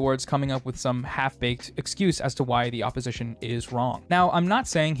trend towards coming up with some half-baked excuse as to why the opposition is wrong. Now, I'm not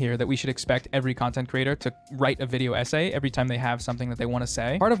saying here that we should expect every content creator to write a video essay every time they have something that they want to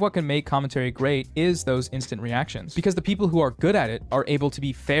say. Part of what can make commentary great is those instant reactions, because the people who are good at it are able to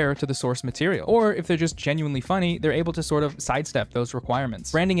be fair to the source material, or if they're just genuinely funny, they're able to sort of sidestep those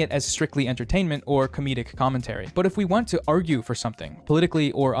requirements, branding it as strictly entertainment or comedic commentary. But if we want to argue for something,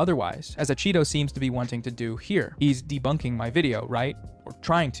 politically or otherwise, as AssChuddo seems to be wanting to do here, he's debunking my video, right? Or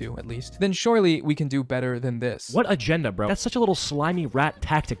trying to, at least. Then surely we can do better than this. What agenda, bro? That's such a little slimy rat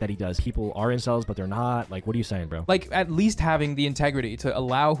tactic that he does. People are incels, but they're not. Like, what are you saying, bro? Like, at least having the integrity to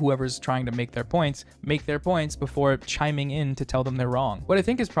allow whoever's trying to make their points before chiming in to tell them they're wrong. What I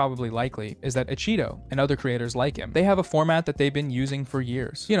think is probably likely is that AssChuddo and other creators like him, they have a format that they've been using for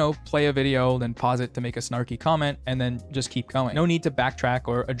years. You know, play a video, then pause it to make a snarky comment, and then just keep going. No need to backtrack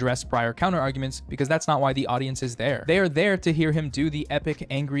or address prior counter arguments because that's not why the audience is there. They are there to hear him do the epic,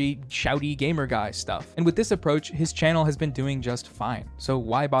 angry, shouty gamer guy stuff. And with this approach, his channel has been doing just fine. So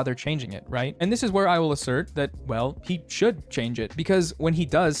why bother changing it, right? And this is where I will assert that, well, he should change it, because when he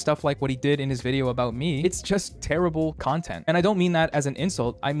does stuff like what he did in his video about me, it's just terrible content. And I don't mean that as an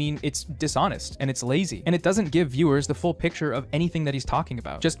insult. I mean, it's dishonest and it's lazy, and it doesn't give viewers the full picture of anything that he's talking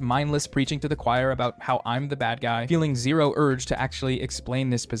about. Just mindless preaching to the choir about how I'm the bad guy, feeling zero urge to actually explain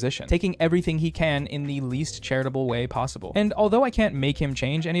this position, taking everything he can in the least charitable way possible. And although I can't make him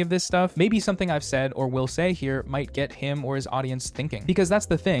change any of this stuff, maybe something I've said or will say here might get him or his audience thinking. Because that's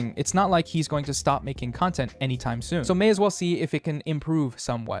the thing, it's not like he's going to stop making content anytime soon. So may as well see if it can improve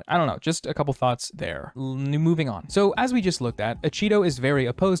somewhat. I don't know, just a couple thoughts there. Moving on. So as we just looked at, AssChuddo is very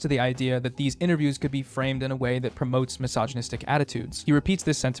opposed to the idea that these interviews could be framed in a way that promotes misogynistic attitudes. He repeats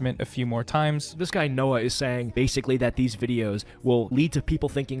this sentiment a few more times. This guy Noah is saying basically that these videos will lead to people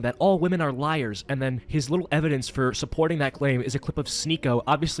thinking that all women are liars, and then his little evidence for supporting that claim is a clip of Sneeko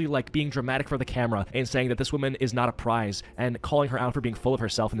obviously like being dramatic for the camera and saying that this woman is not a prize and calling her out for being full of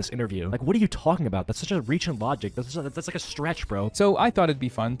herself in this interview. Like, what are you talking about? That's such a reach in logic. That's like a stretch, bro. So I thought it'd be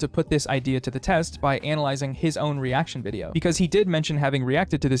fun to put this idea to the test by analyzing his own reaction video, because he did mention having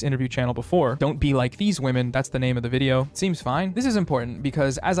reacted to this interview channel before. Don't be like these women, that's the name of the video. Seems fine. This is important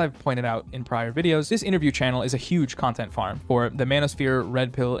because, as I've pointed out in prior videos, this interview channel is a huge content farm for the manosphere,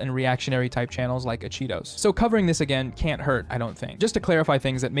 red pill, and reactionary type channels like AssChuddo's. So covering this again can't hurt, I don't think, just to clarify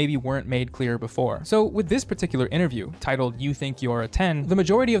things that maybe weren't made clear before. So with this particular interview, titled You Think You're a 10, the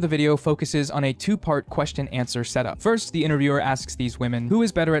majority of the video focuses on a two-part question-answer setup. First, the interviewer asks these women who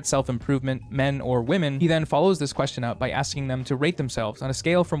is better at self-improvement, men or women. He then follows this question up by asking them to rate themselves on a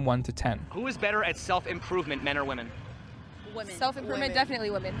scale from 1 to 10. Who is better at self-improvement, men or women? Women. Self-improvement, definitely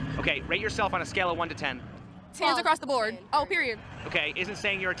women. Okay, rate yourself on a scale of 1 to 10. 10s across the board. Oh, period. Okay, isn't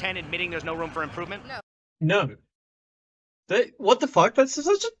saying you're a 10 admitting there's no room for improvement? No. No. What the fuck? That's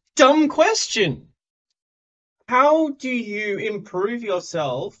such a dumb question. How do you improve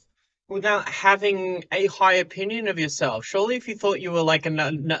yourself without having a high opinion of yourself? Surely if you thought you were like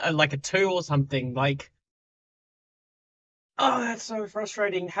a 2 or something, like... Oh, that's so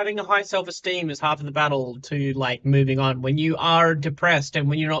frustrating. Having a high self-esteem is half of the battle to, like, moving on. When you are depressed and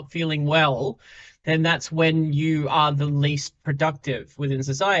when you're not feeling well, then that's when you are the least productive within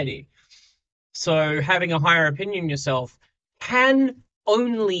society. So having a higher opinion of yourself can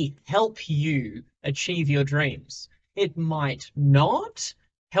only help you achieve your dreams. It might not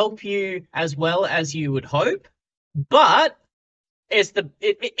help you as well as you would hope, but it's the...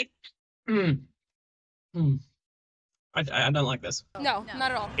 I don't like this. No,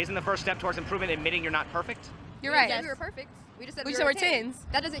 not at all. Isn't the first step towards improvement admitting you're not perfect? You're right. Yes. We were perfect. We just said we were said we're 10s.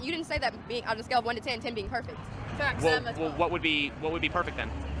 10s. That doesn't. You didn't say that being on a scale of 1 to 10, 10 being perfect. Facts. Well, what would be perfect then?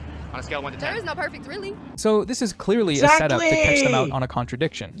 On a scale of 1 to 10? There is no perfect, really. So this is clearly a setup to catch them out on a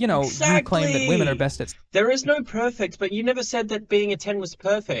contradiction. You know, you claim that women are best at... There is no perfect, but you never said that being a 10 was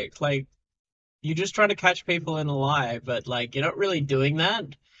perfect. Like, you're just trying to catch people in a lie, but, like, you're not really doing that.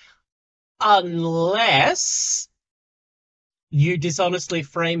 Unless you dishonestly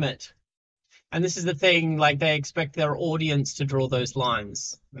frame it. And this is the thing, like, they expect their audience to draw those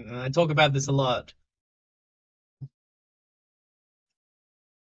lines. I talk about this a lot.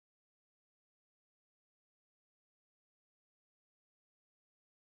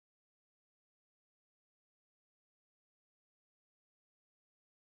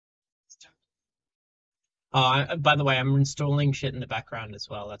 By the way, I'm installing shit in the background as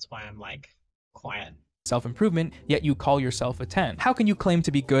well. That's why I'm, like, quiet. Self-improvement, yet you call yourself a 10. How can you claim to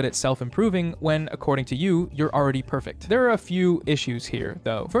be good at self-improving when, according to you, you're already perfect? There are a few issues here,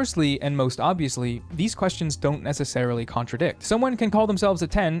 though. Firstly, and most obviously, these questions don't necessarily contradict. Someone can call themselves a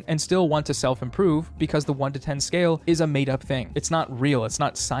 10 and still want to self-improve because the 1 to 10 scale is a made-up thing. It's not real, it's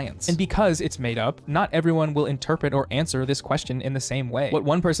not science. And because it's made up, not everyone will interpret or answer this question in the same way. What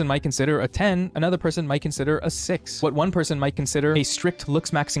one person might consider a 10, another person might consider a 6. What one person might consider a strict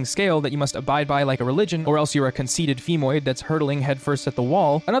looks-maxing scale that you must abide by like a religion, or else you're a conceited femoid that's hurtling headfirst at the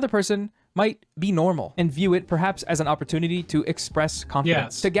wall, another person might be normal and view it perhaps as an opportunity to express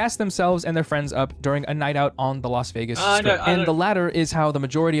confidence, to gas themselves and their friends up during a night out on the Las Vegas Strip. And the latter is how the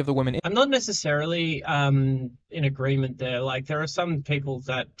majority of the women... I'm not necessarily in agreement there. Like, there are some people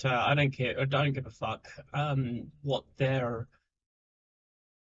that I don't care, or don't give a fuck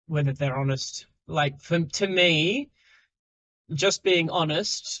whether they're honest. Like, to me, just being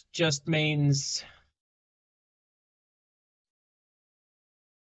honest just means...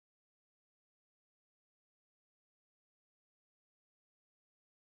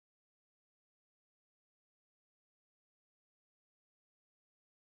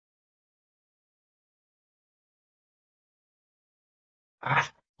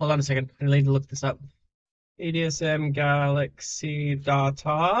 hold on a second. I need to look this up. EDSM Galaxy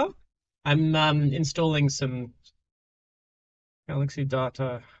data. I'm installing some Galaxy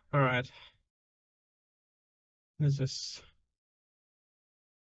data. All right. What is this?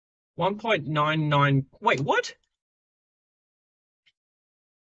 1.99. Wait, what?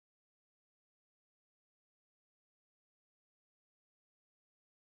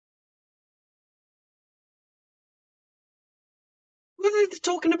 They're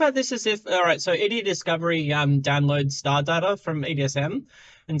talking about this as if, all right, so Idiot Discovery downloads star data from EDSM,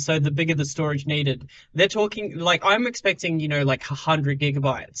 and so the bigger the storage needed. They're talking, like, I'm expecting, you know, like 100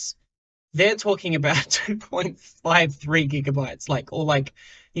 gigabytes. They're talking about 2.53 gigabytes, like, or like,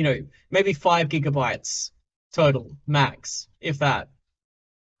 you know, maybe 5 gigabytes total, max, if that.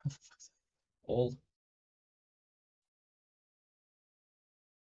 All.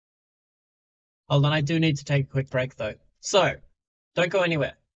 Hold on, I do need to take a quick break, though. So, Don't go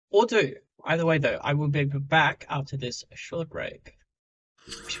anywhere. Or do. Either way, though, I will be back after this short break.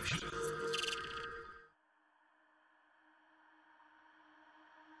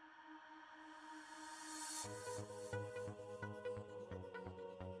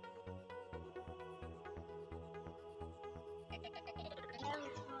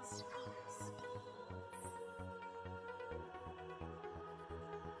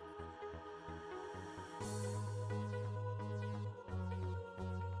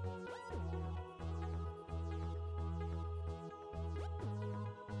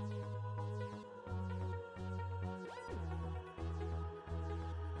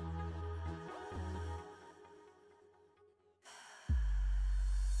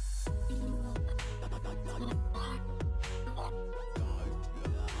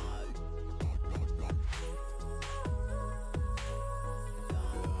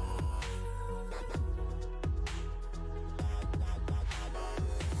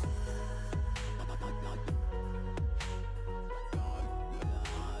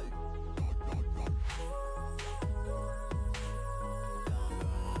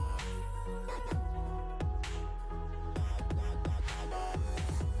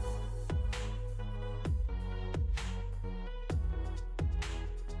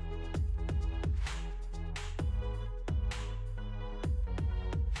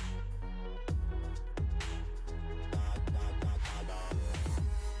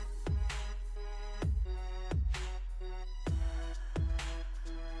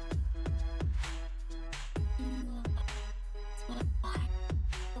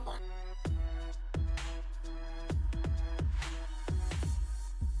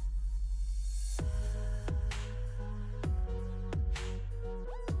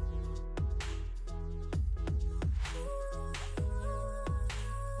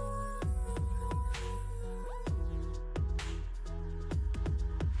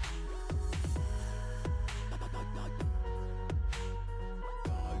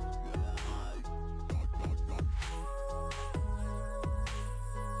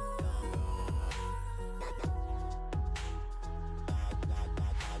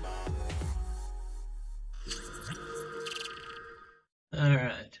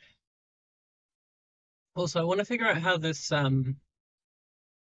 Alright. Also, I want to figure out how this,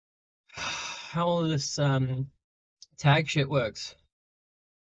 how all this, tag shit works.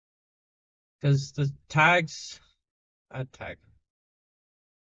 Because the tags, add tag,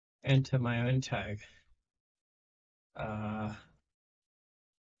 enter my own tag. Ah!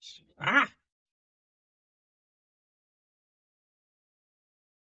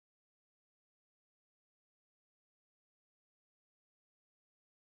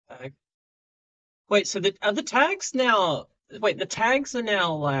 Tag. Wait, so are the tags now, wait, the tags are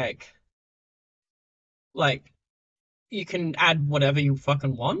now like, you can add whatever you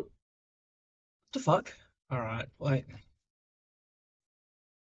fucking want? What the fuck? Alright, wait.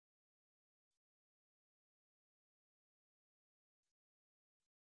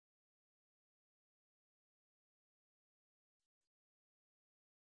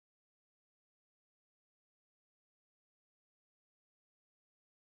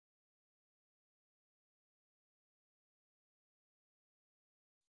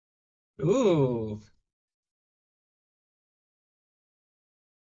 Ooh.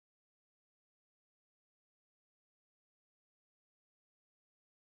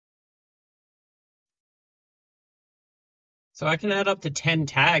 So I can add up to 10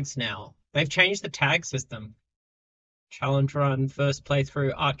 tags now. They've changed the tag system. Challenge run, first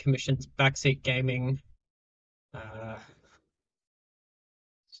playthrough, art commissions, backseat gaming,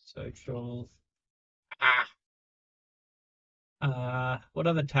 social. What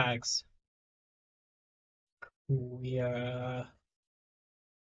other tags? Queer.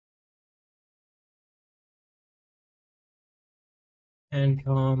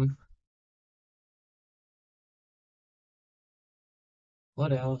 Encom.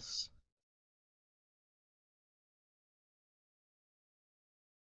 What else?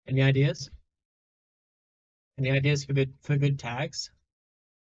 Any ideas? Any ideas for good tags?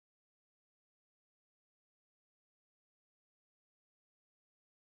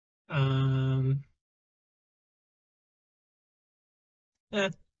 Yeah.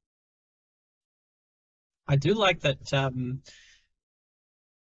 I do like that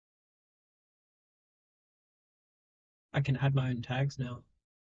I can add my own tags now.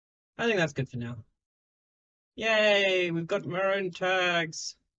 I think that's good for now. Yay, we've got our own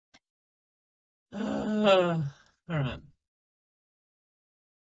tags. Alright.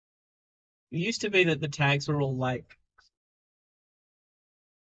 It used to be that the tags were all like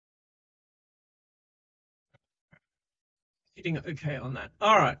hitting okay on that.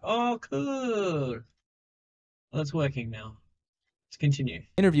 All right. Oh, cool. Well, it's working now. Let's continue.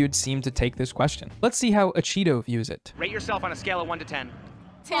 Interviewed seemed to take this question. Let's see how AssChuddo views it. Rate yourself on a scale of 1 to 10.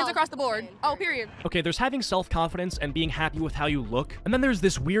 10s across the board. Oh, period. Okay, there's having self-confidence and being happy with how you look, and then there's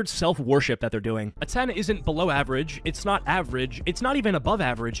this weird self-worship that they're doing. A 10 isn't below average, it's not average, it's not even above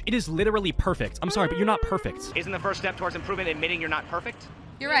average, it is literally perfect. I'm sorry, but you're not perfect. Isn't the first step towards improvement admitting you're not perfect?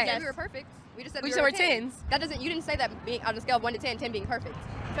 You're right. We were perfect. We just said we were 10s. That doesn't. You didn't say that being on a scale of 1 to 10, 10 being perfect.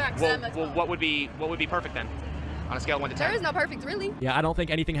 Well, what would be perfect then? On a scale of 1 to 10? There is no perfect, really. Yeah, I don't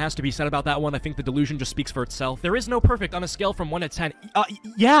think anything has to be said about that one. I think the delusion just speaks for itself. There is no perfect on a scale from 1 to 10.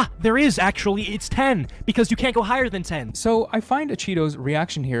 Yeah, there is actually. It's 10 because you can't go higher than 10. So I find AssChuddo's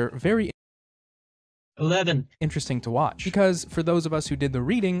reaction here very 11. Interesting to watch, because for those of us who did the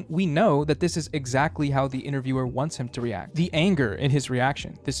reading, we know that this is exactly how the interviewer wants him to react. The anger in his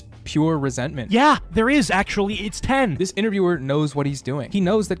reaction, this pure resentment. Yeah, there is actually. It's 10. This interviewer knows what he's doing. He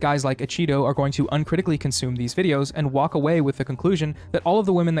knows that guys like AssChuddo are going to uncritically consume these videos and walk away with the conclusion that all of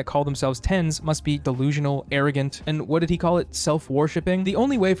the women that call themselves 10s must be delusional, arrogant, and what did he call it? Self-worshipping? The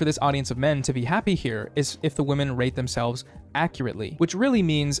only way for this audience of men to be happy here is if the women rate themselves accurately, which really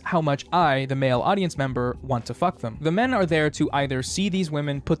means how much I, the male audience member, want to fuck them. The men are there to either see these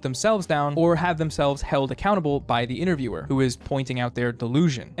women put themselves down or have themselves held accountable by the interviewer, who is pointing out their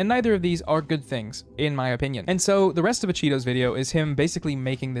delusion. And neither of these are good things, in my opinion. And so the rest of AssChuddo's video is him basically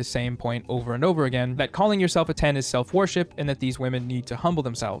making the same point over and over again, that calling yourself a 10 is self-worship and that these women need to humble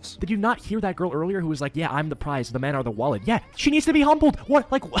themselves. Did you not hear that girl earlier who was like, yeah, I'm the prize, the men are the wallet? Yeah, she needs to be humbled. What?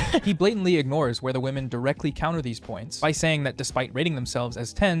 Like, what? He blatantly ignores where the women directly counter these points by saying that despite rating themselves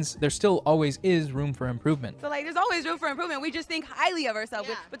as 10s, there still always is room for improvement. So like, there's always room for improvement. We just think highly of ourselves,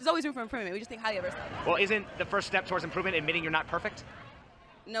 but there's always room for improvement. We just think highly of ourselves. Well, isn't the first step towards improvement admitting you're not perfect?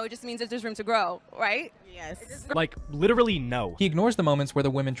 No, it just means that there's room to grow, right? Yes. Like, literally no. He ignores the moments where the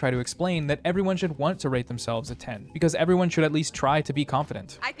women try to explain that everyone should want to rate themselves a 10, because everyone should at least try to be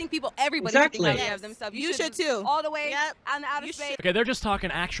confident. I think everybody should think highly of themselves. You should too. All the way on the outer space. Okay, they're just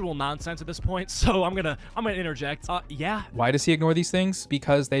talking actual nonsense at this point, so I'm gonna interject. Yeah. Why does he ignore these things?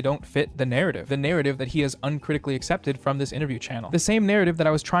 Because they don't fit the narrative that he has uncritically accepted from this interview channel. The same narrative that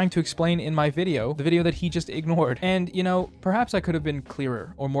I was trying to explain in my video, the video that he just ignored. And, you know, perhaps I could have been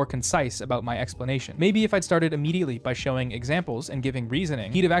clearer or more concise about my explanation. Maybe if I'd started immediately by showing examples and giving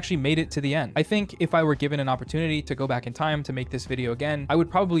reasoning, he'd have actually made it to the end. I think if I were given an opportunity to go back in time to make this video again, I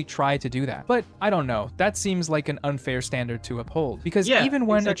would probably try to do that. But I don't know. That seems like an unfair standard to uphold. Because even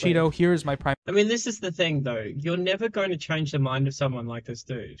when AssChuddo hears my prime... I mean, this is the thing, though. You're never going to change the mind of someone like this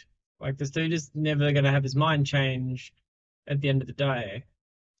dude. Like, this dude is never going to have his mind change at the end of the day.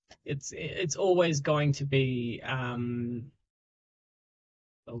 It's always going to be...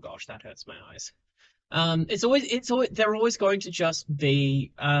 Oh gosh, that hurts my eyes. They're always going to just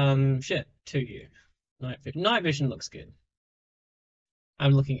be shit to you. Night vision looks good.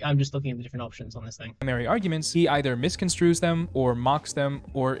 I'm just looking at the different options on this thing. Primary arguments, he either misconstrues them or mocks them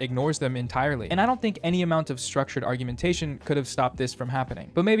or ignores them entirely. And I don't think any amount of structured argumentation could have stopped this from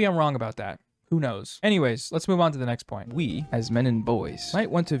happening. But maybe I'm wrong about that. Who knows? Anyways, let's move on to the next point. We, as men and boys,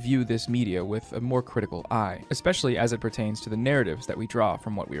 might want to view this media with a more critical eye, especially as it pertains to the narratives that we draw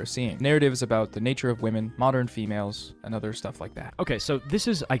from what we are seeing. Narratives about the nature of women, modern females, and other stuff like that. Okay, so this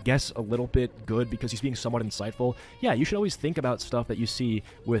is, I guess, a little bit good because he's being somewhat insightful. Yeah, you should always think about stuff that you see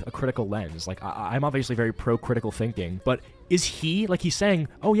with a critical lens. Like, I'm obviously very pro-critical thinking, but is he, like he's saying,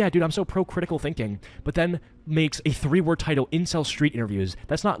 oh yeah, dude, I'm so pro-critical thinking, but then makes a 3-word title, Incel Street Interviews.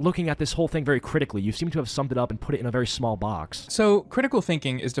 That's not looking at this whole thing very critically. You seem to have summed it up and put it in a very small box. So, critical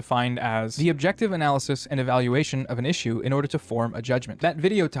thinking is defined as the objective analysis and evaluation of an issue in order to form a judgment. That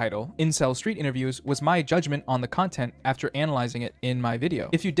video title, Incel Street Interviews, was my judgment on the content after analyzing it in my video.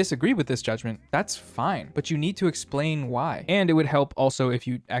 If you disagree with this judgment, that's fine, but you need to explain why. And it would help also if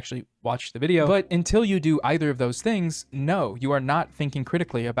you actually watch the video. But until you do either of those things, no, you are not thinking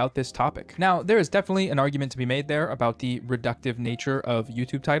critically about this topic. Now, there is definitely an argument to be made there about the reductive nature of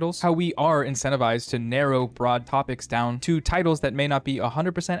YouTube titles, how we are incentivized to narrow broad topics down to titles that may not be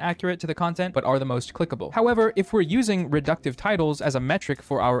 100% accurate to the content, but are the most clickable. However, if we're using reductive titles as a metric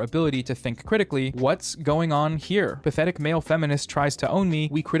for our ability to think critically, what's going on here? Pathetic male feminist tries to own me.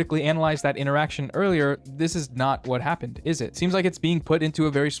 We critically analyzed that interaction earlier. This is not what happened, is it? Seems like it's being put into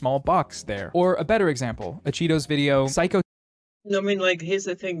a very small box there. Or a better example, AssChuddo's video, Psycho. I mean, like, here's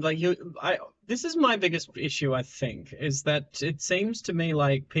the thing, like, this is my biggest issue, I think, is that it seems to me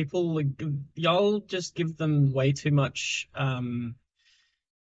like people, like, y'all just give them way too much,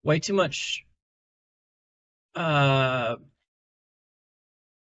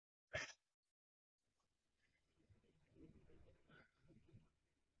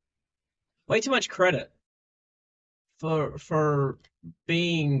 way too much credit for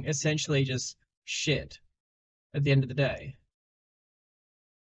being essentially just shit at the end of the day.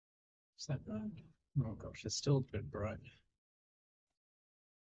 Is that right? Oh gosh, it's still a bit bright.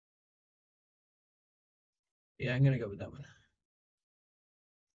 Yeah, I'm gonna go with that one.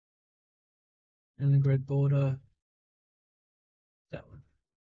 And the grid border. That one.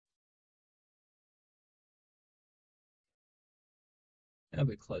 That'll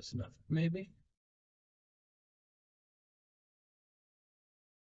be close enough, maybe.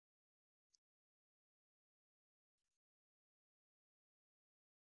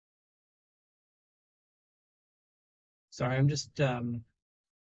 Sorry, I'm just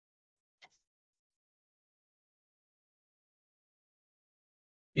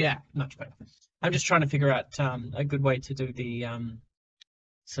yeah, much better. I'm just trying to figure out a good way to do the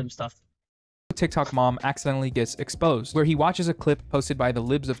some stuff. TikTok mom accidentally gets exposed, where he watches a clip posted by the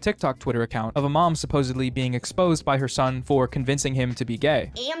Libs of TikTok Twitter account of a mom supposedly being exposed by her son for convincing him to be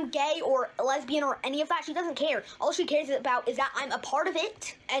gay. Am gay or lesbian or any of that. She doesn't care. All she cares about is that I'm a part of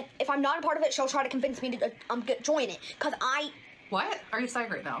it, and if I'm not a part of it, she'll try to convince me to join it, because What? Are you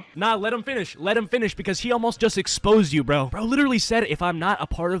saying right now? Nah, let him finish. Let him finish, because he almost just exposed you, bro. Bro literally said if I'm not a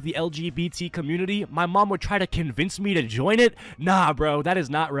part of the LGBT community, my mom would try to convince me to join it. Nah, bro, that is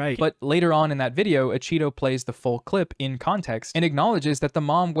not right. But later on in that video, AssChuddo plays the full clip in context and acknowledges that the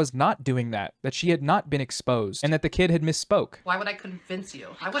mom was not doing that she had not been exposed, and that the kid had misspoke. Why would I convince you?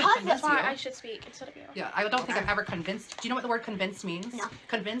 I wouldn't convince you. I should speak instead of you. Yeah, I don't think I've ever convinced. Do you know what the word convince means? No.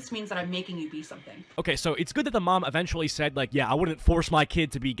 Convince means that I'm making you be something. Okay, so it's good that the mom eventually said, like, yeah, I wouldn't force my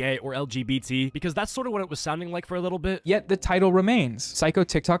kid to be gay or LGBT, because that's sort of what it was sounding like for a little bit. Yet the title remains. Psycho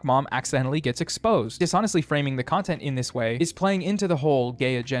TikTok mom accidentally gets exposed. Dishonestly framing the content in this way is playing into the whole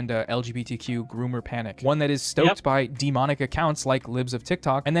gay agenda LGBTQ groomer panic, one that is stoked by demonic accounts like Libs of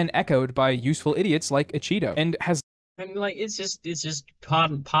TikTok and then echoed by useful idiots like AssChuddo, and has like it's just part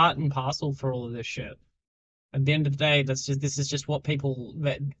and parcel for all of this shit. At the end of the day, this is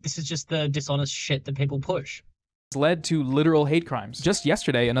just the dishonest shit that people push. Led to literal hate crimes. Just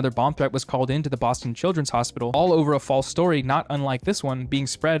yesterday, another bomb threat was called into the Boston Children's Hospital, all over a false story not unlike this one being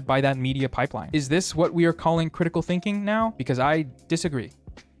spread by that media pipeline. Is this what we are calling critical thinking now? Because I disagree.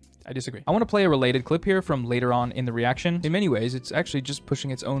 I want to play a related clip here from later on in the reaction. In many ways, it's actually just pushing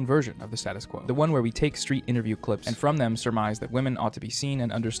its own version of the status quo. The one where we take street interview clips and from them surmise that women ought to be seen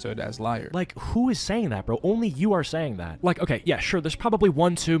and understood as liars. Like, who is saying that, bro? Only you are saying that. Like, okay, yeah, sure, there's probably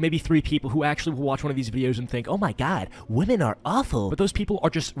 1, 2, maybe 3 people who actually will watch one of these videos and think, oh my god, women are awful. But those people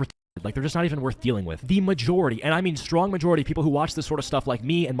are just like, they're just not even worth dealing with. The majority, and I mean strong majority of people who watch this sort of stuff, like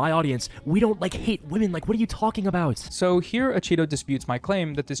me and my audience, we don't, like, hate women. Like, what are you talking about? So here AssChuddo disputes my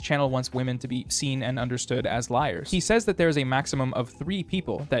claim that this channel wants women to be seen and understood as liars. He says that there's a maximum of 3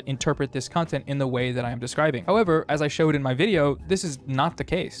 people that interpret this content in the way that I am describing. However, as I showed in my video, this is not the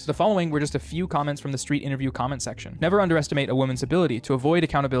case. The following were just a few comments from the street interview comment section. Never underestimate a woman's ability to avoid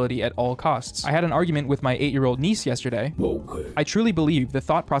accountability at all costs. I had an argument with my 8-year-old niece yesterday. Okay. I truly believe the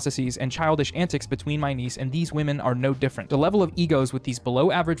thought processes and childish antics between my niece and these women are no different. The level of egos with these below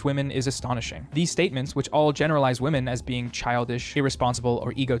average women is astonishing. These statements, which all generalize women as being childish, irresponsible,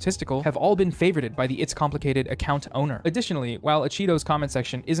 or egotistical, have all been favorited by the It's Complicated account owner. Additionally, while AssChuddo's comment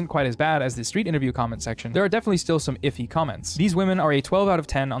section isn't quite as bad as the street interview comment section, there are definitely still some iffy comments. These women are a 12 out of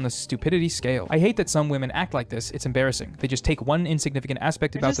 10 on the stupidity scale. I hate that some women act like this. It's embarrassing. They just take one insignificant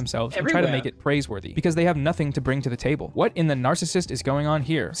aspect about themselves and try to make it praiseworthy because they have nothing to bring to the table. What in the narcissist is going on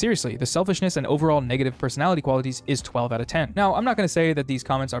here? Seriously, the selfishness and overall negative personality qualities is 12 out of 10. Now, I'm not going to say that these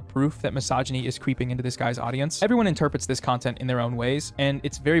comments are proof that misogyny is creeping into this guy's audience. Everyone interprets this content in their own ways, and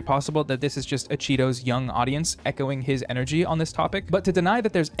it's very possible that this is just AssChuddo's young audience echoing his energy on this topic. But to deny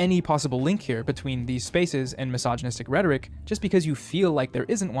that there's any possible link here between these spaces and misogynistic rhetoric, just because you feel like there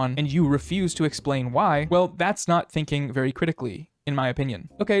isn't one and you refuse to explain why, well, that's not thinking very critically, in my opinion.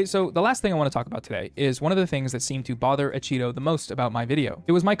 Okay, so the last thing I want to talk about today is one of the things that seemed to bother AssChuddo the most about my video.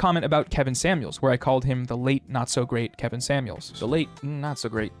 It was my comment about Kevin Samuels, where I called him the late not-so-great Kevin Samuels. The late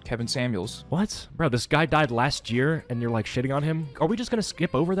not-so-great Kevin Samuels. What? Bro, this guy died last year and you're like shitting on him? Are we just gonna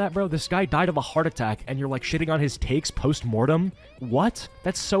skip over that, bro? This guy died of a heart attack and you're like shitting on his takes post-mortem? What?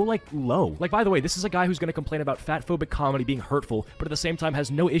 That's so, like, low. Like, by the way, this is a guy who's gonna complain about fat-phobic comedy being hurtful, but at the same time has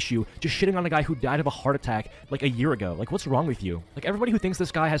no issue just shitting on a guy who died of a heart attack like a year ago. Like, what's wrong with you? Like, Like, everybody who thinks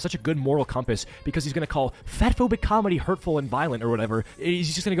this guy has such a good moral compass because he's gonna call fatphobic comedy hurtful and violent or whatever,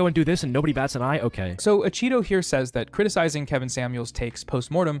 he's just gonna go and do this and nobody bats an eye? Okay. So AssChuddo here says that criticizing Kevin Samuels' takes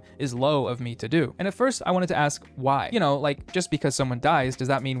post-mortem is low of me to do. And at first I wanted to ask why. You know, like, just because someone dies, does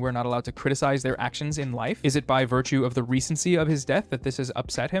that mean we're not allowed to criticize their actions in life? Is it by virtue of the recency of his death that this has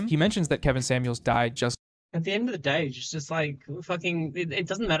upset him? He mentions that Kevin Samuels died just at the end of the day, it's just like fucking. It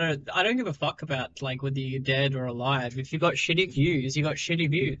doesn't matter. I don't give a fuck about like whether you're dead or alive. If you got shitty views, you got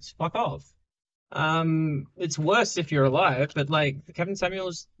shitty views. Fuck off. It's worse if you're alive. But like Kevin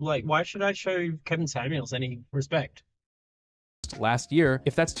Samuels, like why should I show Kevin Samuels any respect? Last year.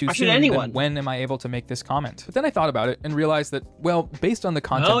 If that's too soon, then when am I able to make this comment? But then I thought about it and realized that, well, based on the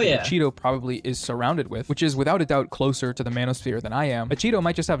content that AssChuddo probably is surrounded with, which is without a doubt closer to the manosphere than I am, AssChuddo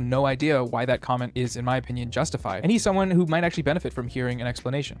might just have no idea why that comment is, in my opinion, justified. And he's someone who might actually benefit from hearing an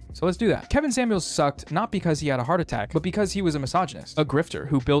explanation. So let's do that. Kevin Samuels sucked not because he had a heart attack, but because he was a misogynist, a grifter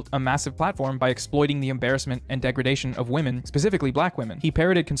who built a massive platform by exploiting the embarrassment and degradation of women, specifically black women. He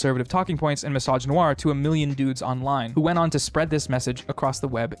parroted conservative talking points and misogynoir to a million dudes online, who went on to spread this message across the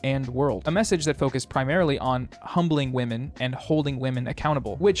web and world. A message that focused primarily on humbling women and holding women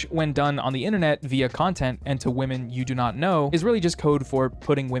accountable, which when done on the internet via content and to women you do not know, is really just code for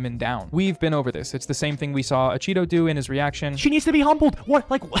putting women down. We've been over this. It's the same thing we saw AssChuddo do in his reaction. She needs to be humbled.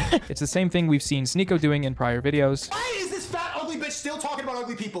 What? Like, what? It's the same thing we've seen Sneeko doing in prior videos. Why is this fat ugly bitch still talking about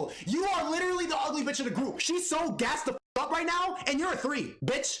ugly people? You are literally the ugly bitch in the group. She's so gassed the up right now, and you're a 3,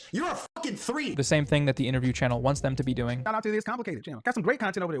 bitch. You're a fucking 3. The same thing that the interview channel wants them to be doing. Shout out to the It's Complicated channel. Got some great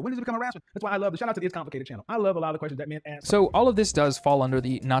content over there. When does it become harassment? That's why I love the shout out to the It's Complicated channel. I love a lot of the questions that men ask. So all of this does fall under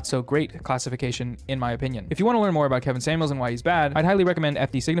the not so great classification, in my opinion. If you want to learn more about Kevin Samuels and why he's bad, I'd highly recommend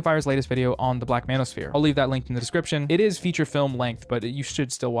FD Signifier's latest video on the Black Manosphere. I'll leave that linked in the description. It is feature film length, but you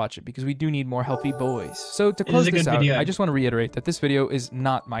should still watch it because we do need more healthy boys. So to close this out, I just want to reiterate that this video is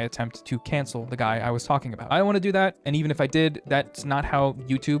not my attempt to cancel the guy I was talking about. I don't want to do that, and even if I did, that's not how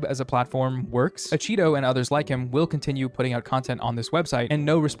YouTube as a platform works. AssChuddo and others like him will continue putting out content on this website, and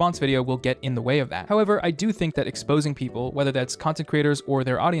no response video will get in the way of that. However, I do think that exposing people, whether that's content creators or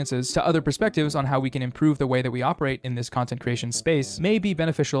their audiences, to other perspectives on how we can improve the way that we operate in this content creation space may be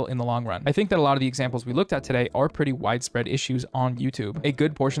beneficial in the long run. I think that a lot of the examples we looked at today are pretty widespread issues on YouTube. A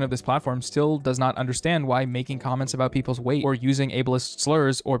good portion of this platform still does not understand why making comments about people's weight or using ableist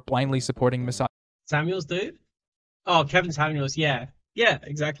slurs or blindly supporting Samuels, dude? Oh, Kevin Samuels, yeah. Yeah,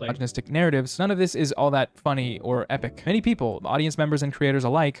 exactly. Misogynistic narratives, none of this is all that funny or epic. Many people, audience members and creators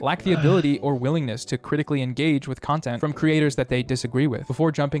alike, lack the ability or willingness to critically engage with content from creators that they disagree with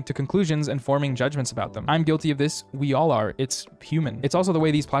before jumping to conclusions and forming judgments about them. I'm guilty of this. We all are. It's human. It's also the way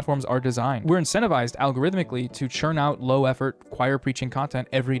these platforms are designed. We're incentivized algorithmically to churn out low-effort, choir-preaching content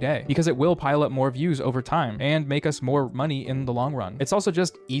every day because it will pile up more views over time and make us more money in the long run. It's also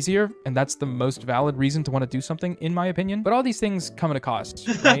just easier, and that's the most valid reason to want to do something, in my opinion. But all these things come at a cost,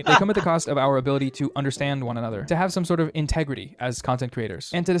 right? They come at the cost of our ability to understand one another, to have some sort of integrity as content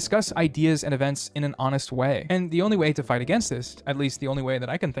creators, and to discuss ideas and events in an honest way. And the only way to fight against this, at least the only way that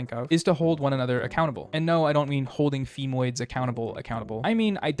I can think of, is to hold one another accountable. And no, I don't mean holding femoids accountable. I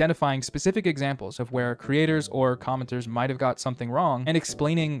mean identifying specific examples of where creators or commenters might have got something wrong and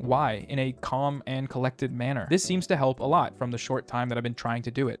explaining why in a calm and collected manner. This seems to help a lot from the short time that I've been trying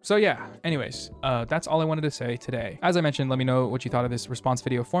to do it. So yeah, anyways, that's all I wanted to say today. As I mentioned, let me know what you thought of this response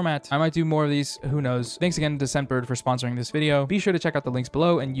video format. I might do more of these, who knows. Thanks again to Scentbird for sponsoring this video. Be sure to check out the links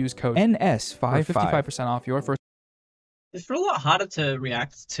below and use code NS55 for 55% off your first. It's a lot harder to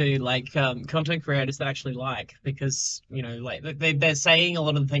react to like content creators that actually like, because you know, like they're saying a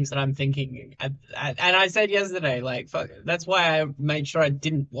lot of the things that I'm thinking, and I said yesterday, like fuck, that's why I made sure I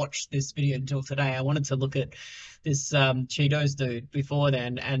didn't watch this video until today. I wanted to look at this Cheetos dude before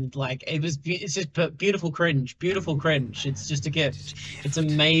then, and like it's just beautiful cringe. It's just a gift. It's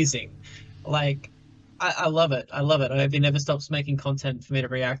amazing. Like I love it. I love it. I hope he never stops making content for me to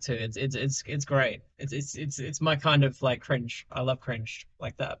react to. It's great. It's my kind of like cringe. I love cringe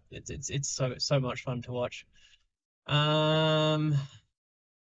like that. It's so much fun to watch.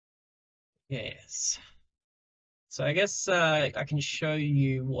 Yes. So I guess I can show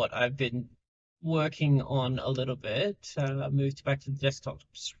you what I've been working on a little bit. I moved back to the desktop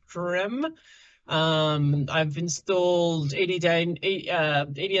stream. I've installed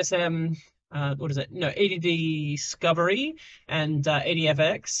EDSM. What is it? No, AD Discovery and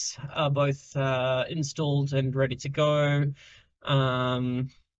ADFX are both installed and ready to go. Updating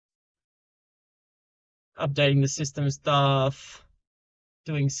the system stuff,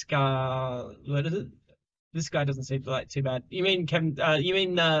 doing Scar. What is it? This guy doesn't seem like too bad. You mean Kevin? You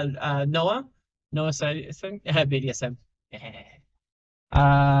mean Noah? Noah Satisfactory? BDSM.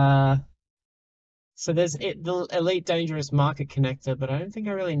 So there's the Elite Dangerous Market Connector, but I don't think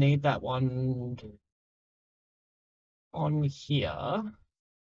I really need that one on here.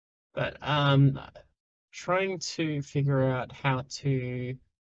 But trying to figure out how to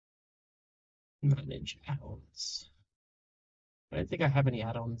manage add-ons. I don't think I have any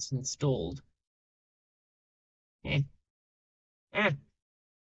add-ons installed. Eh. Eh.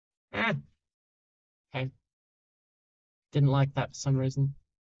 Eh. Okay. Didn't like that for some reason.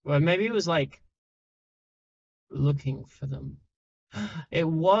 Well, maybe it was like looking for them. It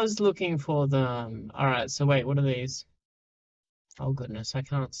was looking for them. All right, so wait, what are these? Oh goodness, I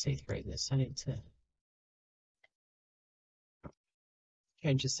can't see through this. I need to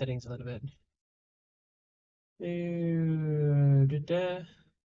change the settings a little bit. Yeah.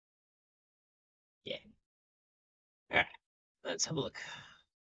 All right, let's have a look.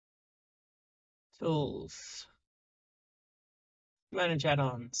 Tools. Manage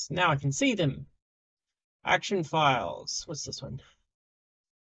add-ons. Now I can see them. Action files. What's this one?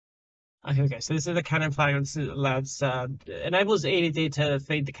 Oh, here we go. So this is the Canon files. It allows enables EDD to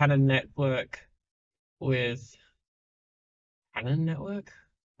feed the Canon network with Canon network.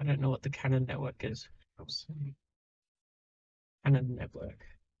 I don't know what the Canon network is. Canon network.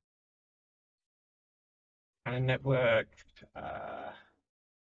 Canon network.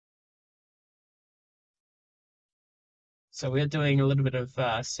 So we're doing a little bit of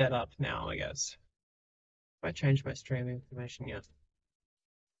setup now, I guess. If I change my stream information yet.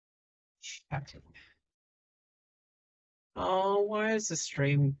 Chatting. Oh, why is the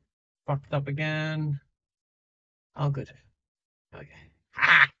stream fucked up again? Oh, good. Okay.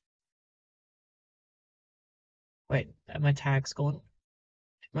 Ah! Wait, are my tags gone?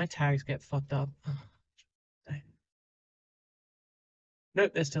 Did my tags get fucked up?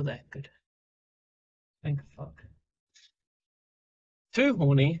 Nope, they're still there. Good. Thank fuck. Too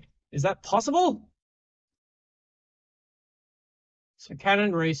horny? Is that possible? So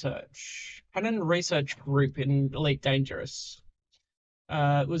Canon Research Group in Elite Dangerous.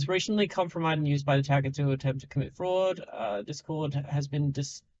 Was recently compromised and used by the attacker to attempt to commit fraud. Discord has been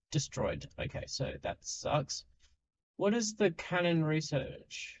destroyed. Okay, so that sucks. What is the Canon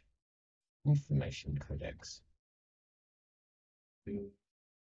Research Information Codex?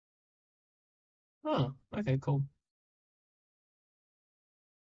 Oh, okay, cool.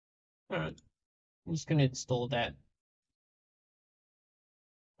 Alright. I'm just gonna install that.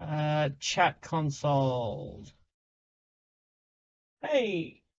 Chat console.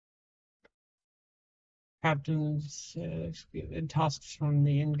 Hey! Captains and tasks from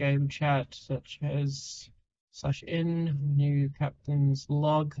the in-game chat, such as /in, new captain's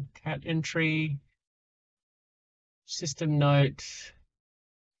log, cat entry, system note,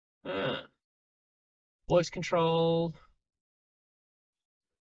 voice control,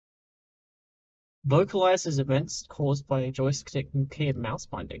 vocalizes events caused by joystick and key and mouse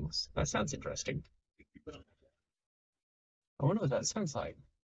bindings. That sounds interesting. I wonder what that sounds like.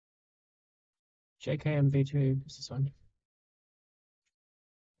 JKMV2 is this one.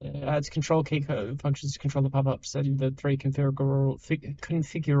 Adds control key code functions to control the pop-ups and the three configurable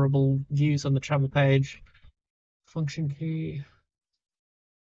views on the travel page. Function key.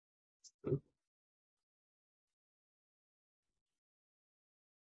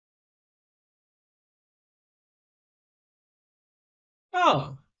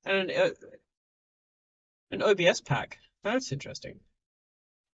 Oh, and an OBS pack. That's interesting.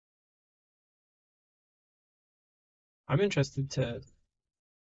 I'm interested to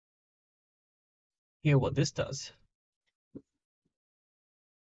hear what this does.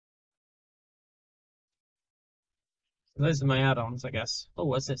 So those are my add-ons, I guess. Oh,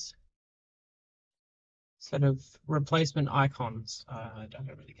 what's this? Set of replacement icons. I don't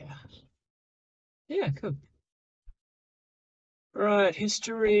really care. Yeah, cool. Right,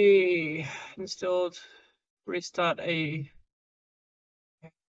 history installed. Restart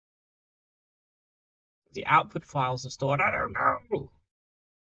the output files are stored. I don't know.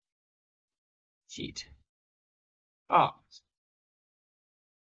 Cheat. Oh.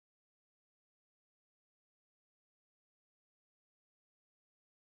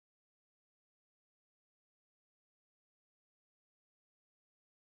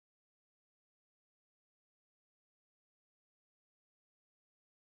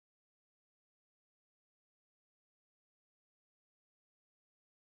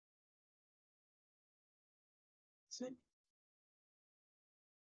 See?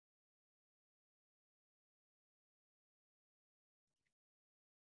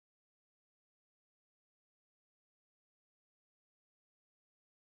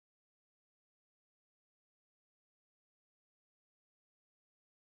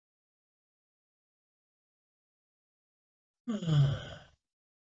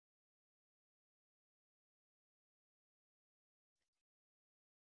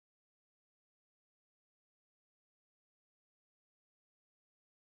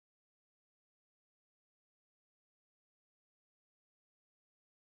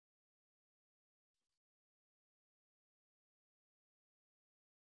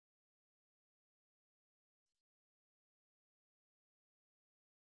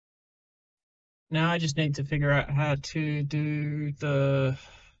 Now I just need to figure out how to do the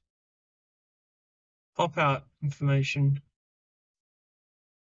pop-out information.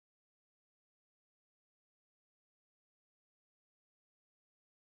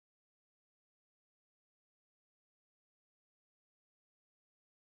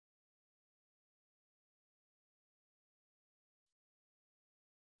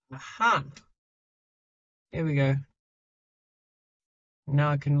 Aha! Here we go.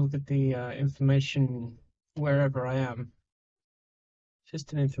 Now I can look at the information wherever I am.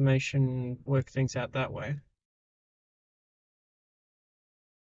 Just an information, work things out that way.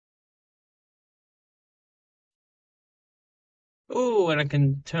 Oh, and I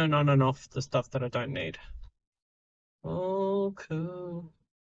can turn on and off the stuff that I don't need. Oh, cool.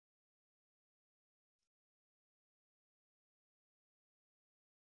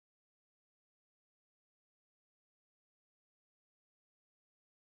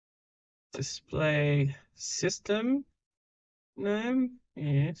 Display system name,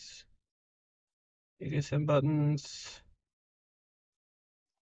 yes. BDSM buttons.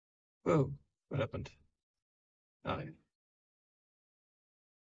 Whoa, what happened? Oh, yeah.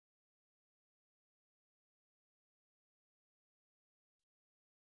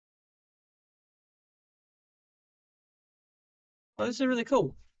 Oh, this is really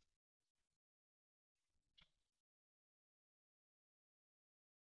cool.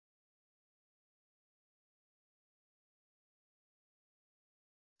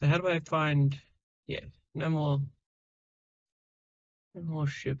 So how do I find, yeah, no more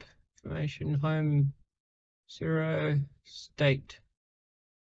ship information, home, 0, state.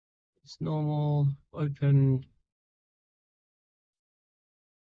 It's normal, open.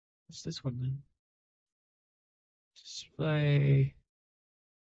 What's this one then? Display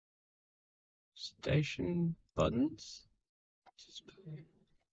station buttons. Display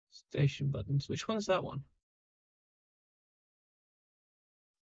station buttons. Which one is that one?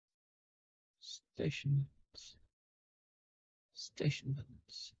 Station buttons. Station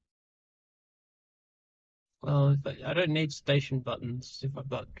buttons. Well, I don't need station buttons if I've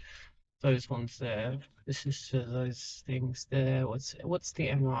got those ones there. This is those things there. What's the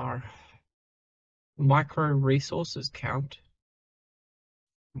MR? Micro resources count.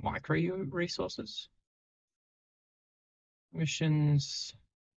 Micro resources. Missions.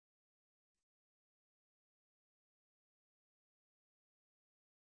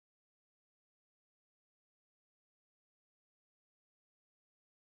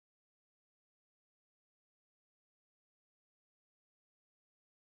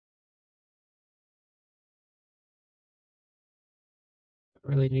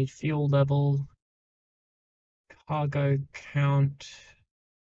 Really need fuel level. Cargo count.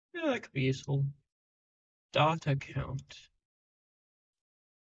 Yeah, that could be useful. Data count.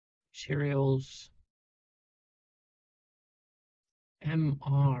 Materials.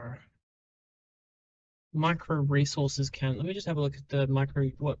 MR. Micro resources count. Let me just have a look at the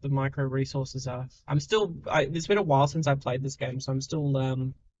what the micro resources are. It's been a while since I played this game, so I'm still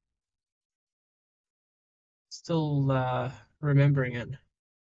remembering it.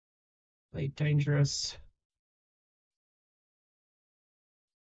 Late dangerous.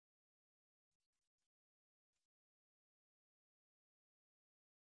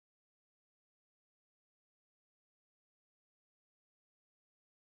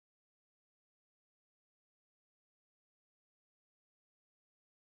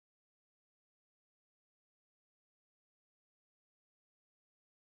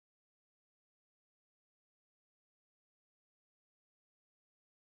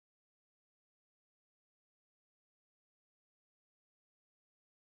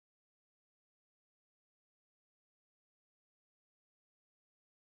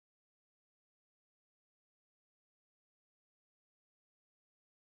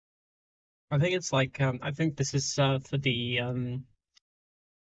 I think it's like I think this is for the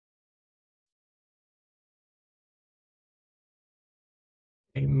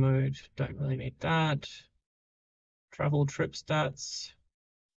game mode. Don't really need that. Travel trip stats.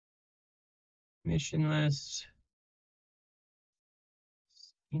 Mission list.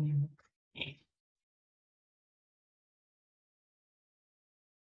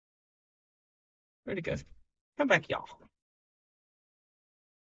 Where'd it go? Come back, y'all.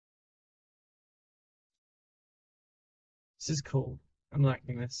 This is cool. I'm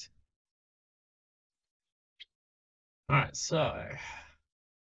liking this. Alright, so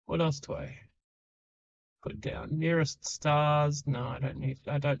what else do I put down? Nearest stars. No, I don't need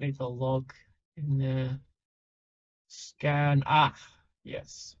the log in there. Scan. Ah,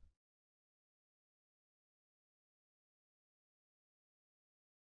 yes.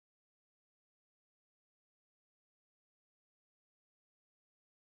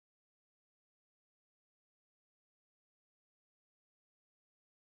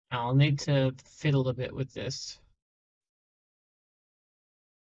 I'll need to fiddle a bit with this.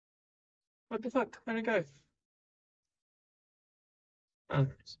 What the fuck? Where'd it go? Oh,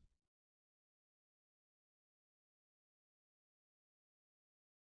 there it is.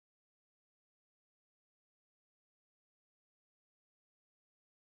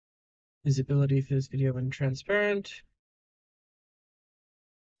 Visibility for this video when transparent.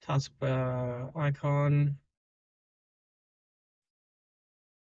 Taskbar icon.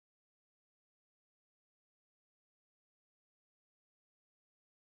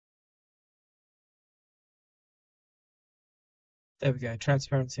 There we go,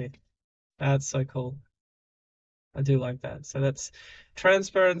 transparency. That's so cool. I do like that. So that's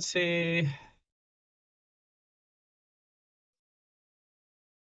transparency.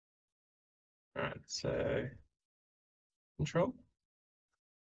 All right, so control.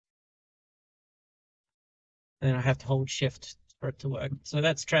 Then I have to hold shift for it to work. So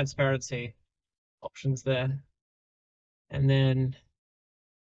that's transparency options there. And then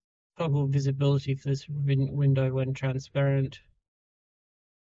toggle visibility for this window when transparent.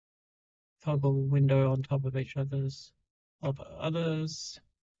 Toggle window on top of each other's others.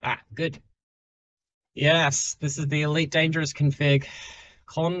 Ah, good. Yes, this is the Elite Dangerous config.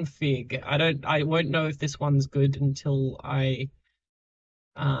 I won't know if this one's good until I've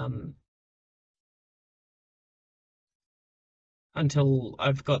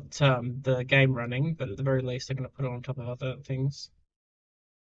got the game running, but at the very least I'm gonna put it on top of other things.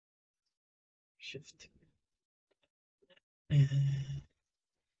 Shift.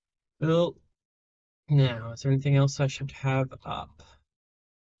 Well, now, is there anything else I should have up?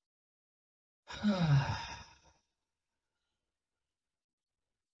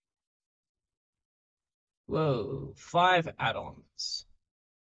 Whoa, 5 add-ons.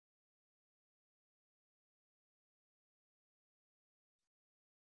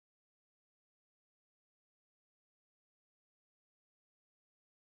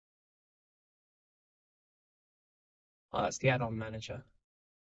 Oh, that's the add-on manager.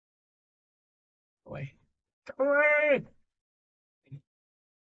 Go away. Go away!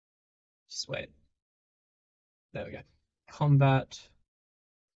 Just wait. There we go. Combat.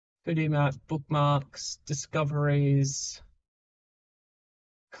 Hoodie map, bookmarks, discoveries,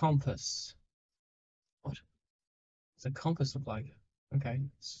 compass. What does a compass look like? Okay,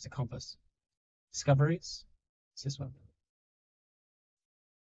 it's just a compass. Discoveries? It's this one.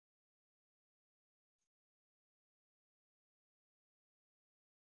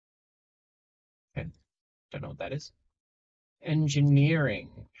 Okay, don't know what that is. Engineering.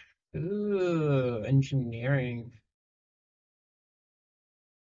 Ooh, engineering.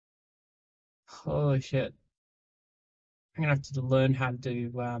 Holy shit. I'm gonna have to learn how to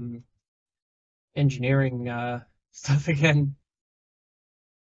do engineering stuff again.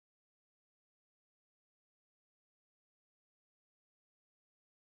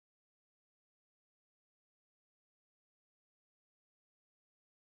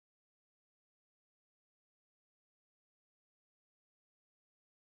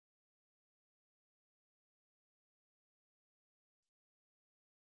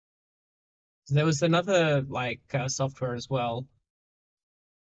 There was another like software as well,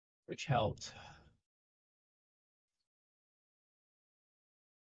 which helped.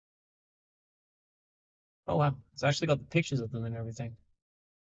 Oh wow, it's actually got the pictures of them and everything.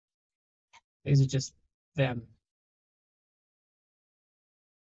 These are just them.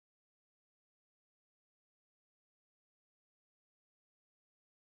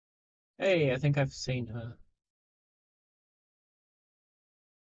 Hey, I think I've seen her.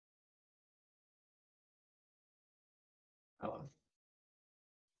 Oh well.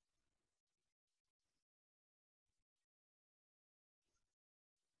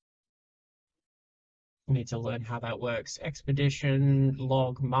 I need to learn how that works. Expedition,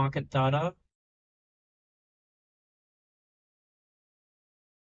 log, market data.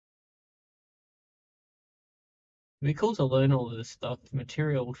 It'd be cool to learn all of this stuff.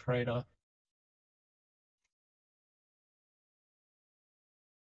 Material trader.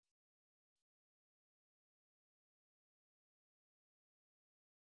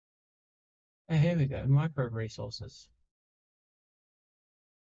 Oh, here we go. Micro resources.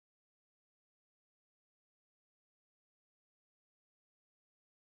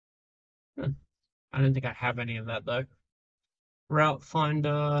 I don't think I have any of that though. Route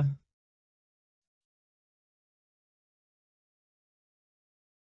Finder.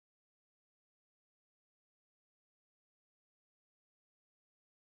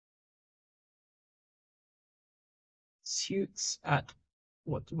 Suits at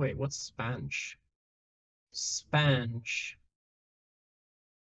what? Wait, what's Spanch? Spanch.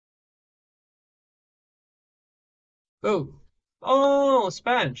 Oh, oh,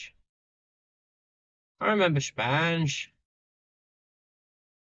 Spanch. I remember Spanch.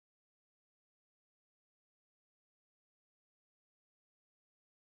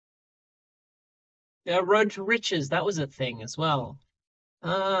 Yeah, Road to Riches. That was a thing as well.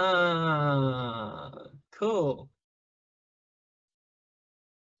 Ah, cool.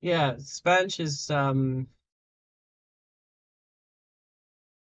 Yeah, Spanch is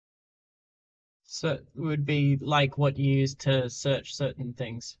so would be like what you use to search certain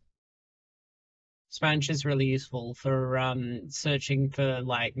things. Spanch is really useful for searching for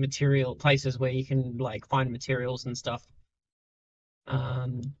like material places where you can like find materials and stuff.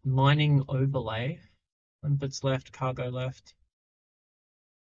 Mining overlay. Inputs left, cargo left.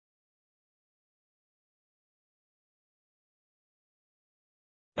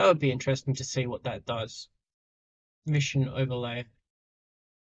 That would be interesting to see what that does. Mission overlay.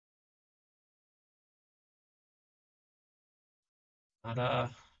 But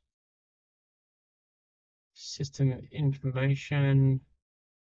system information.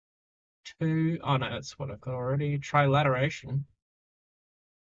 2. Oh no, that's what I've got already. Trilateration.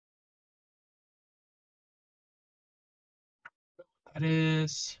 That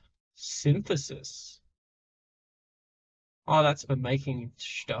is synthesis. Oh, that's for making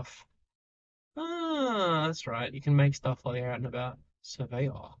stuff. Ah, that's right. You can make stuff while you're out and about.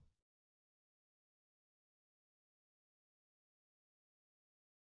 Surveyor.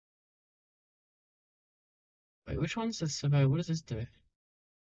 Wait, which one's the surveyor? What does this do?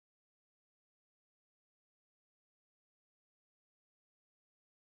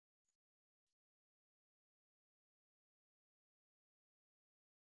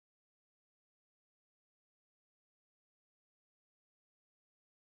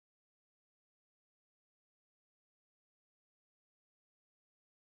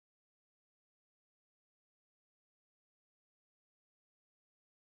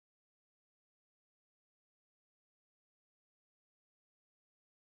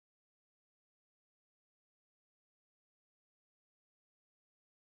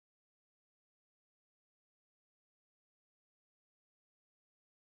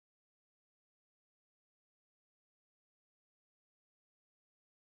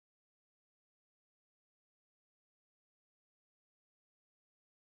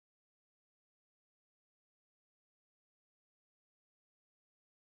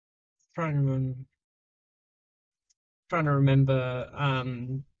 Trying to remember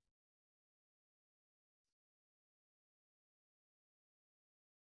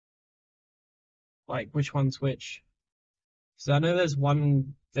like which one's which. So I know there's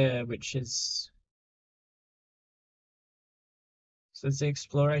one there which is so it's the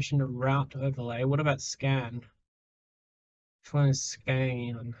exploration of route overlay. What about scan? Which one is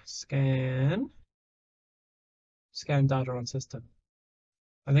scan? Scan data on system.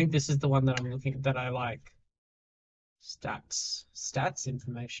 I think this is the one that I'm looking that I like. Stats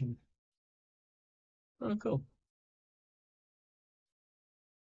information. Oh, cool.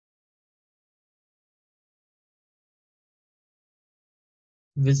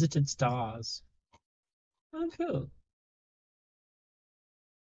 Visited stars. Oh, cool.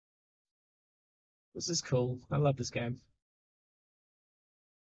 This is cool. I love this game.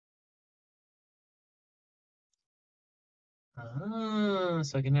 Ah,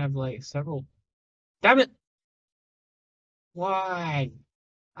 so I can have like several. Damn it! Why?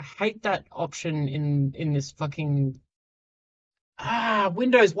 I hate that option in this fucking.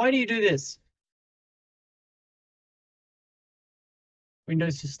 Windows, why do you do this?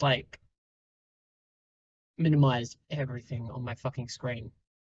 Windows just like minimized everything on my fucking screen.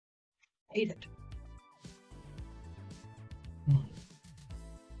 Hate it.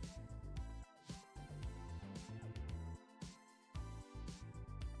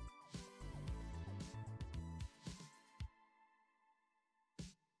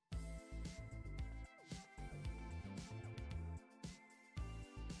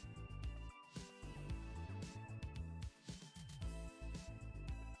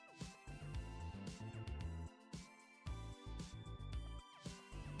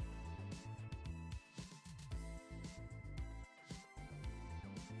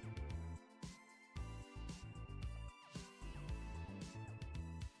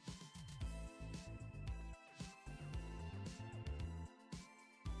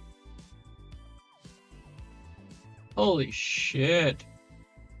 Holy shit.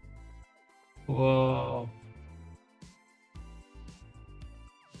 Whoa.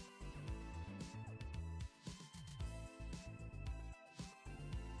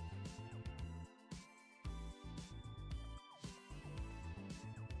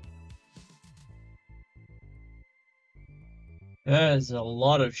 There's a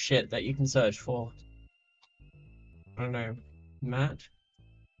lot of shit that you can search for. I don't know. Matte?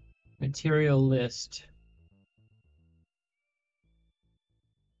 Material list.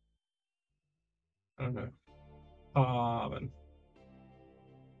 I don't know. Carbon.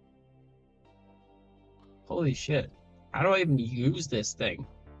 Holy shit. How do I even use this thing?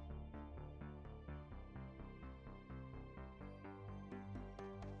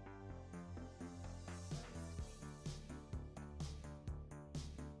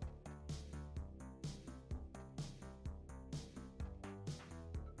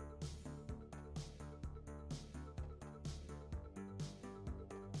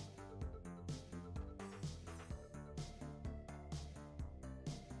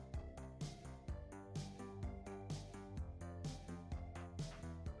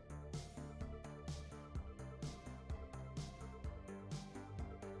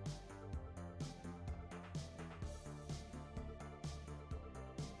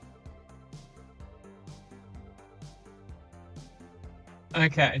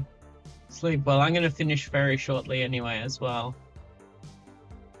 Okay. Sleep well. I'm going to finish very shortly anyway as well.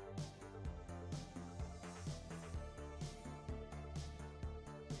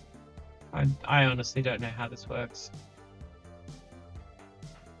 I honestly don't know how this works.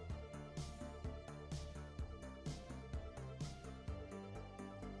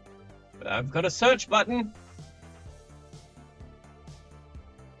 But I've got a search button.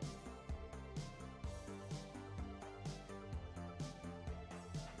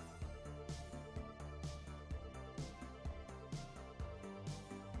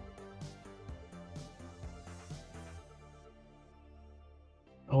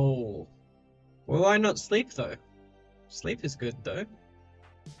 Oh. Well, why not sleep though? Sleep is good though.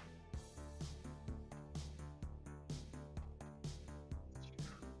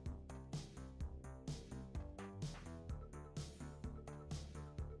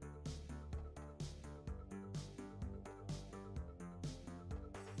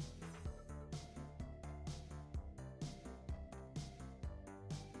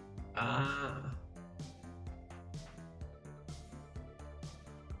 Ah.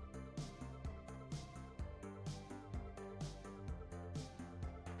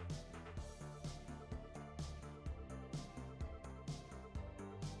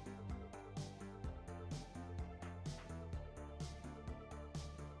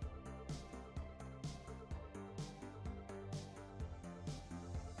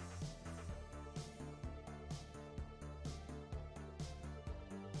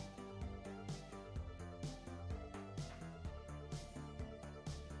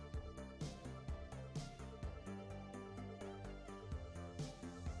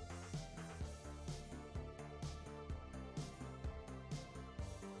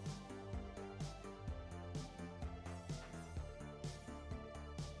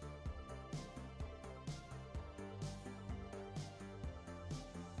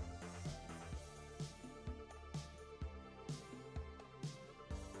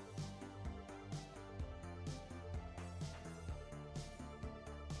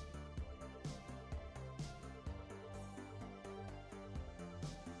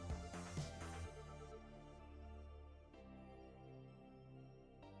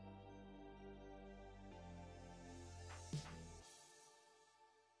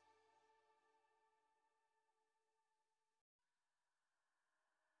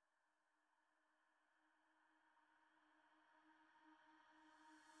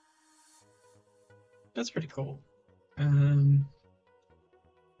 That's pretty cool.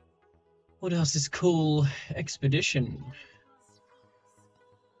 What else is cool? Expedition.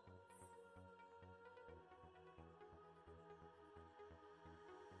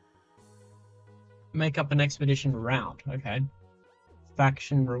 Make up an expedition route. Okay.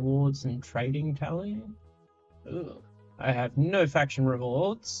 Faction rewards and trading tally. Ugh. I have no faction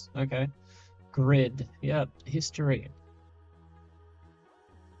rewards. Okay. Grid. Yep. History.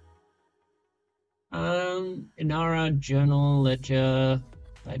 Inara, journal, ledger.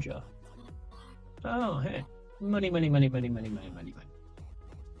 Oh, hey. Money.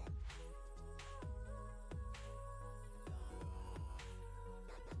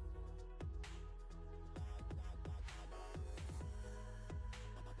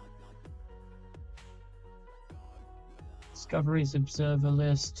 Discoveries, observer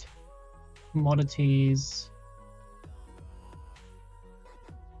list, commodities.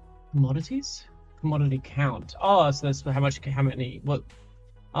 Commodities? Commodity count. Oh, so that's how many, what?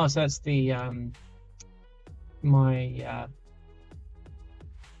 Oh, so that's the, my,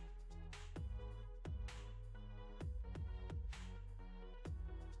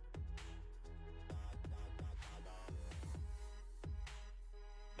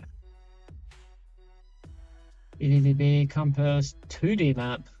 BDDB Compass 2D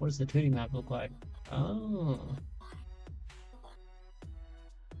map. What does the 2D map look like? Oh.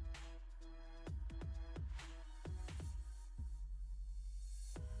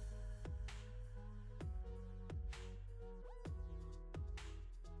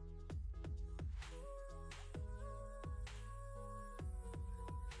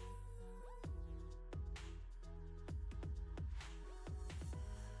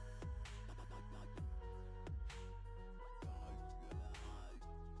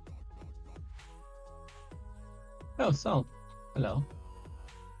 Oh, Sol. Hello.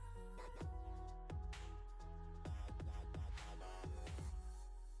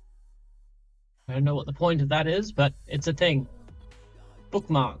 I don't know what the point of that is, but it's a thing.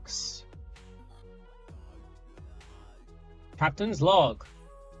 Bookmarks. Captain's log.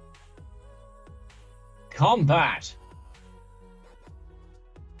 Combat.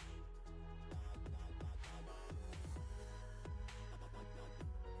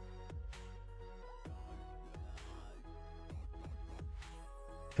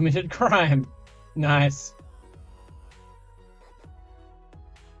 Committed crime. Nice.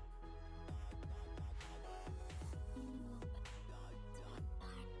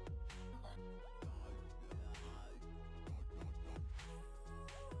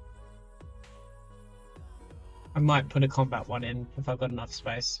 I might put a combat one in if I've got enough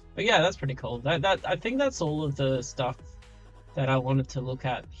space. But yeah, that's pretty cool. I think that's all of the stuff that I wanted to look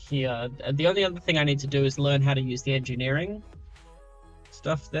at here. The only other thing I need to do is learn how to use the engineering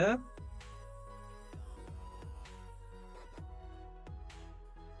stuff there.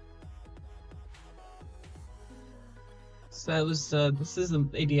 So it was, this is the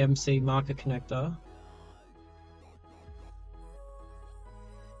EDMC marker connector.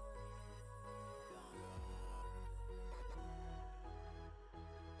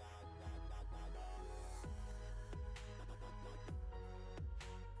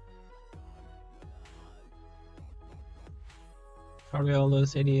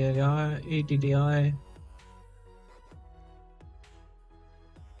 Cariolos, ADDI.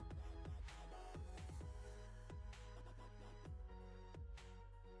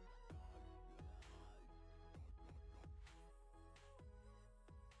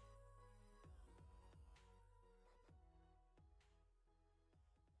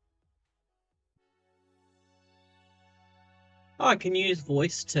 Oh, I can use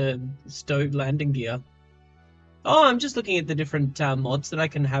voice to stow landing gear. Oh, I'm just looking at the different mods that I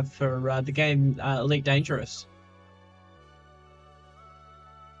can have for the game Elite Dangerous.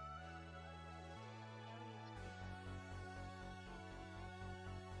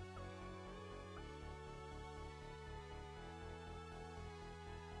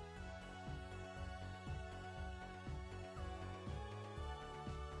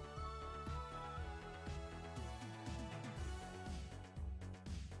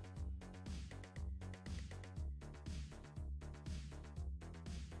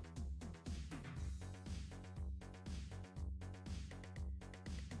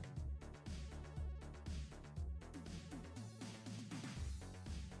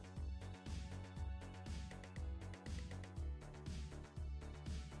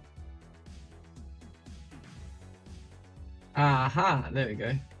 Aha, there we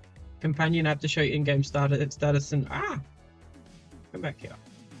go. Companion app to show you in-game status and come back here.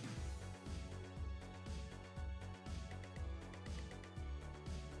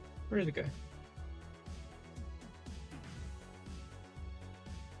 Where did it go?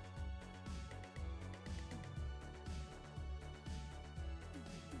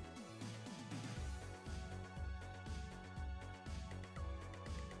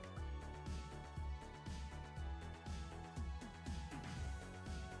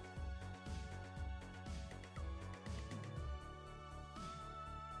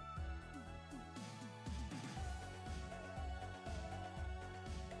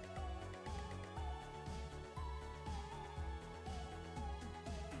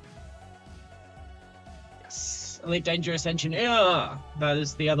 Elite Dangerous Engineer! That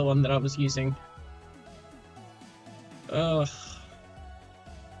is the other one that I was using. Ugh.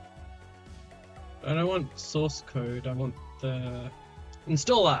 I don't want source code, I want the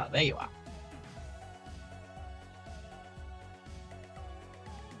installer. There you are.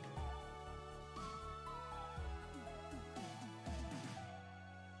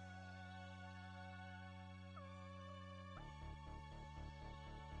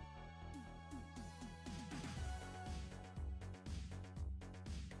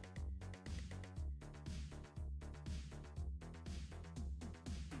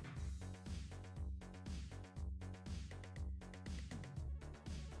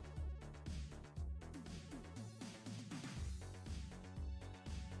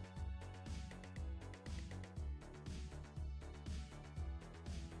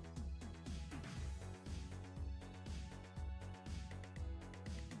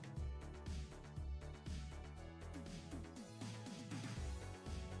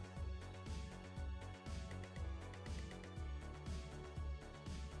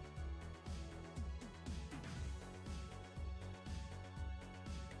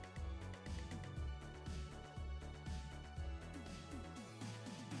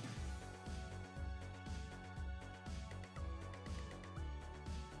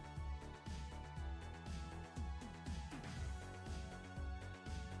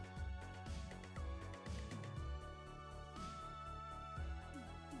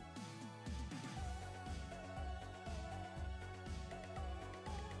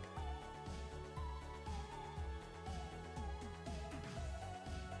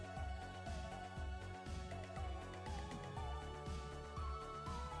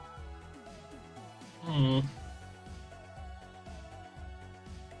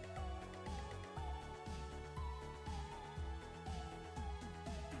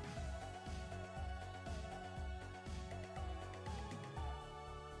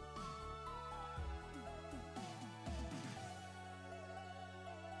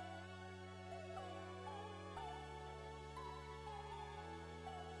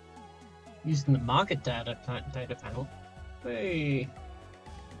 Using the market data panel. Hey.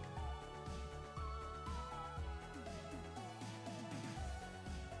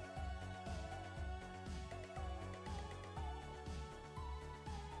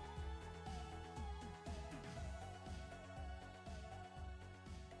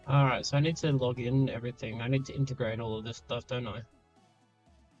 Alright, so I need to log in everything. I need to integrate all of this stuff, don't I?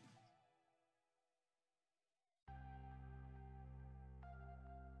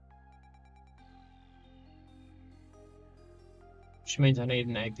 Which means I need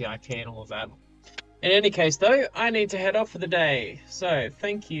an API key and all of that. In any case, though, I need to head off for the day. So,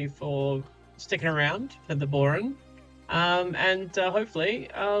 thank you for sticking around for the boring. And hopefully,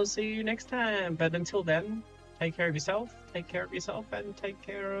 I'll see you next time. But until then, take care of yourself, and take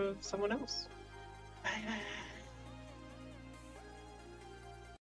care of someone else. Bye.